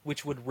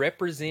which would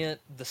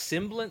represent the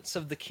semblance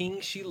of the king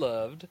she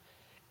loved,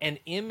 an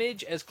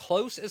image as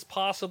close as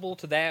possible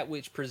to that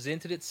which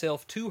presented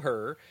itself to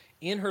her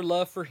in her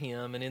love for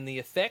him and in the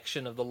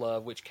affection of the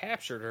love which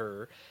captured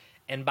her.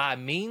 And by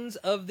means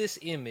of this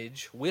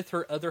image, with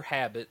her other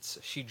habits,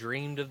 she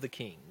dreamed of the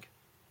king.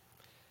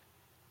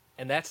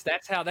 And that's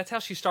how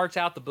she starts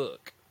out the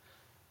book.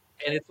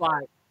 And it's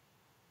like,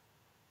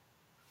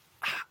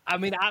 I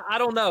mean, I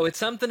don't know. It's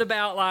something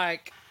about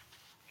like,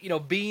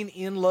 being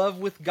in love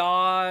with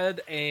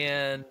God,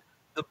 and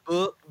the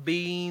book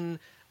being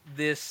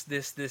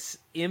this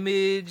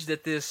image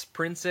that this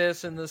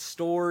princess in the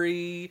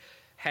story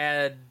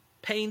had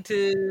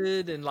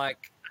painted, and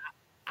like,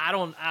 I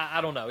don't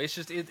know. It's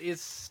just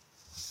it's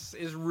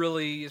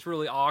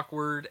really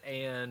awkward,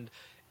 and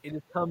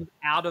it comes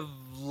out of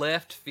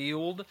left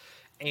field,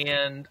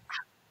 and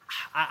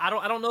I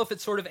don't know if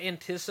it's sort of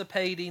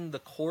anticipating the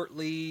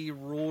courtly,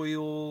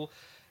 royal,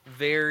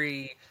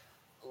 very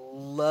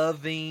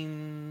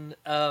loving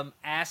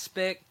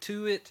aspect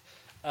to it,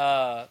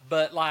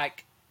 but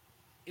like,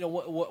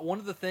 one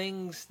of the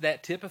things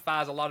that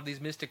typifies a lot of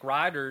these mystic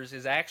writers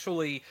is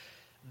actually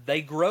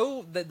they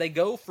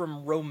go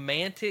from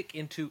romantic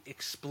into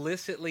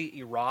explicitly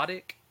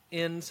erotic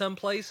in some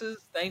places.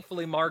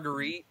 Thankfully,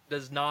 Marguerite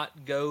does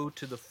not go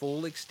to the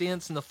full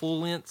extents and the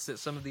full lengths that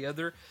some of the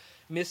other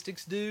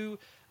mystics do.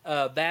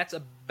 That's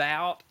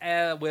about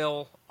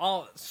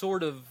all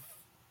sort of.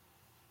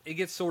 It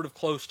gets sort of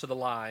close to the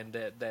line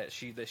that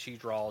she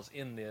draws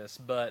in this,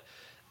 but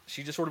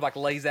she just sort of like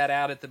lays that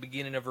out at the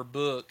beginning of her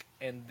book,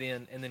 and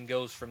then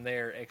goes from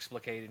there,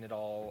 explicating it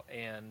all,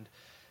 and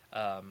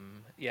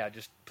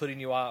just setting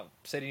you out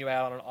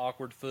on an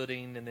awkward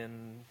footing, and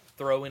then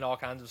throwing all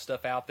kinds of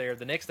stuff out there.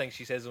 The next thing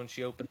she says when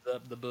she opens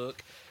up the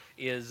book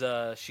is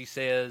she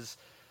says,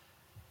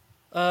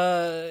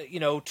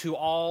 to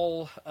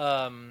all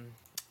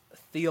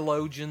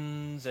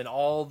theologians and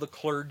all the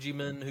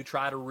clergymen who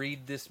try to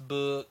read this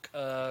book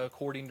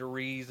according to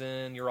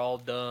reason, you're all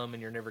dumb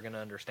and you're never going to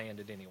understand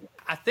it anyway.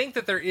 I think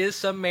that there is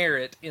some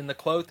merit in the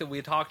quote that we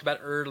had talked about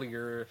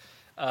earlier,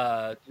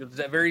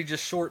 that very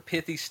just short,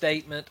 pithy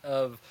statement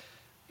of,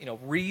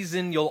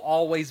 reason, you'll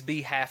always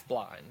be half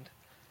blind.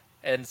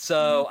 And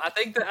so I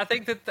think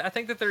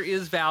that there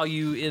is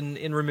value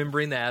in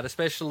remembering that,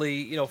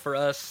 especially for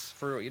us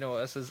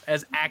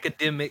as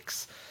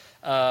academics.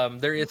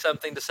 There is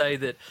something to say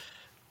that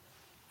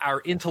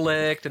our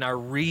intellect and our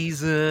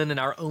reason and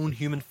our own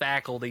human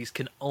faculties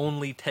can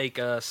only take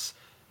us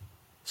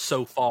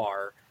so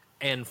far,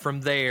 and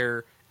from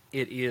there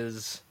it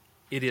is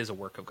a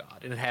work of God,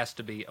 and it has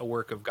to be a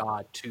work of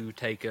God to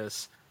take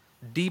us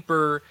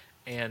deeper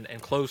and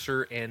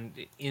closer and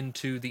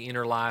into the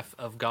inner life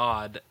of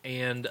God.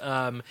 And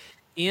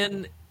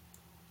in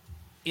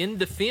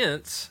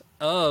defense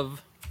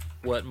of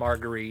what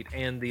Marguerite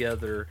and the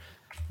other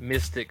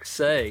mystics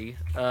say,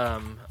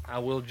 I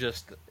will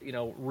just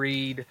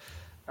read,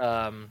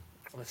 let's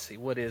see,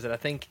 what is it? I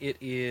think it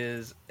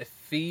is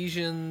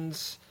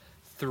Ephesians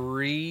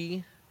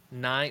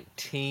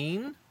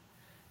 3:19.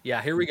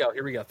 Yeah, here we go.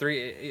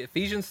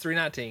 Ephesians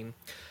 3:19.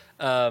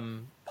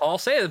 Paul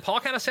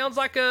kind of sounds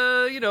like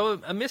a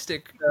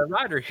mystic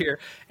writer here.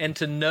 And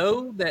to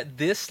know that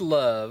this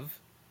love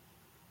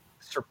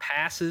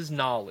surpasses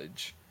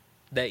knowledge,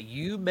 that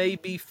you may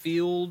be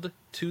filled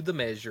to the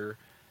measure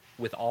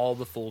with all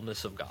the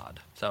fullness of God.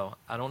 So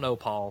I don't know,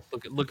 Paul.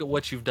 Look at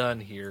what you've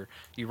done here.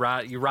 You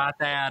write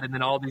that, and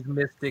then all these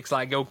mystics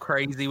go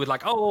crazy with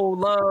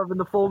love and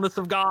the fullness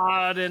of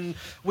God, and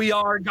we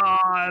are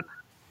God.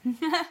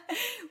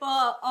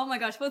 Well, oh my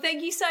gosh. Well,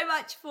 thank you so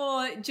much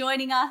for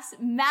joining us,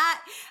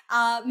 Matt.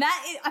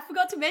 I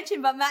forgot to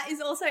mention, but Matt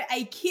is also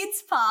a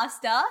kids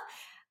pastor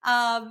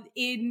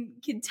in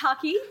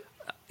Kentucky.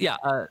 In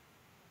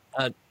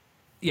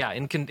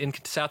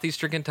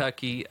southeastern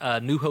Kentucky,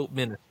 New Hope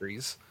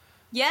Ministries.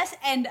 Yes,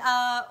 and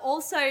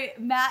also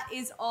Matt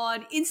is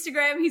on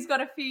Instagram. He's got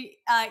a few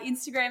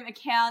Instagram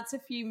accounts, a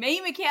few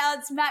meme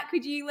accounts. Matt,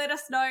 could you let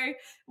us know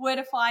where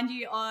to find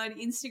you on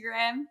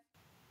Instagram?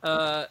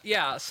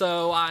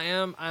 So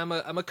I'm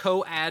a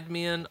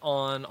co-admin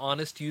on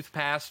Honest Youth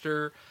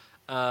Pastor.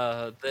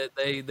 That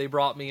they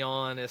brought me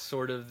on as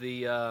sort of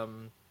the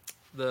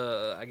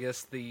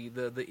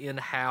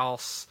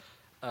in-house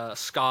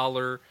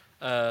scholar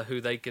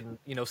who they can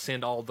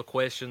send all the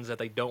questions that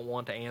they don't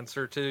want to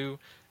answer to,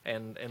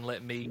 and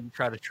let me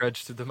try to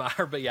trudge through the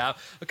mire. But yeah,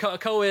 a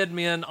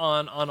co-admin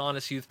on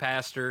Honest Youth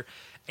Pastor.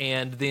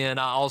 And then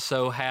I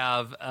also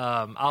have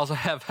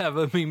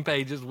a meme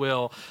page as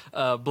well.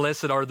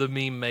 Blessed are the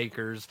meme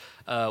makers,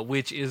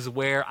 which is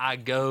where I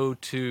go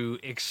to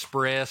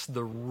express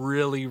the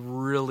really,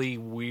 really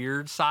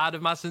weird side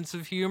of my sense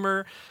of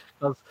humor.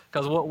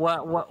 Because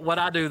what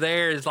I do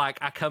there is I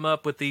come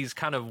up with these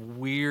kind of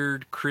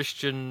weird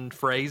Christian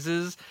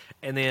phrases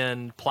and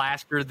then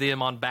plaster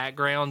them on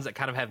backgrounds that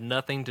kind of have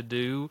nothing to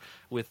do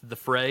with the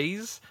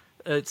phrase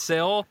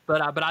itself.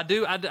 But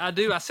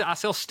I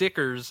sell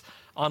stickers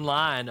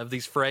online of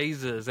these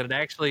phrases, and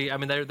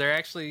they're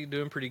actually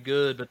doing pretty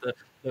good. But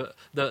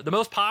the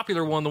most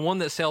popular one, the one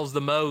that sells the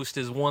most,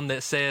 is one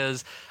that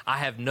says, "I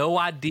have no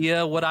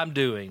idea what I'm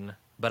doing,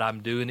 but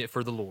I'm doing it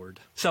for the Lord."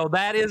 So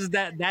that is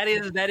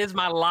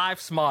my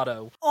life's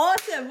motto.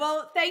 Awesome.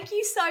 Well, thank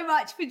you so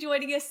much for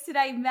joining us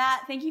today,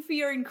 Matt. Thank you for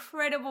your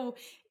incredible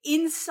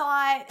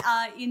insight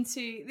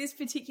into this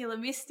particular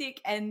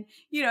mystic, and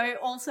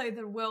also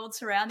the world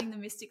surrounding the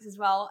mystics as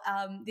well.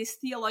 This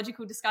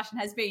theological discussion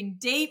has been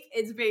deep,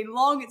 it's been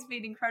long, it's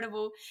been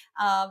incredible.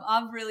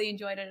 I've really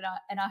enjoyed it,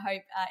 and I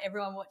hope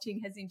everyone watching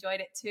has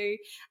enjoyed it too.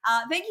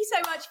 Thank you so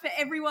much for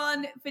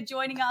everyone for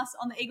joining us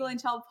on the Eagle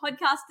and Child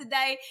podcast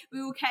today.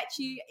 We will catch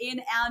you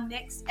in our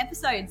next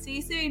episode. See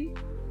you soon.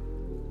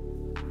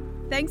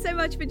 Thanks so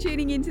much for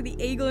tuning into the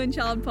Eagle and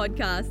Child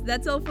podcast.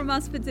 That's all from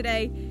us for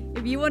today.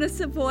 If you want to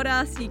support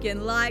us, you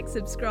can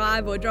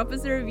subscribe, or drop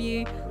us a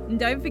review. And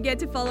don't forget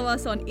to follow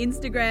us on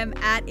Instagram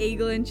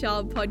 @Eagle and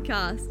Child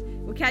Podcast.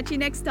 We'll catch you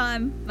next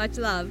time. Much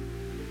love.